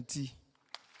Ajanti.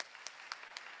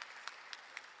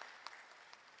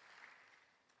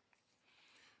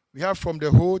 We have from the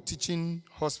whole teaching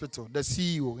hospital, the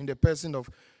CEO, in the person of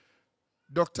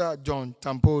Dr. John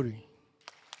Tampori.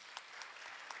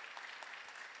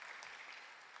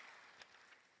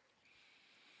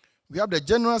 We have the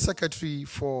General Secretary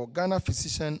for Ghana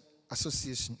Physician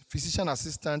Association, Physician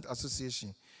Assistant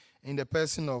Association, in the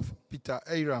person of Peter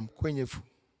Eiram Kwenyefu.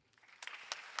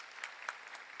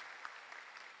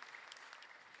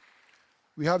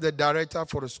 We have the Director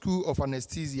for the School of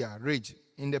Anesthesia, RAGE,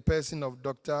 in the person of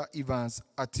Dr. Evans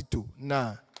Atito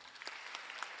Narh.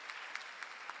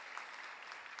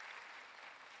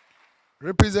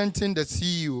 Representing the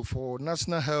CEO for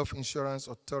National Health Insurance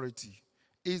Authority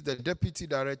is the Deputy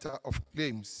Director of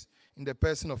Claims, in the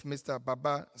person of Mr.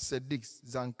 Baba Sadiq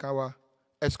Zankawa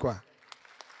Esquire.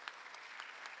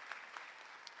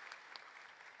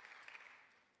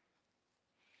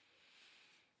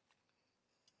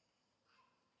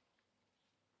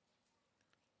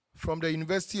 From the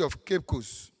University of Cape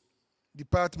Coast,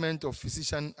 Department of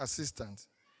Physician Assistant,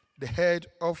 the head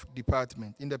of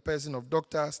department, in the person of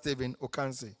Dr. Stephen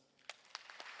Okanse.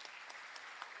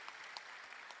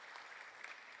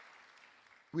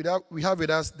 We have with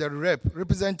us the rep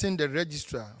representing the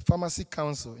Registrar, Pharmacy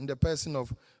Council, in the person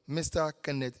of Mr.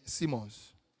 Kenneth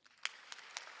Simmons.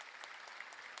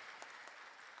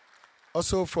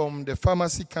 Also from the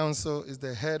Pharmacy Council is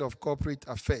the head of Corporate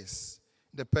Affairs,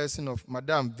 the person of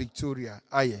Madame Victoria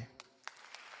Aye.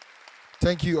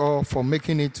 Thank you all for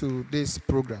making it to this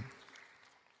program.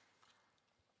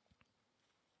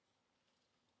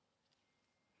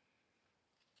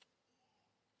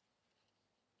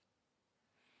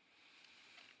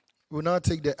 We will now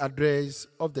take the address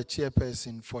of the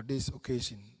chairperson for this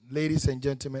occasion. Ladies and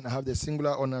gentlemen, I have the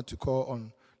singular honor to call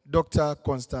on Dr.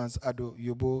 Constance Ado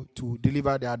Yobo to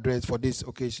deliver the address for this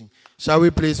occasion. Shall we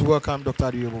please welcome Dr.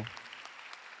 Ado Yobo?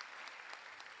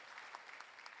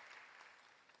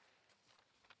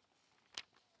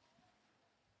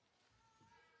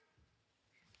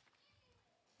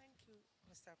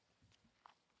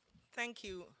 Thank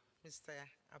you, Mr.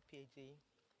 Apieji.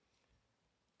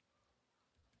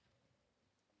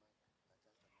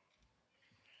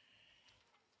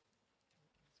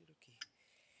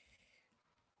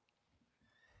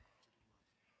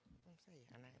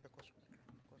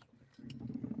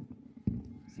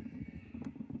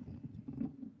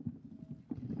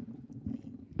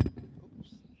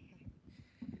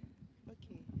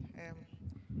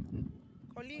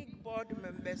 Colleague board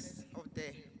members of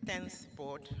the 10th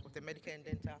Board of the Medical and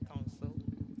Dental Council,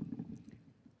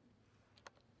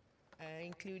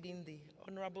 including the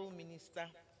Honorable Minister,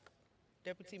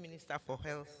 Deputy Minister for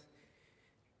Health,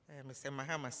 Mr.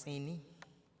 Mahama Sini,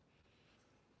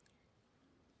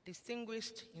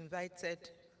 distinguished invited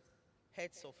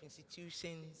heads of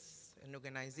institutions and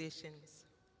organizations,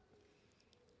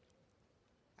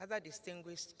 other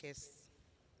distinguished guests,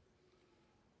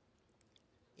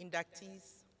 inductees,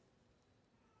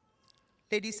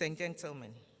 ladies and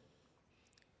gentlemen,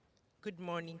 good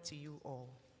morning to you all.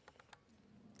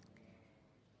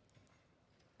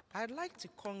 I'd like to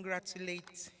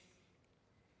congratulate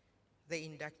the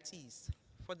inductees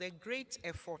for the great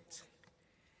effort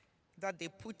that they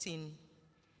put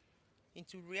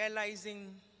into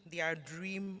realizing their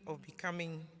dream of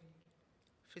becoming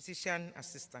physician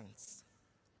assistants.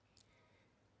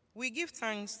 We give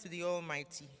thanks to the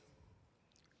Almighty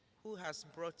who has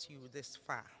brought you this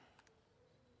far.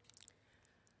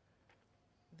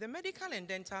 The Medical and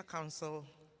Dental Council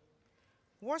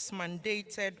was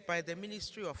mandated by the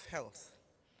Ministry of Health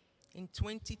in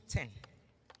 2010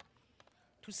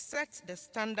 to set the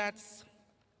standards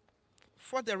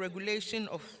for the regulation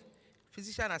of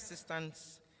physician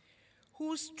assistants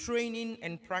whose training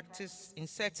and practice in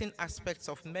certain aspects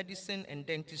of medicine and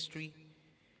dentistry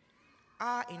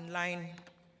are in line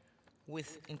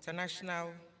with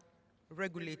international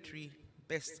regulatory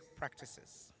best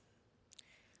practices.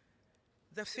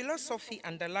 The philosophy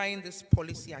underlying this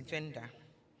policy agenda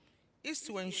is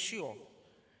to ensure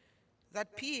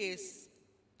that PAs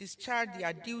discharge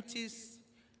their duties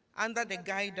under the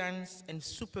guidance and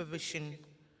supervision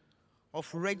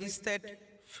of registered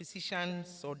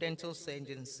physicians or dental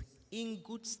surgeons in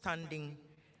good standing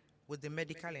with the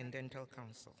Medical and Dental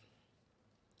Council.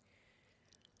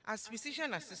 As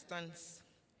physician assistants,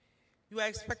 you are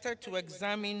expected to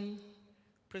examine,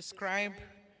 prescribe,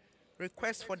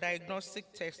 request for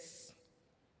diagnostic tests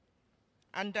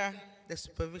under the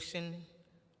supervision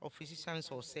of physicians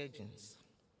or surgeons.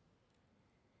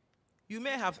 You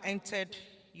may have entered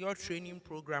your training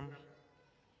program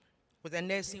with a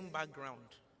nursing background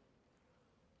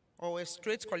or a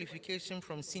straight qualification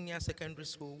from senior secondary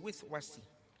school with WASI.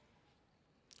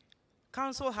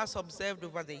 Council has observed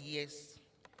over the years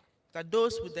that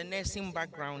those with the nursing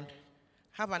background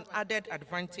have an added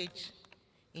advantage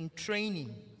in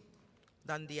training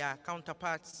than their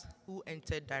counterparts who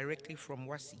entered directly from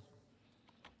WASI.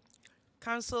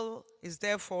 Council is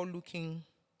therefore looking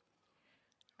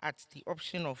at the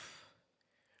option of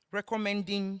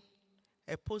recommending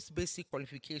a post-basic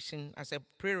qualification as a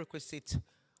prerequisite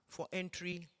for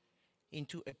entry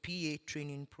into a PA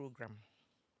training program.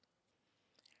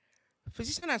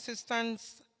 Physician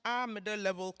assistants are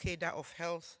middle-level cadre of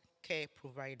health care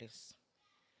providers.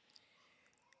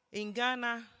 In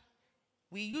Ghana,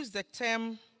 we use the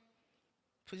term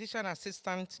physician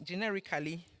assistant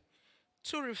generically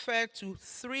to refer to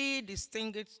three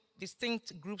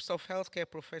distinct groups of healthcare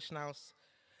professionals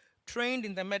trained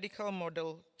in the medical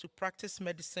model to practice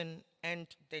medicine and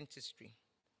dentistry.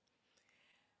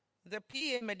 The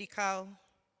PA medical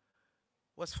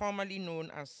was formerly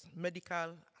known as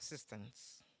medical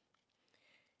assistants.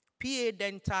 PA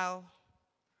dental,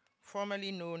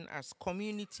 formerly known as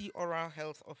community oral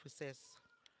health officers,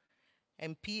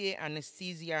 and PA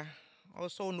anesthesia,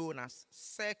 also known as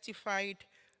certified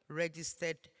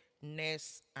registered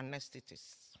nurse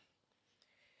anesthetists.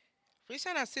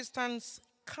 Physician assistants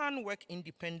can work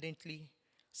independently,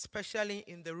 especially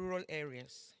in the rural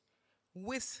areas,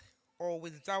 with or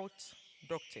without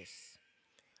doctors,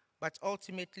 but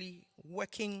ultimately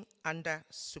working under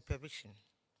supervision.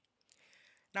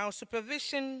 Now,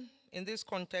 supervision in this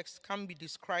context can be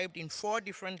described in 4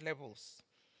 different levels: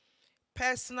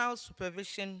 personal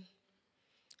supervision,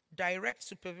 direct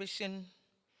supervision,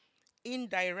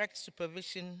 indirect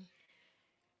supervision,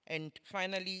 and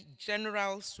finally,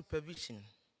 general supervision.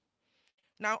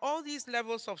 Now, all these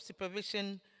levels of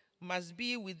supervision must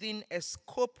be within a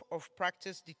scope of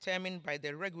practice determined by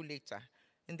the regulator,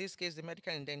 in this case, the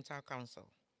Medical and Dental Council.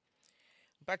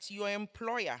 But your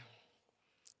employer,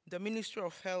 the Ministry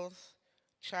of Health,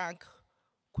 CHAG,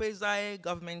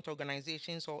 quasi-government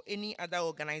organizations, or any other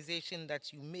organization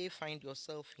that you may find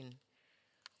yourself in,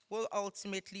 will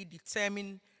ultimately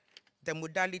determine the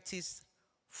modalities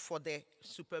for the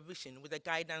supervision with the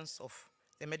guidance of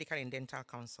the Medical and Dental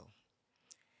Council.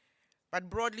 But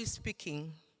broadly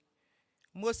speaking,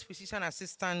 most physician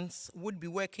assistants would be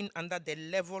working under the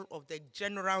level of the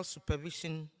general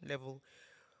supervision level,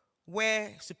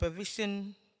 where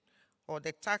supervision or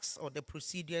the tasks or the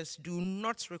procedures do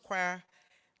not require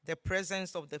the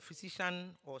presence of the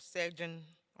physician or surgeon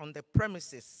on the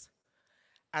premises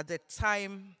at the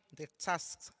time the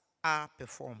tasks are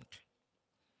performed.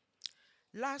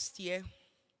 Last year,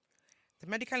 the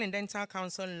Medical and Dental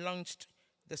Council launched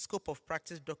the scope of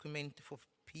practice document for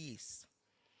PAs.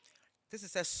 This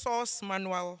is a source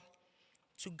manual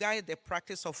to guide the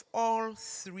practice of all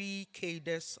 3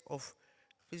 cadres of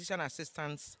physician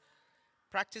assistants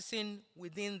practicing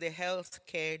within the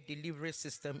healthcare delivery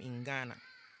system in Ghana.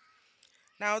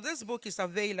 Now, this book is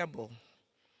available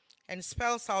and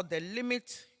spells out the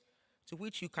limit to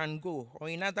which you can go, or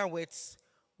in other words,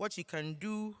 what you can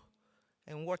do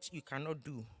and what you cannot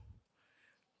do.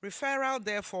 Referral,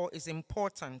 therefore, is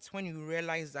important when you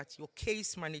realize that your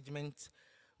case management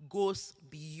goes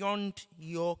beyond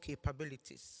your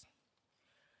capabilities.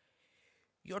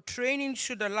 Your training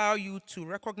should allow you to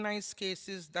recognize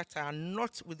cases that are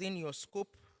not within your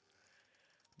scope,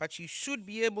 but you should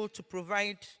be able to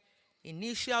provide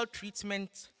initial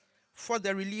treatment for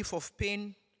the relief of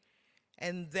pain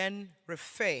and then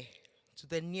refer to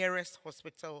the nearest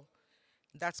hospital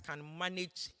that can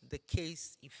manage the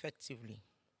case effectively.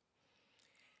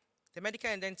 The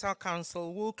Medical and Dental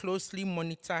Council will closely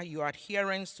monitor your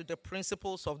adherence to the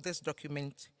principles of this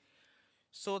document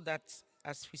so that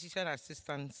as physician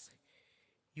assistants,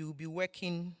 you will be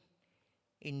working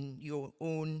in your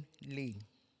own lane.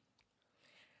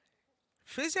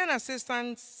 Physician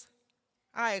assistants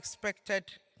are expected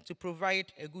to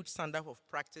provide a good standard of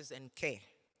practice and care.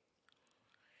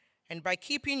 And by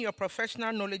keeping your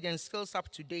professional knowledge and skills up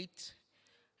to date,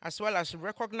 as well as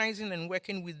recognizing and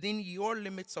working within your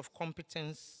limits of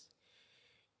competence,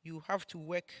 you have to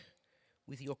work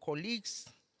with your colleagues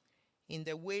in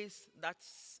the ways that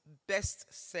best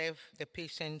serve the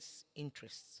patient's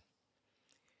interests.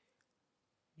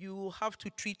 You have to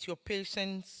treat your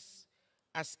patients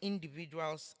as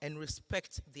individuals and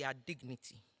respect their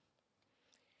dignity.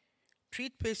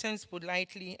 Treat patients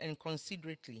politely and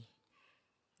considerately,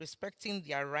 respecting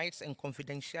their rights and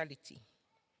confidentiality.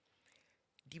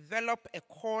 Develop a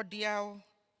cordial,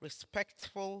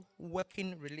 respectful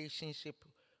working relationship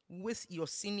with your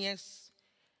seniors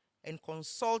and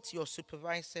consult your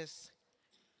supervisors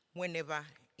whenever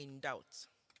in doubt.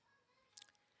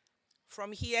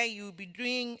 From here, you'll be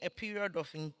doing a period of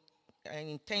an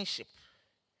internship.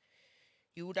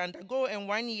 You would undergo a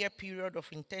 1-year period of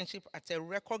internship at a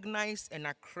recognized and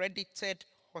accredited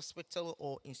hospital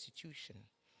or institution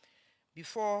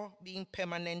before being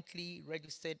permanently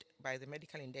registered by the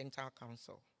Medical and Dental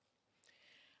Council.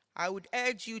 I would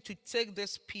urge you to take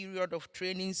this period of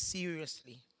training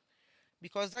seriously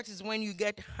because that is when you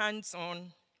get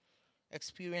hands-on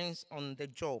experience on the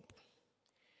job.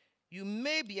 You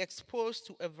may be exposed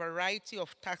to a variety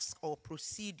of tasks or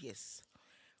procedures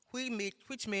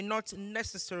which may not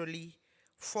necessarily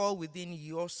fall within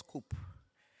your scope.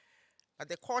 But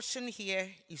the caution here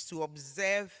is to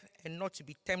observe and not to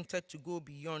be tempted to go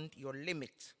beyond your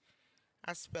limit,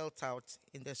 as spelled out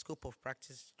in the scope of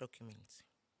practice document.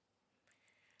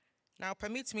 Now,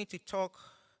 permit me to talk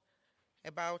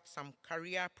about some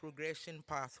career progression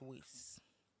pathways.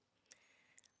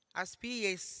 As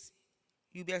PAs,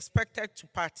 you'll be expected to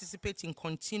participate in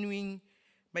continuing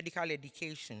medical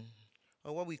education,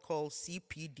 or what we call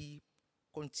CPD,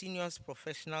 Continuous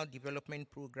Professional Development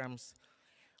Programs,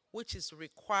 which is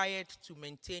required to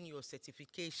maintain your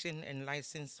certification and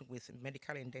license with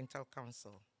Medical and Dental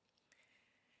Council.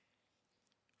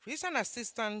 Physician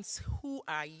assistants who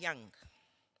are young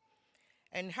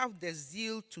and have the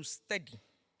zeal to study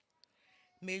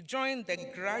may join the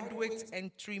Graduate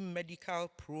Entry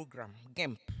Medical Program,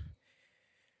 GEMP,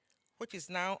 which is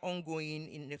now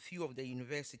ongoing in a few of the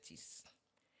universities,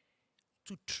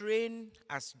 to train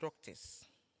as doctors.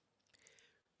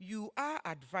 You are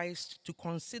advised to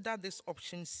consider this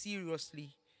option seriously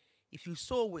if you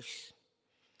so wish,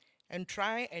 and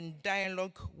try and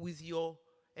dialogue with your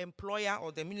employer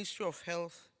or the Ministry of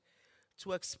Health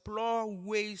to explore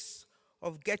ways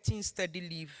of getting study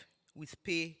leave with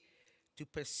pay to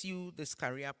pursue this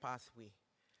career pathway.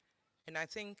 And I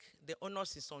think the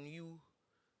onus is on you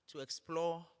to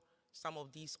explore some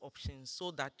of these options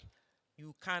so that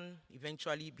you can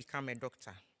eventually become a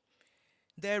doctor.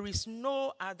 There is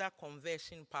no other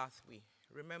conversion pathway.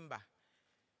 Remember,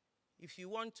 if you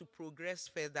want to progress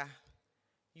further,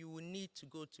 you will need to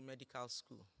go to medical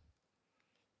school.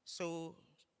 So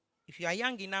if you are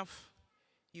young enough,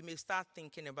 you may start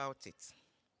thinking about it.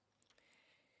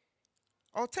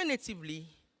 Alternatively,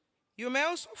 you may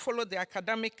also follow the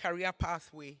academic career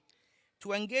pathway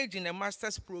to engage in a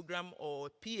master's program or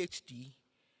PhD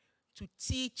to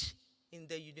teach in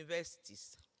the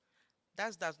universities.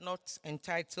 That does not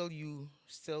entitle you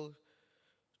still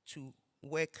to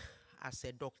work as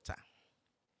a doctor.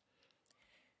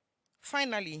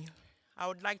 Finally, I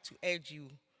would like to urge you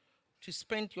to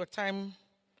spend your time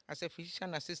as a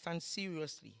physician assistant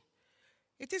seriously.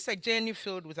 It is a journey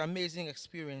filled with amazing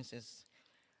experiences.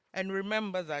 And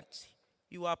remember that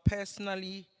you are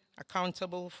personally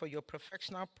accountable for your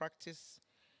professional practice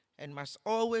and must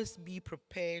always be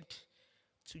prepared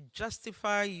to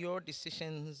justify your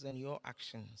decisions and your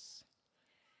actions.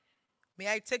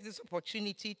 May I take this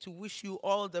opportunity to wish you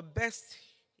all the best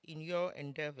in your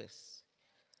endeavors.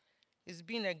 It's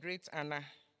been a great honor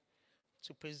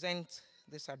to present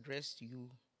this address to you,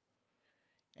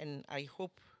 and I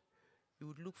hope you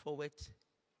would look forward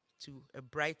to a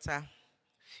brighter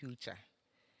future.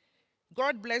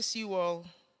 God bless you all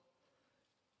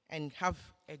and have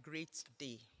a great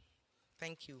day.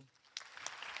 Thank you.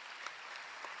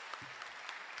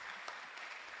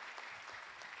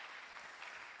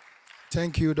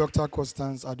 Thank you, Dr.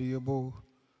 Constance Aduyobo,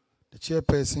 the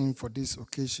chairperson for this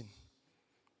occasion.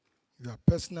 You are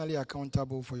personally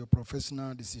accountable for your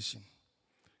professional decision,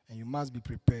 and you must be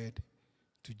prepared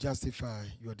to justify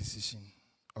your decision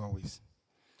always.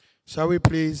 Shall we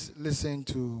please listen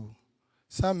to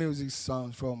some music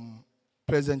sounds from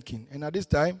President King? And at this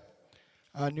time,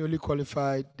 our newly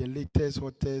qualified, the latest,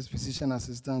 hottest physician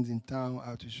assistants in town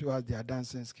are to show us their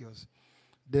dancing skills.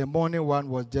 The morning one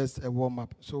was just a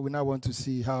warm-up, so we now want to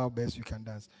see how best you can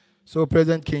dance. So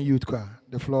President King Youth Choir,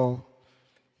 the floor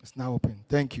is now open.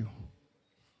 Thank you.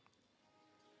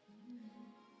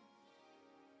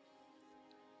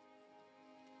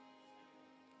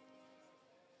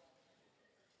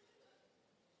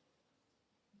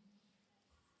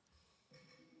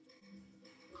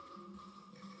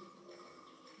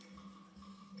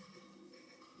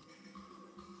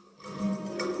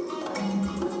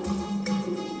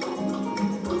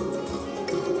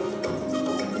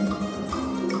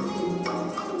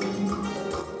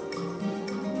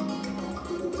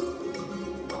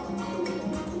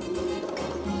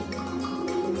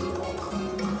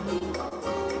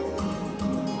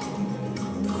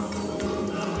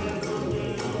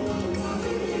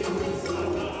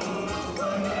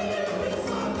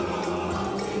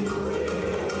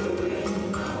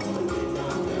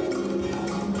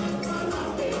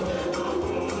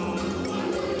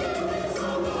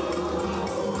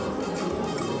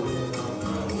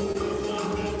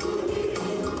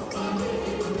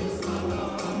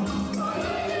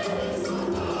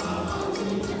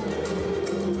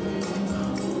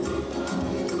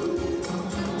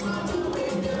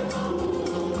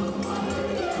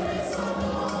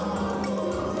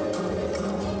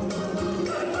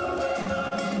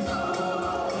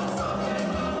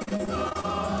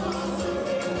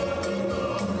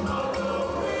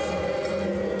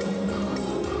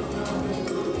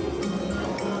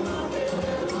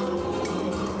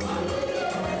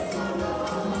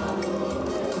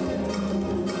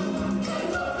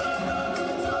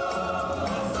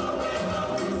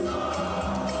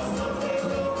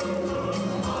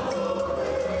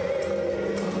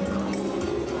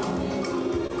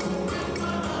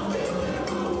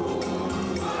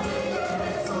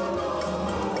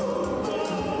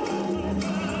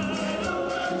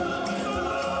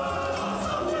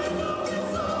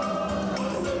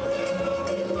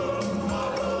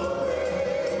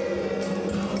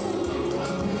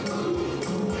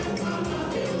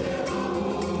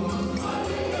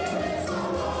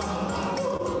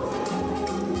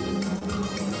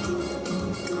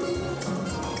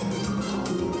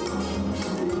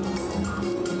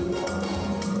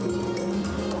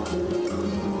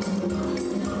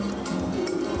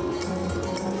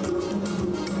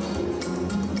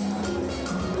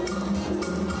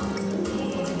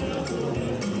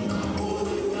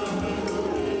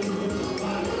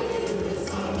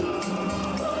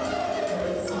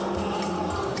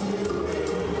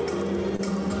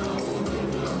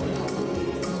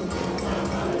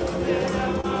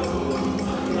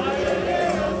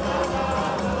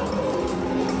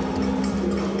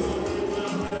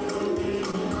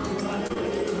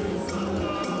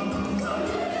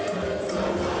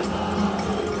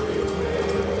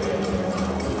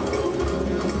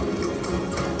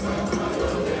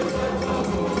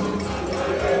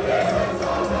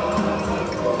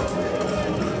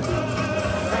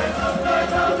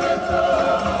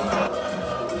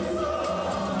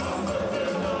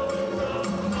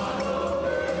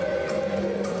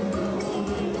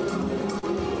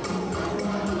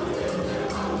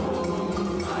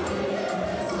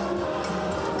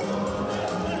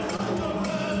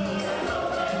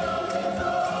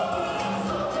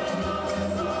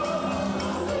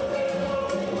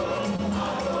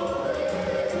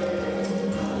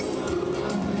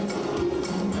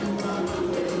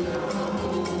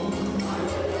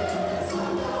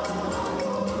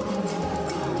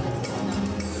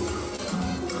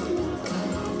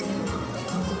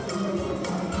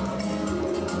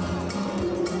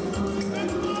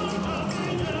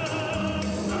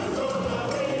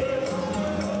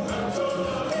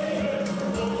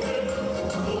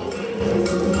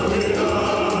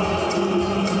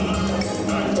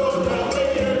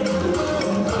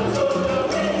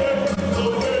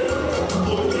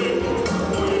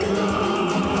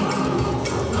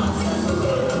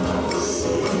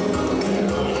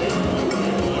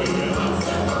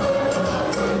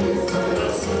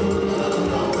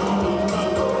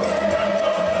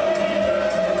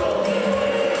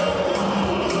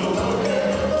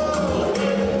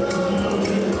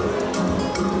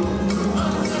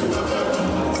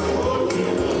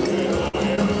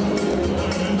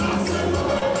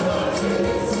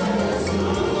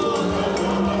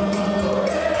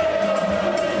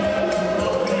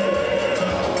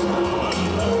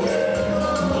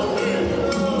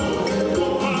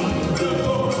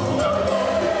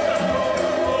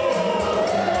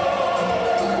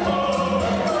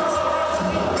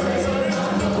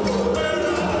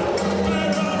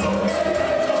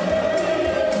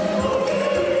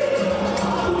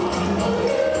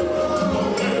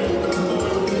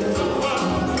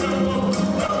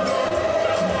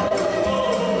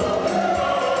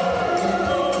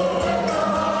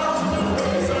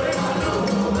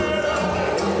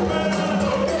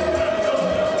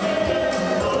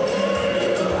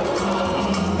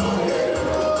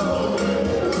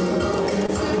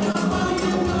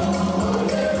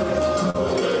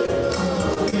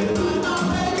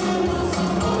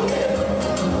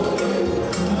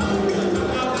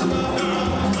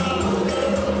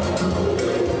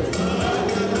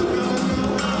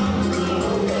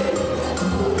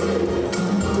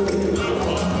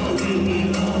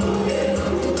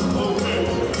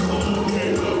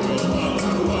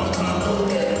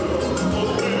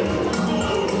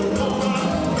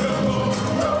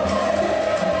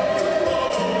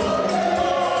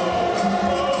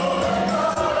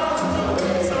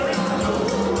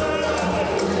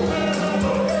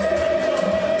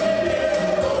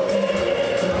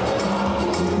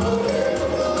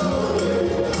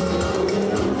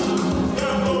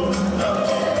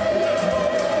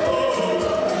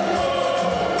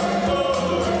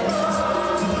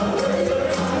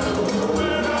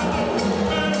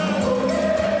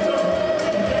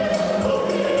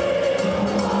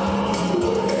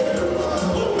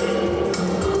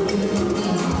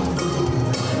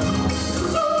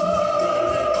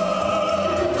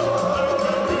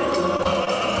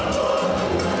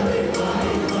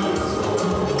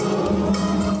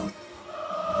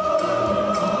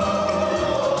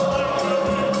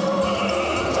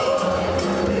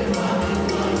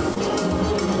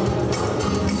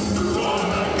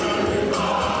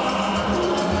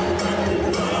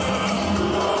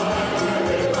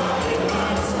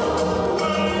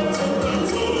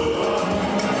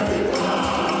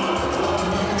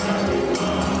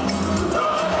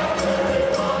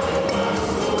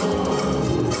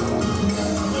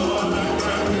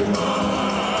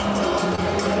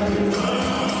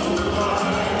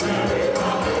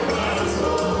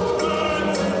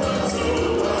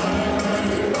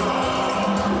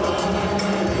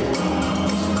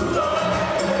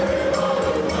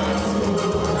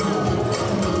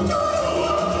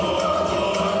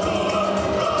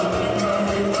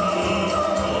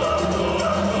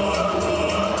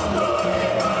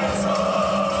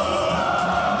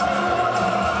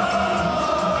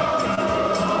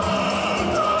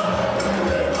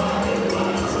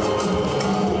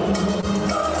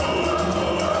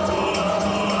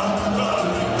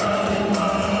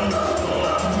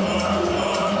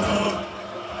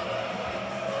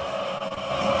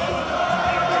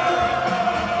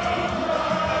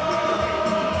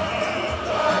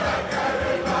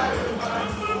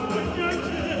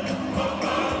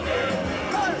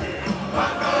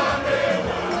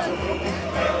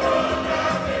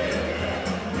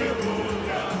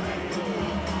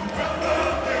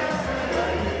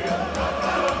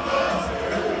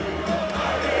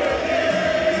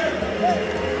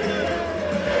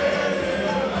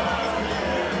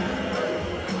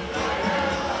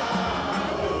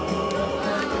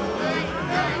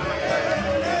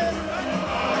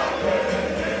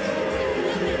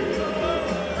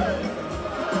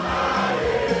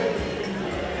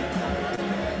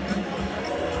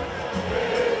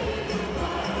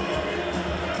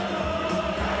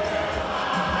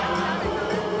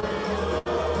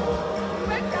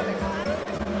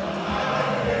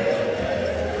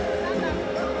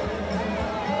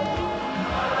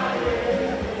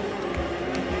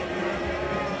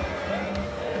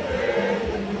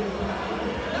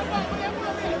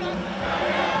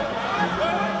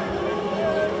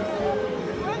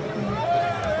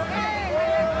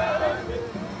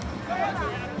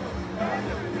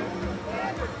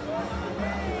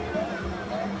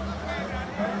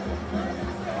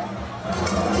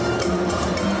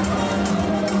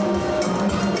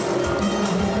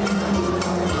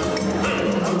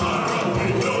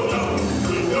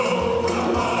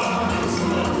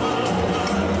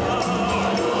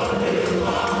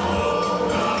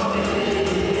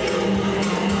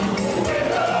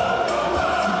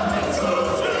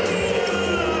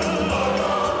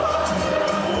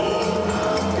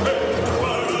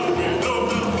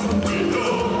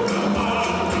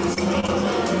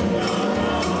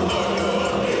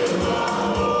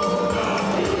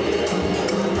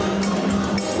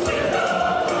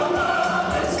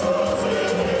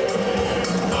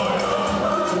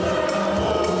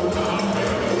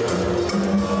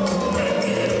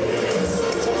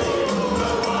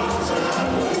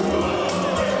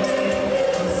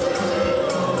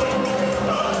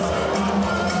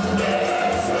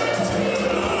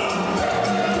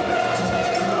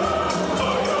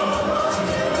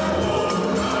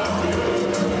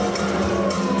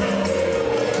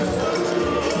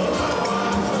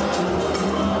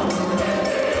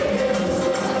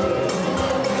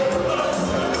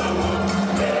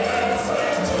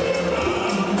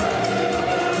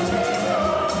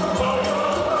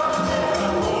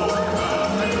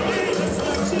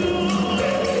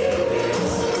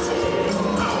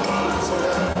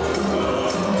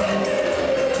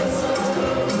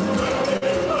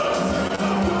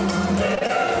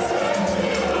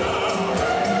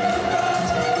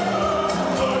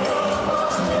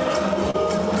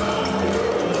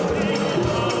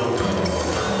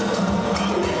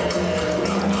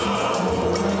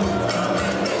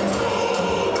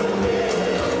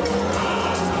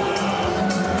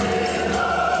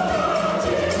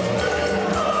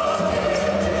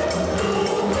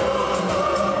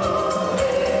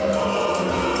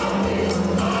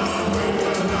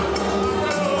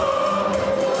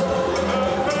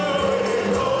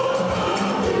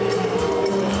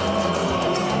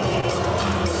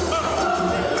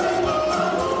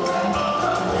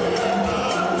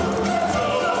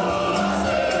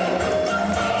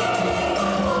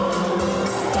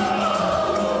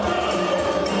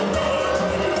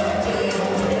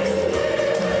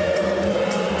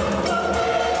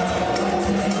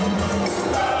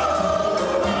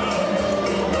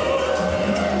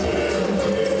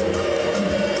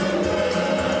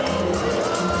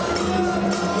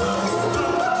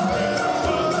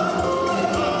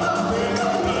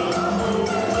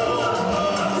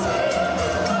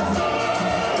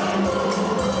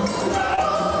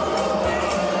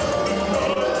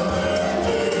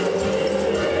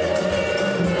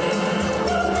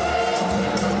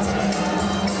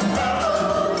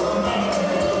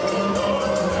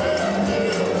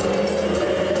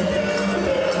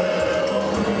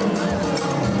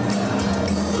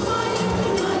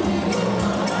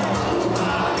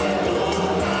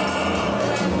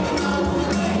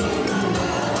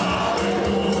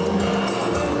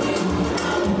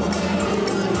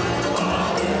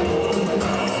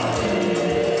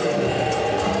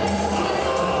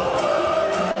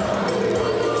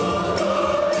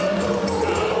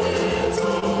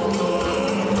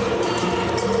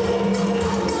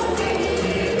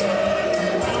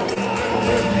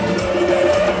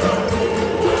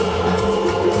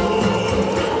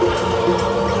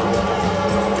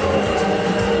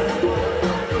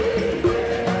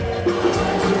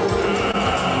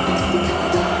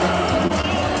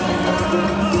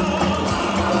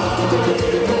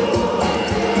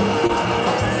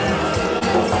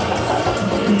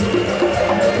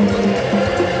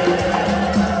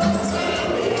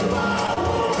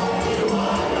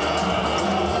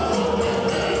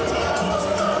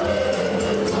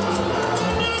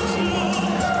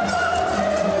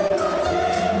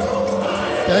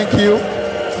 Thank you.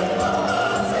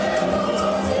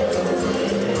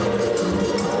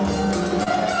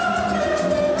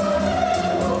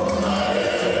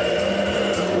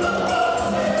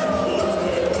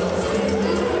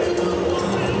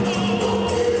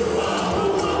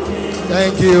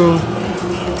 Thank you.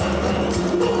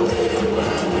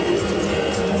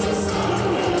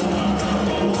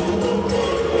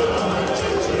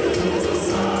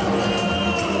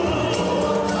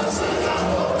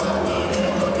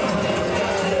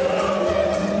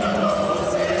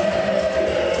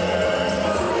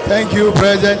 Thank you,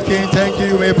 President King. Thank you.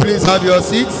 You may please have your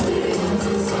seats.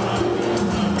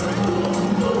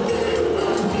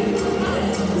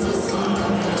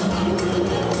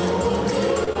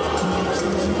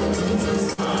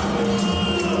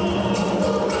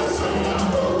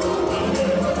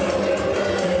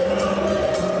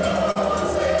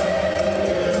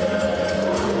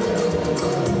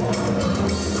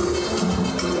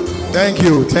 Thank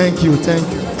you, thank you,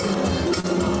 thank you.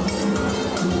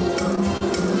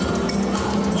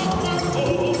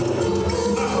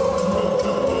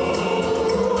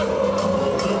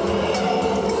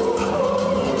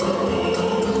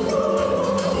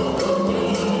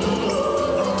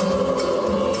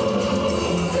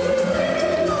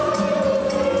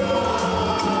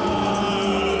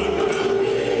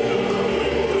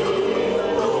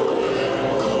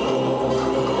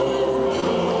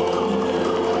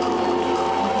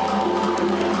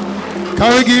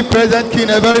 Can we give President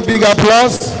King a very big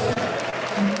applause?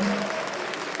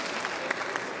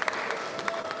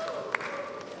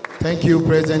 Thank you,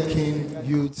 President King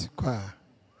Youth Choir.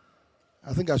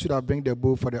 I think I should have bring the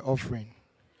bowl for the offering.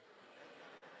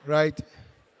 Right?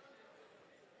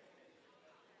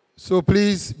 So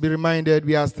please be reminded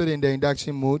we are still in the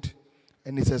induction mode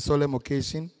and it's a solemn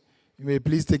occasion. You may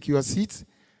please take your seats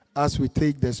as we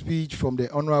take the speech from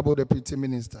the Honorable Deputy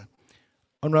Minister.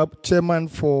 Honorable Chairman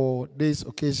for this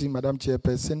occasion, Madam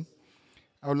Chairperson,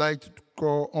 I would like to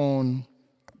call on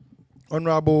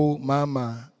Honorable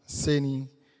Mama Seni,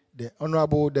 the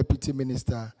Honorable Deputy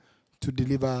Minister, to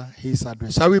deliver his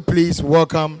address. Shall we please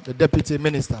welcome the Deputy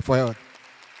Minister for Health?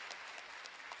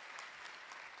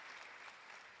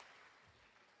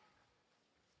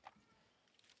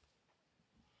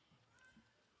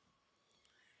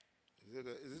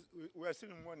 We are still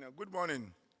in morning. Good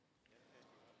morning.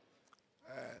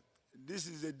 This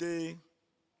is the day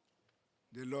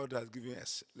the Lord has given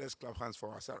us. Let's clap hands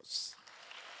for ourselves.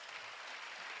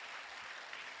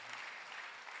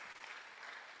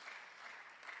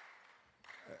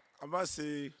 I must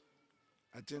say,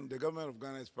 I think the government of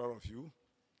Ghana is proud of you.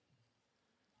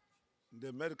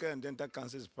 The Medical and Dental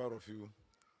Council is proud of you.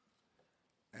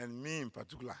 And me in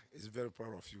particular is very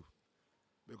proud of you.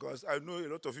 Because I know a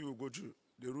lot of you will go to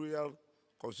the rural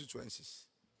constituencies.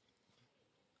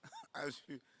 As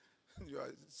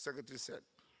your secretary said.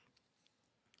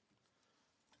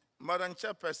 Madam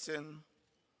Chairperson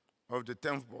of the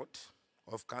 10th Board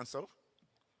of Council,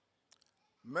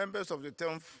 members of the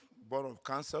 10th Board of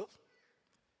Council,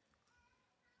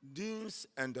 deans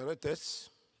and directors,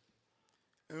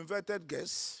 invited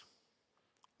guests,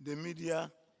 the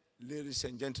media, ladies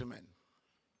and gentlemen.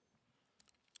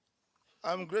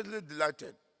 I'm greatly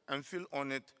delighted and feel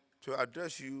honored to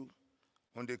address you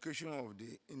on the occasion of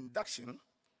the induction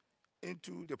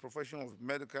into the profession of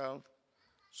medical,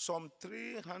 some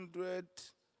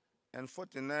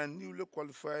 349 newly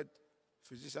qualified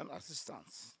physician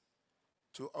assistants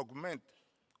to augment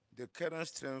the current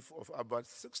strength of about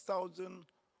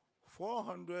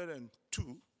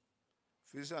 6,402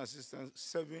 physician assistants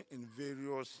serving in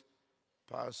various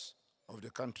parts of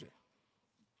the country.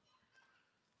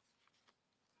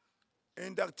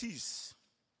 Inductees,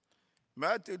 may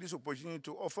I take this opportunity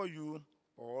to offer you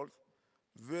all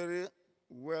very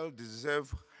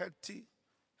well-deserved, healthy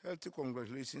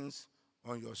congratulations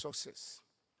on your success.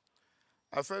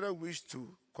 I further wish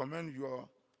to commend your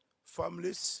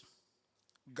families,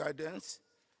 guidance,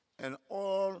 and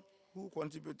all who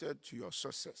contributed to your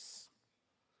success.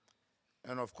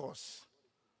 And of course,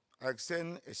 I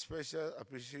extend a special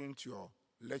appreciation to your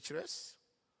lecturers,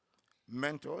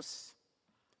 mentors,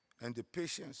 and the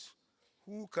patients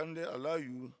who can allow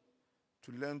you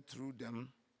to learn through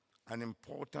them an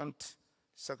important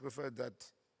sacrifice that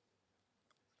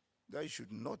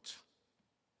should not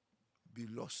be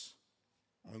lost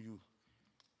on you.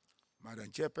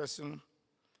 Madam Chairperson,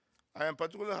 I am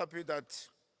particularly happy that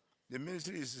the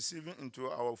ministry is receiving into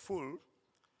our fold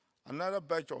another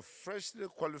batch of freshly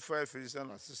qualified physician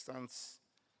assistants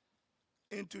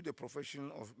into the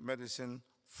profession of medicine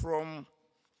from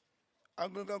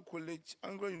Anglican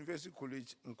University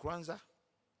College in Kwanza,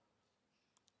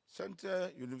 Central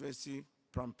University,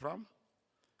 Pram Pram,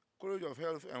 College of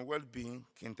Health and Wellbeing,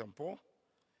 Kintampo,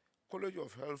 College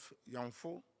of Health,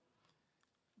 Yamfo,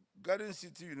 Garden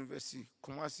City University,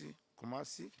 Kumasi,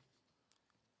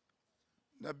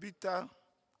 Narh Bita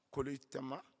College,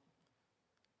 Tema,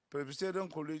 Presbyterian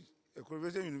College,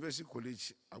 Presbyterian University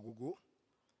College, Agogo,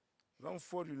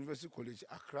 Radford University College,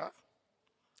 Accra,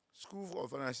 School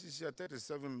of Anesthesia,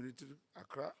 37 Military,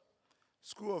 Accra,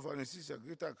 School of Anesthesia,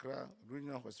 Greater Accra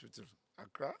Regional Hospital,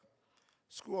 Accra,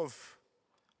 School of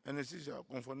Anesthesia,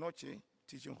 Komfo Anokye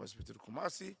Teaching Hospital,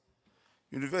 Kumasi,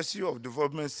 University of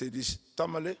Development Studies,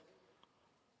 Tamale,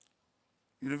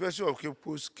 University of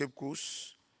Cape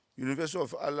Coast, University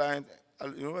of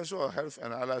Health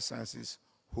and Allied Sciences,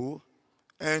 WHO,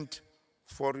 and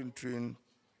foreign trained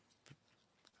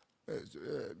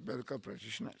medical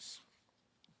practitioners.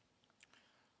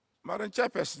 Madam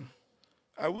Chairperson,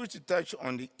 I wish to touch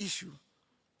on the issue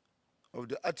of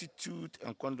the attitude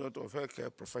and conduct of healthcare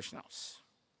professionals.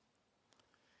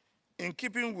 In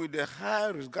keeping with the high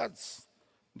regards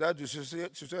that the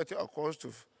society accords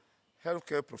to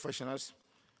healthcare professionals,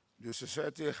 the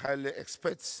society highly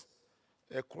expects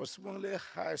a correspondingly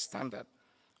high standard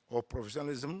of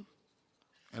professionalism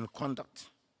and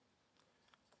conduct.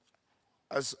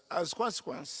 As a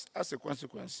consequence,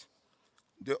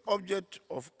 the object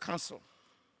of counsel,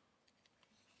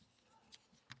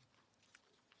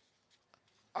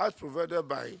 as provided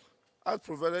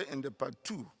in the Part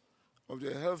 2 of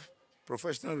the Health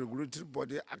Professional Regulatory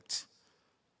Body Act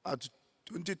at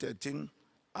 2013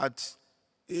 at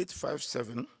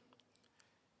 857,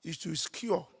 is to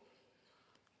secure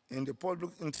in the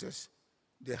public interest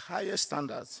the highest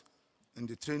standards in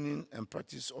the training and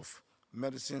practice of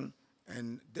medicine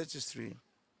and dentistry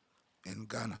in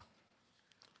Ghana.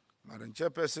 Madam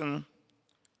Chairperson,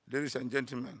 ladies and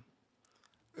gentlemen,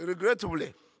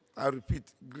 regrettably, I repeat,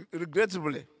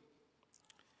 regrettably,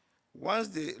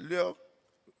 often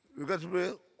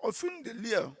the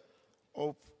lure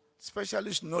of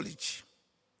specialist knowledge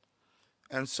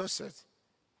and success,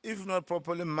 if not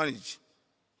properly managed,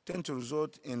 tend to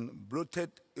result in bloated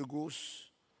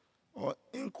egos or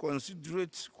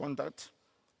inconsiderate conduct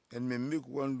and may make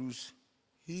one lose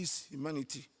his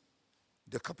humanity,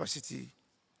 the capacity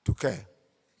to care.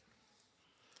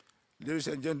 Ladies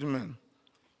and gentlemen,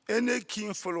 any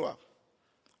keen follower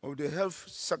of the health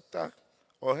sector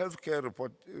or healthcare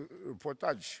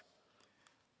reportage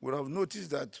would have noticed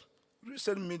that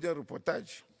recent media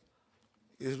reportage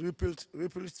is rippled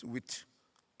with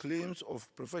claims of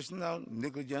professional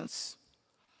negligence,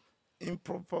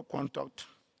 improper conduct,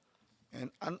 and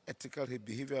unethical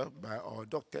behavior by our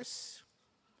doctors,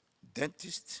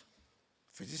 dentists,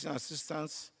 physician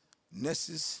assistants,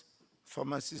 nurses,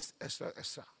 pharmacists, etc.,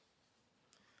 etc.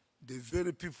 The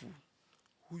very people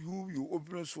who you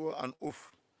openly swore an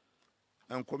oath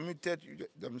and committed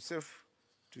themselves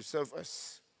to serve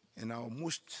us in our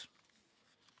most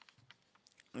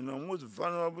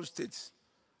vulnerable states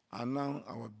are now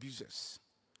our abusers.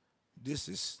 This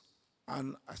is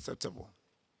unacceptable.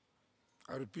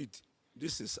 I repeat,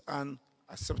 this is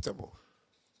unacceptable.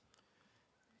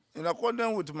 In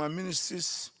accordance with my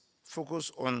ministry's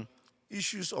focus on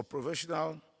issues of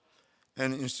professional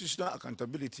and institutional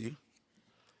accountability,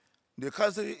 the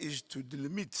council is to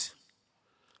delimit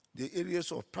the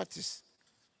areas of practice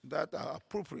that are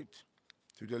appropriate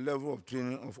to the level of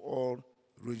training of all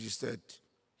registered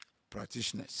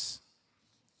practitioners.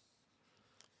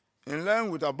 In line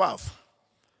with above,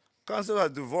 Council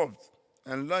has developed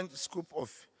and launched scope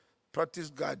of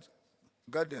practice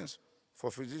guidance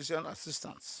for physician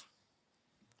assistants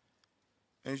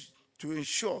and to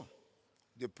ensure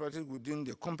the practice within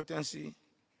the competency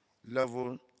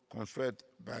level conferred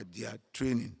by their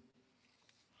training.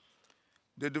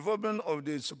 The development of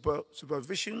the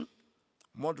supervision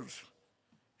models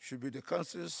should be the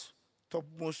Council's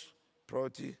topmost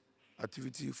priority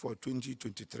activity for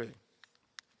 2023.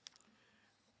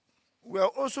 We are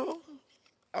also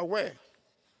aware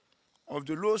of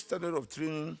the low standard of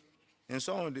training in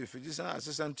some of the physician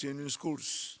assistant training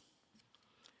schools.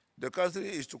 The Council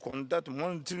is to conduct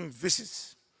monitoring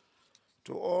visits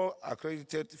to all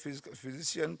accredited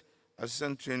physician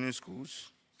assistant training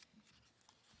schools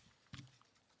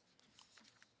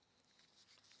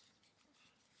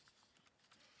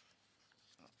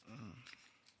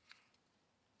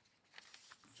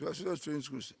training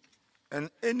schools, and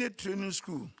any training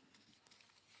school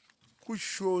which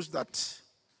shows that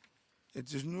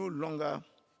it is no longer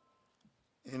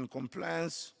in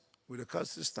compliance with the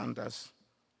council standards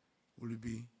will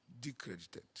be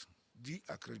deaccredited.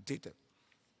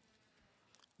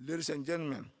 Ladies and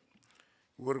gentlemen,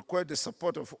 We require the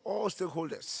support of all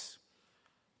stakeholders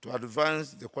to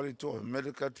advance the quality of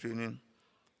medical training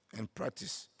and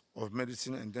practice of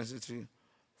medicine and dentistry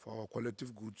for our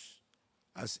collective goods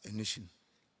as a nation.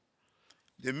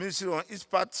 The ministry on its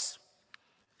part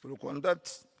will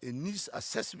conduct a needs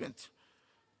assessment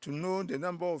to know the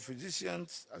number of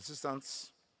physicians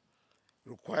assistants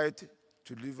required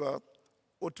to deliver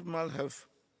optimal health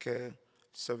care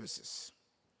services.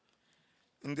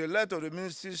 In the light of the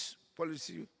ministry's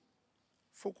policy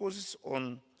focuses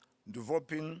on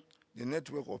developing the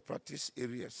network of practice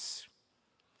areas,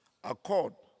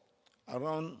 accord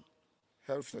around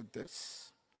health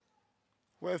centers,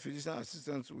 where physician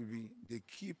assistants will be the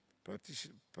key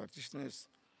practitioners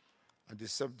at the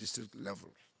sub-district level.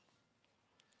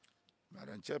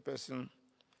 Madam Chairperson,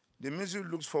 the ministry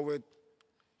looks forward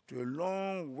to a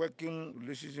long working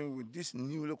relationship with these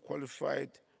newly qualified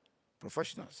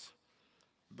professionals,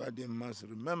 but they must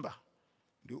remember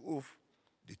the oath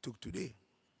they took today.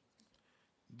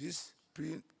 The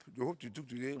oath they took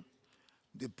today,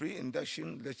 the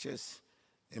pre-induction lectures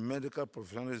in medical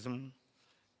professionalism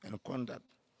and conduct,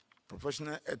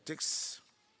 professional ethics,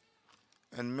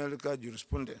 and medical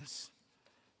jurisprudence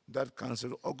that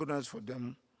Council organized for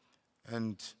them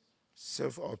and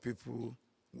serve our people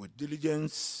with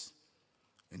diligence,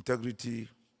 integrity,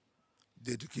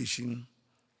 dedication,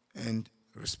 and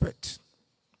respect.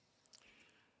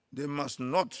 They must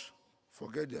not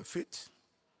forget their faith,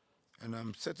 and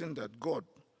I'm certain that God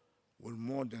will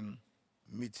more than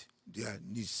meet their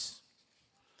needs.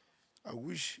 I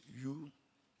wish you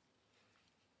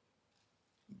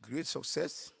great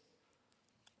success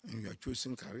in your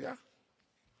chosen career.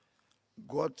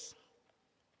 God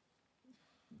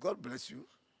bless you.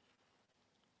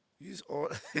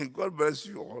 God bless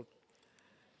you all,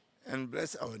 and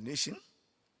bless our nation,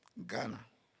 Ghana,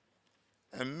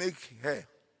 and make her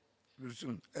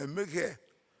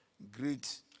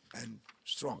great and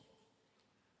strong.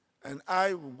 And I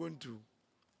am going to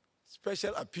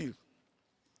special appeal.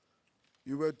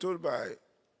 You were told by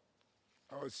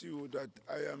our CEO that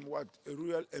I am what? A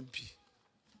royal MP.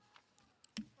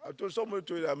 I told somebody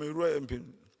told I'm a royal MP.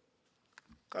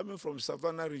 Coming from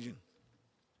Savannah region.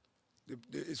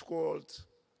 It's called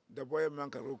the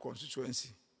Boya-Mankaro constituency.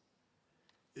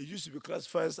 It used to be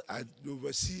classified as the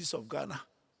overseas of Ghana.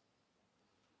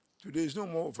 Today is no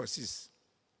more overseas.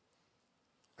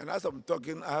 And as I'm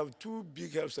talking, I have 2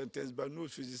 big health centers, but no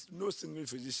single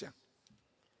physician.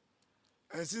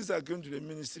 And since I came to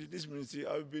this ministry,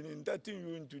 I've been inducting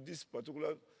you into this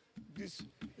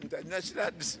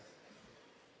international.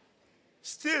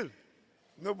 Still,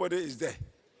 nobody is there.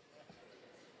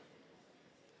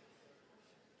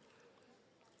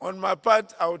 On my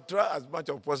part, I will try as much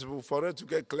as possible for us to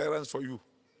get clearance for you.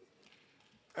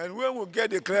 And when we get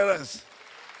the clearance,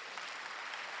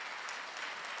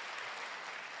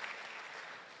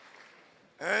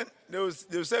 and they will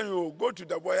say, you go to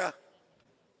the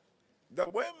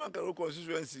Boya-Mankaro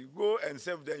constituency, go and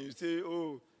serve them. You say,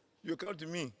 oh, you come to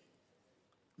me,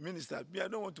 minister. Me, I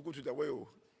don't want to go to the Boya.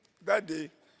 That day,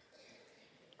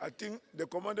 I think the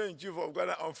commander-in-chief of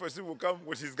Ghana on first will come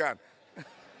with his gun.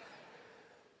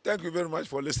 Thank you very much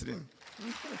for listening.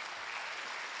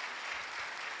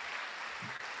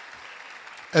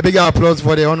 A big applause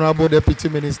for the Honorable Deputy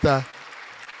Minister.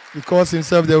 He calls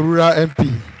himself the Rural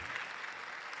MP.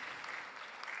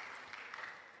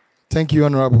 Thank you,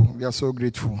 Honorable. We are so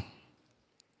grateful.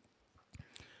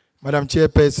 Madam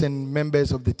Chairperson,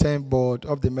 members of the 10th Board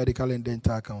of the Medical and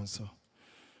Dental Council,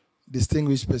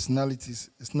 distinguished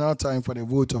personalities, it's now time for the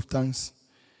vote of thanks.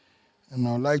 And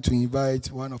I would like to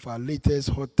invite one of our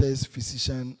latest, hottest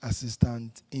physician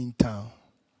assistants in town,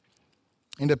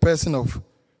 in the person of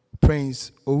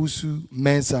Prince Owusu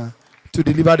Mensah, to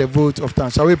deliver the vote of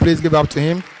thanks. Shall we please give up to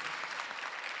him?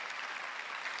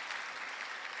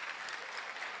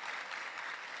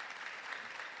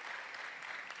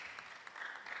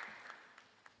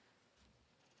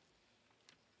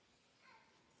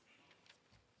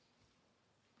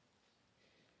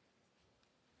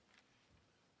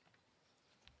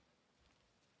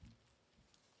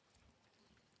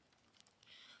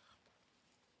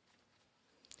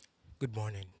 Good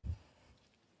morning.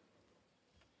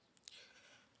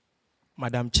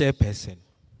 Madam Chairperson,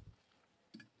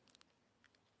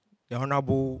 the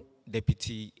Honorable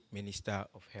Deputy Minister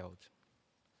of Health,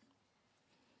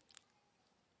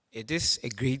 it is a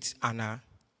great honor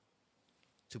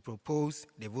to propose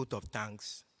the vote of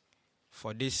thanks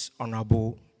for this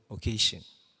honorable occasion.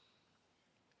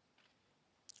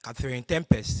 Catherine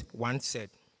Tempest once said,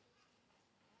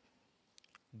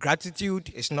 "Gratitude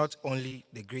is not only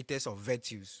the greatest of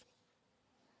virtues,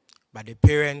 but the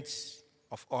parent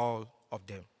of all of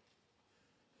them.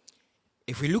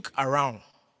 If we look around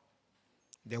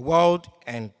the world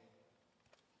and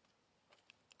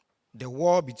the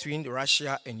war between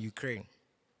Russia and Ukraine,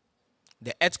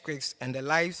 the earthquakes and the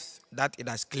lives that it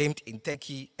has claimed in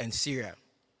Turkey and Syria,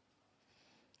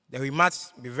 then we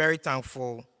must be very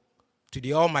thankful to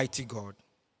the Almighty God,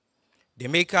 the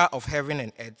maker of heaven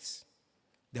and earth,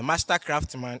 the master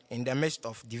craftsman in the midst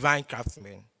of divine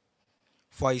craftsmen,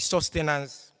 for his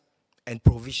sustenance and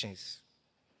provisions,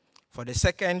 for the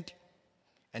second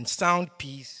and sound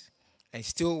peace and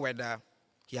still weather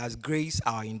he has graced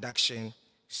our induction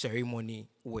ceremony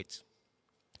with.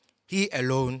 He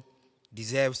alone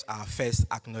deserves our first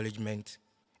acknowledgement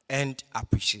and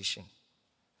appreciation.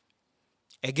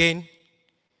 Again,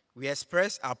 we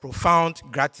express our profound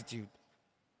gratitude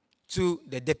to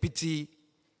the Deputy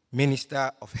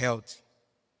Minister of Health,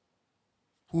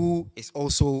 who is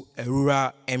also a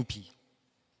rural MP.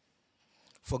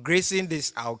 For gracing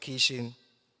this occasion,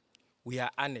 we are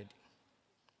honored.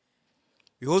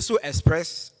 We also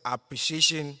express our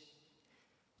appreciation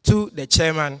to the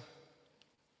Chairman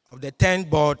of the 10th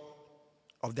Board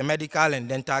of the Medical and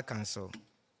Dental Council,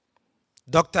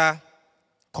 Dr.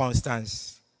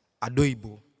 Constance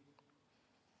Adoibo,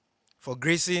 for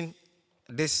gracing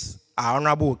this our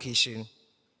honorable occasion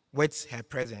with her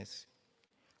presence.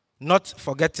 Not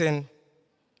forgetting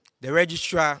the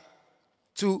Registrar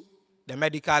to the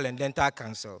Medical and Dental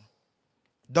Council,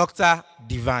 Dr.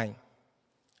 Divine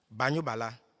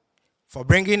Banyubala, for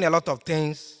bringing a lot of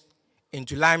things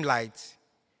into limelight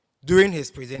during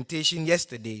his presentation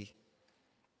yesterday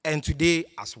and today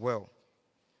as well.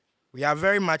 We are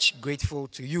very much grateful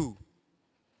to you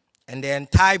and the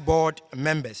entire board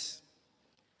members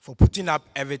for putting up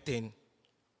everything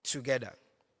together.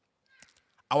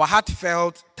 Our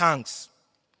heartfelt thanks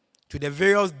to the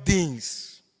various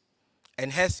deans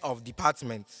and heads of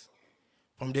departments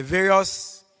from the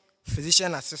various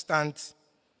physician assistants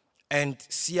and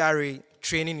CRA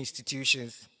training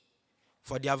institutions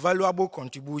for their valuable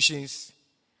contributions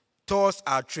towards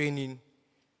our training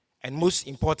and most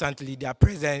importantly, their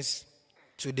presence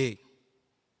today.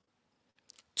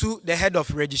 To the head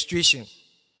of registration,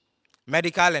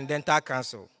 Medical and Dental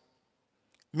Council,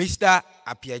 Mr.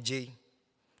 Apiaje,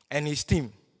 and his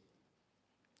team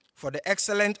for the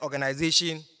excellent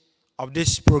organization of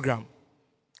this program.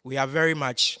 We are very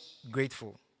much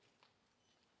grateful.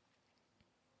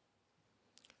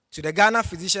 To the Ghana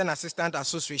Physician Assistant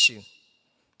Association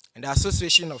and the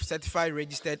Association of Certified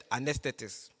Registered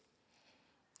Anesthetists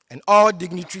and all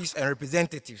dignitaries and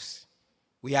representatives,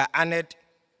 we are honored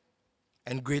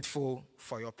and grateful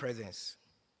for your presence.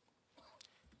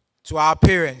 To our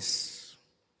parents,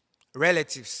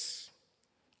 relatives,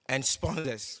 and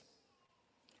sponsors,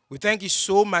 we thank you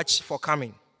so much for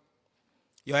coming.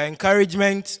 Your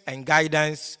encouragement and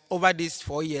guidance over these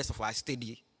 4 years of our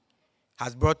study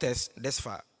has brought us this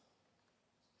far.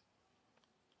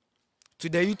 To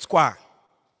the youth choir,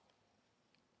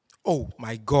 oh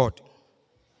my God,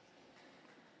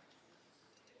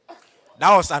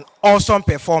 that was an awesome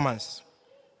performance,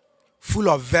 full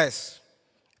of verse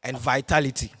and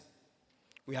vitality.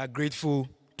 We are grateful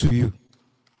to you.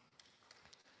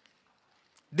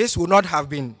 This would not have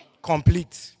been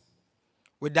complete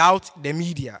without the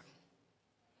media.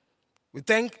 We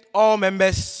thank all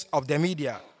members of the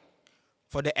media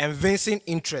for the evincing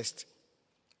interest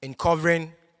in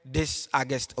covering this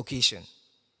August occasion.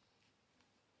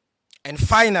 And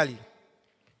finally,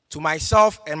 to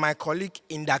myself and my colleague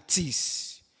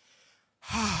inductees,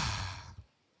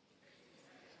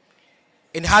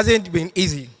 it hasn't been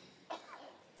easy.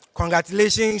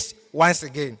 Congratulations once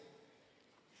again.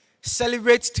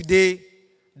 Celebrate today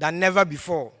than never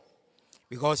before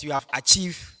because you have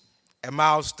achieved a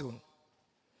milestone.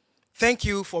 Thank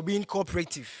you for being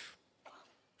cooperative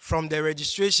from the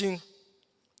registration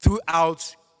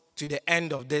throughout to the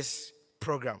end of this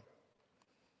program.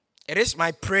 It is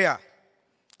my prayer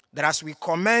that as we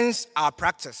commence our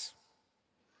practice,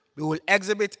 we will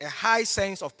exhibit a high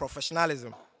sense of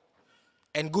professionalism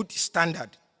and good standard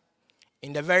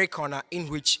in the very corner in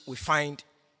which we find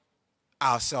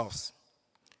ourselves.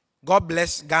 God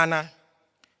bless Ghana.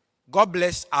 God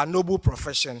bless our noble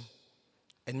profession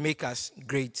and make us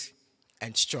great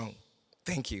and strong.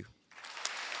 Thank you.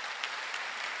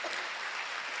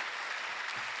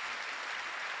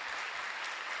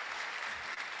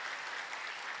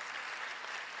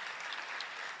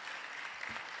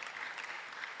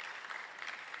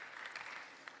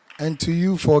 And to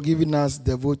you for giving us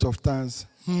the vote of thanks.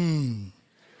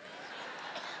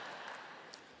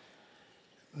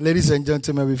 Ladies and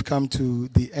gentlemen, we've come to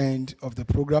the end of the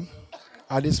program.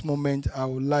 At this moment, I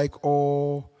would like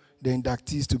all the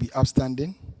inductees to be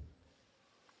upstanding.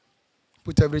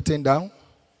 Put everything down.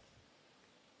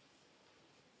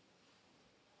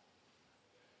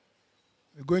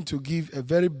 We're going to give a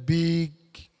very big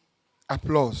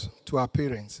applause to our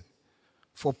parents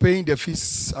for paying the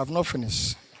fees. I've not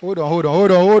finished. Hold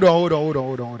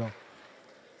on.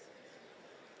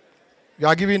 We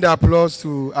are giving the applause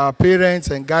to our parents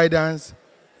and guidance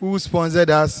who sponsored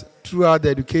us throughout the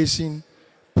education,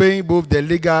 paying both the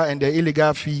legal and the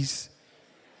illegal fees.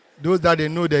 Those that they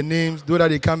know the names, those that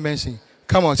they can't mention.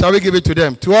 Come on, shall we give it to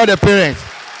them? To all the parents.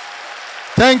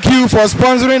 Thank you for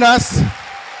sponsoring us.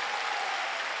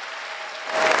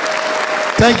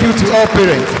 Thank you to all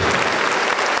parents.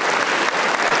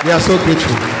 We are so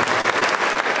grateful.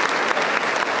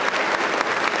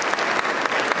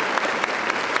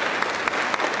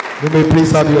 You may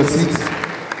please have your seats.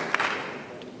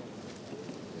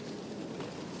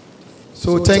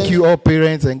 So thank you all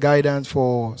parents and guidance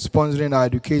for sponsoring our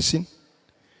education.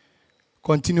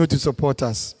 Continue to support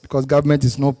us because government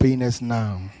is not paying us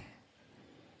now.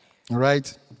 All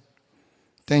right?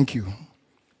 Thank you.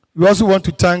 We also want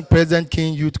to thank President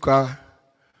King Youth Choir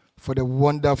for the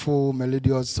wonderful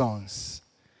melodious songs.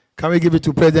 Can we give it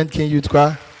to President King Youth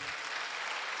Choir?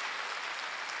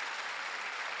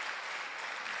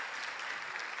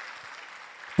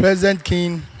 President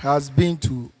King has been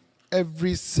to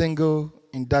every single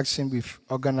induction we've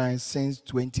organized since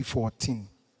 2014.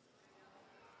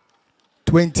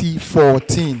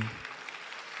 2014.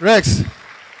 Rex,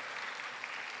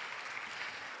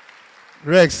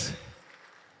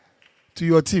 to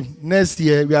your team, next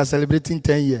year we are celebrating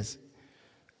 10 years.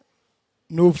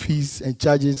 No fees and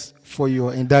charges for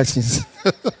your inductions.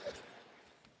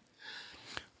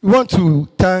 We want to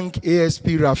thank ASP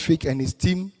Rafik and his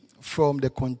team from the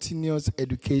Continuous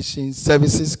Education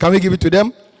Services. Can we give it to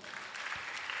them?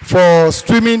 For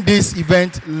streaming this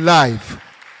event live.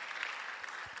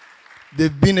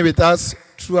 They've been with us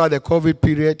throughout the COVID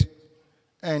period,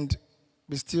 and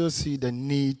we still see the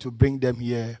need to bring them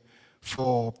here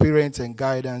for parents and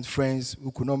guidance, friends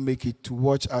who could not make it to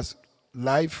watch us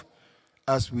live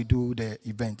as we do the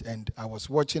event. And I was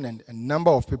watching, and a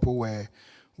number of people were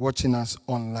watching us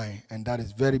online, and that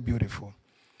is very beautiful.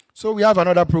 So we have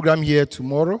another program here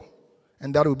tomorrow,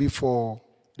 and that will be for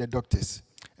the doctors.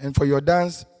 And for your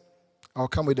dance, I'll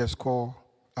come with a score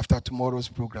after tomorrow's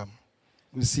program.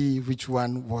 We'll see which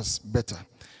one was better.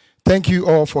 Thank you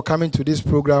all for coming to this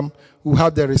program. We'll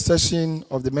have the reception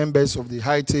of the members of the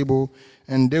high table,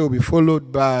 and they will be followed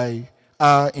by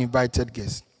our invited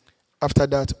guests. After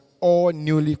that, all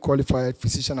newly qualified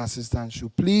physician assistants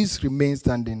should please remain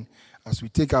standing as we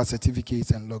take our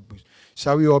certificates and logbooks.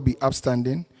 Shall we all be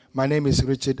upstanding? My name is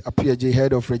Richard Apiaje,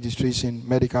 Head of Registration,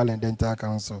 Medical and Dental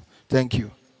Council. Thank you.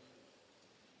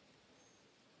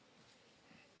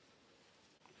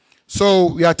 So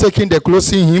we are taking the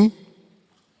closing hymn.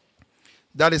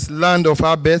 That is Land of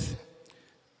Our Birth,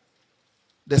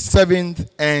 the 7th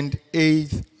and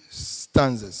 8th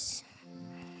stanzas.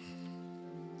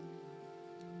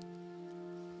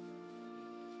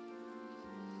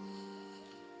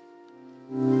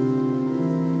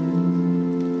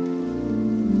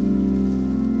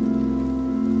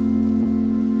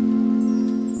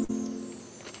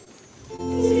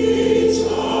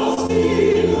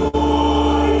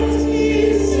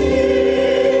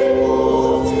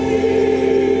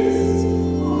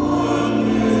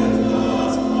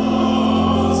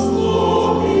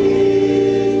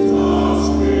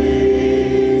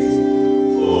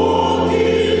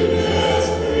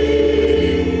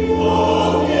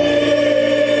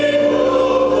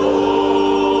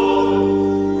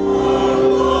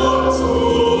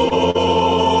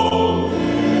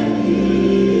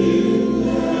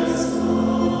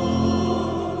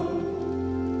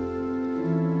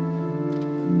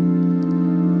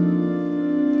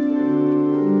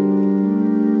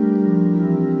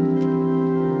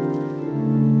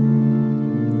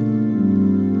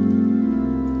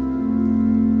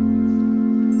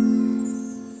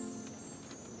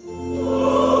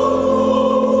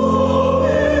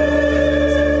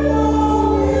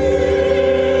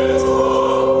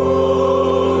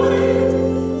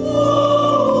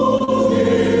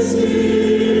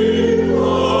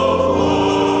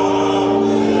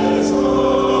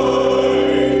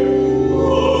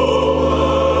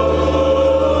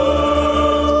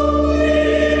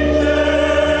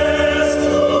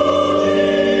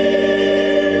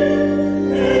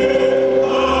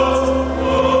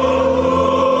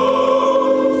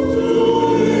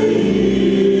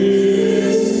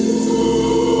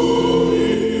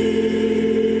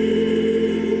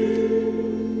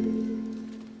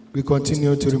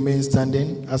 continue to remain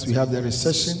standing as we have the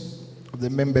reception of the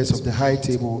members of the high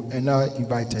table and our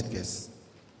invited guests.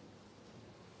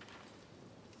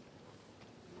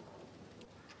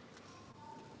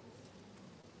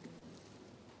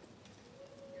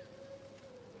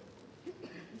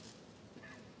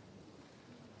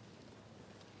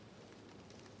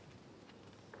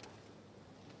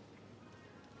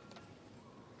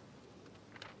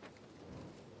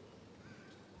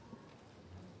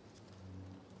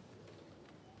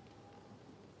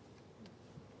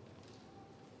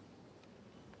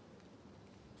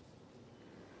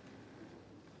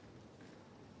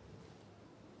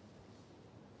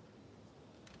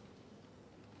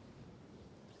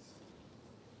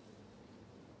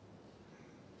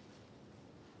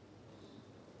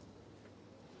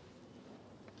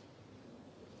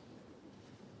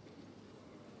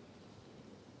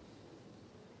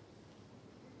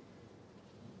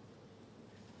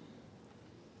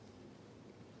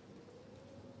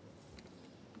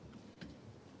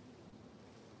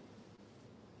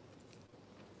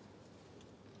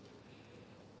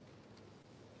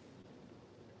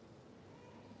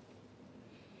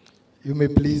 You may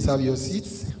please have your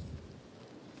seats.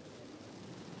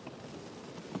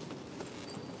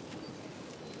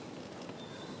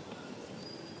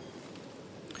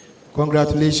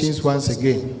 Congratulations once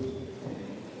again.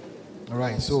 All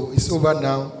right, so it's over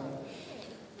now.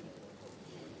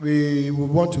 We will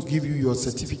want to give you your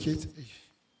certificate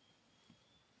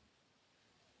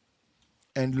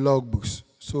and logbooks.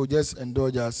 So just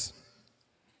indulge us.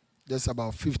 Just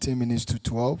about 15 minutes to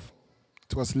 12.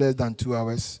 It was less than 2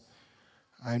 hours.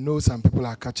 I know some people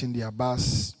are catching their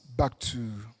bus back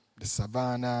to the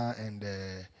Savannah and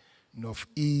the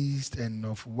Northeast and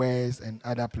Northwest and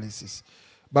other places.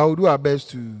 But we'll do our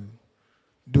best to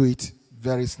do it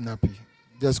very snappy.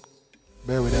 Just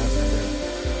bear with us.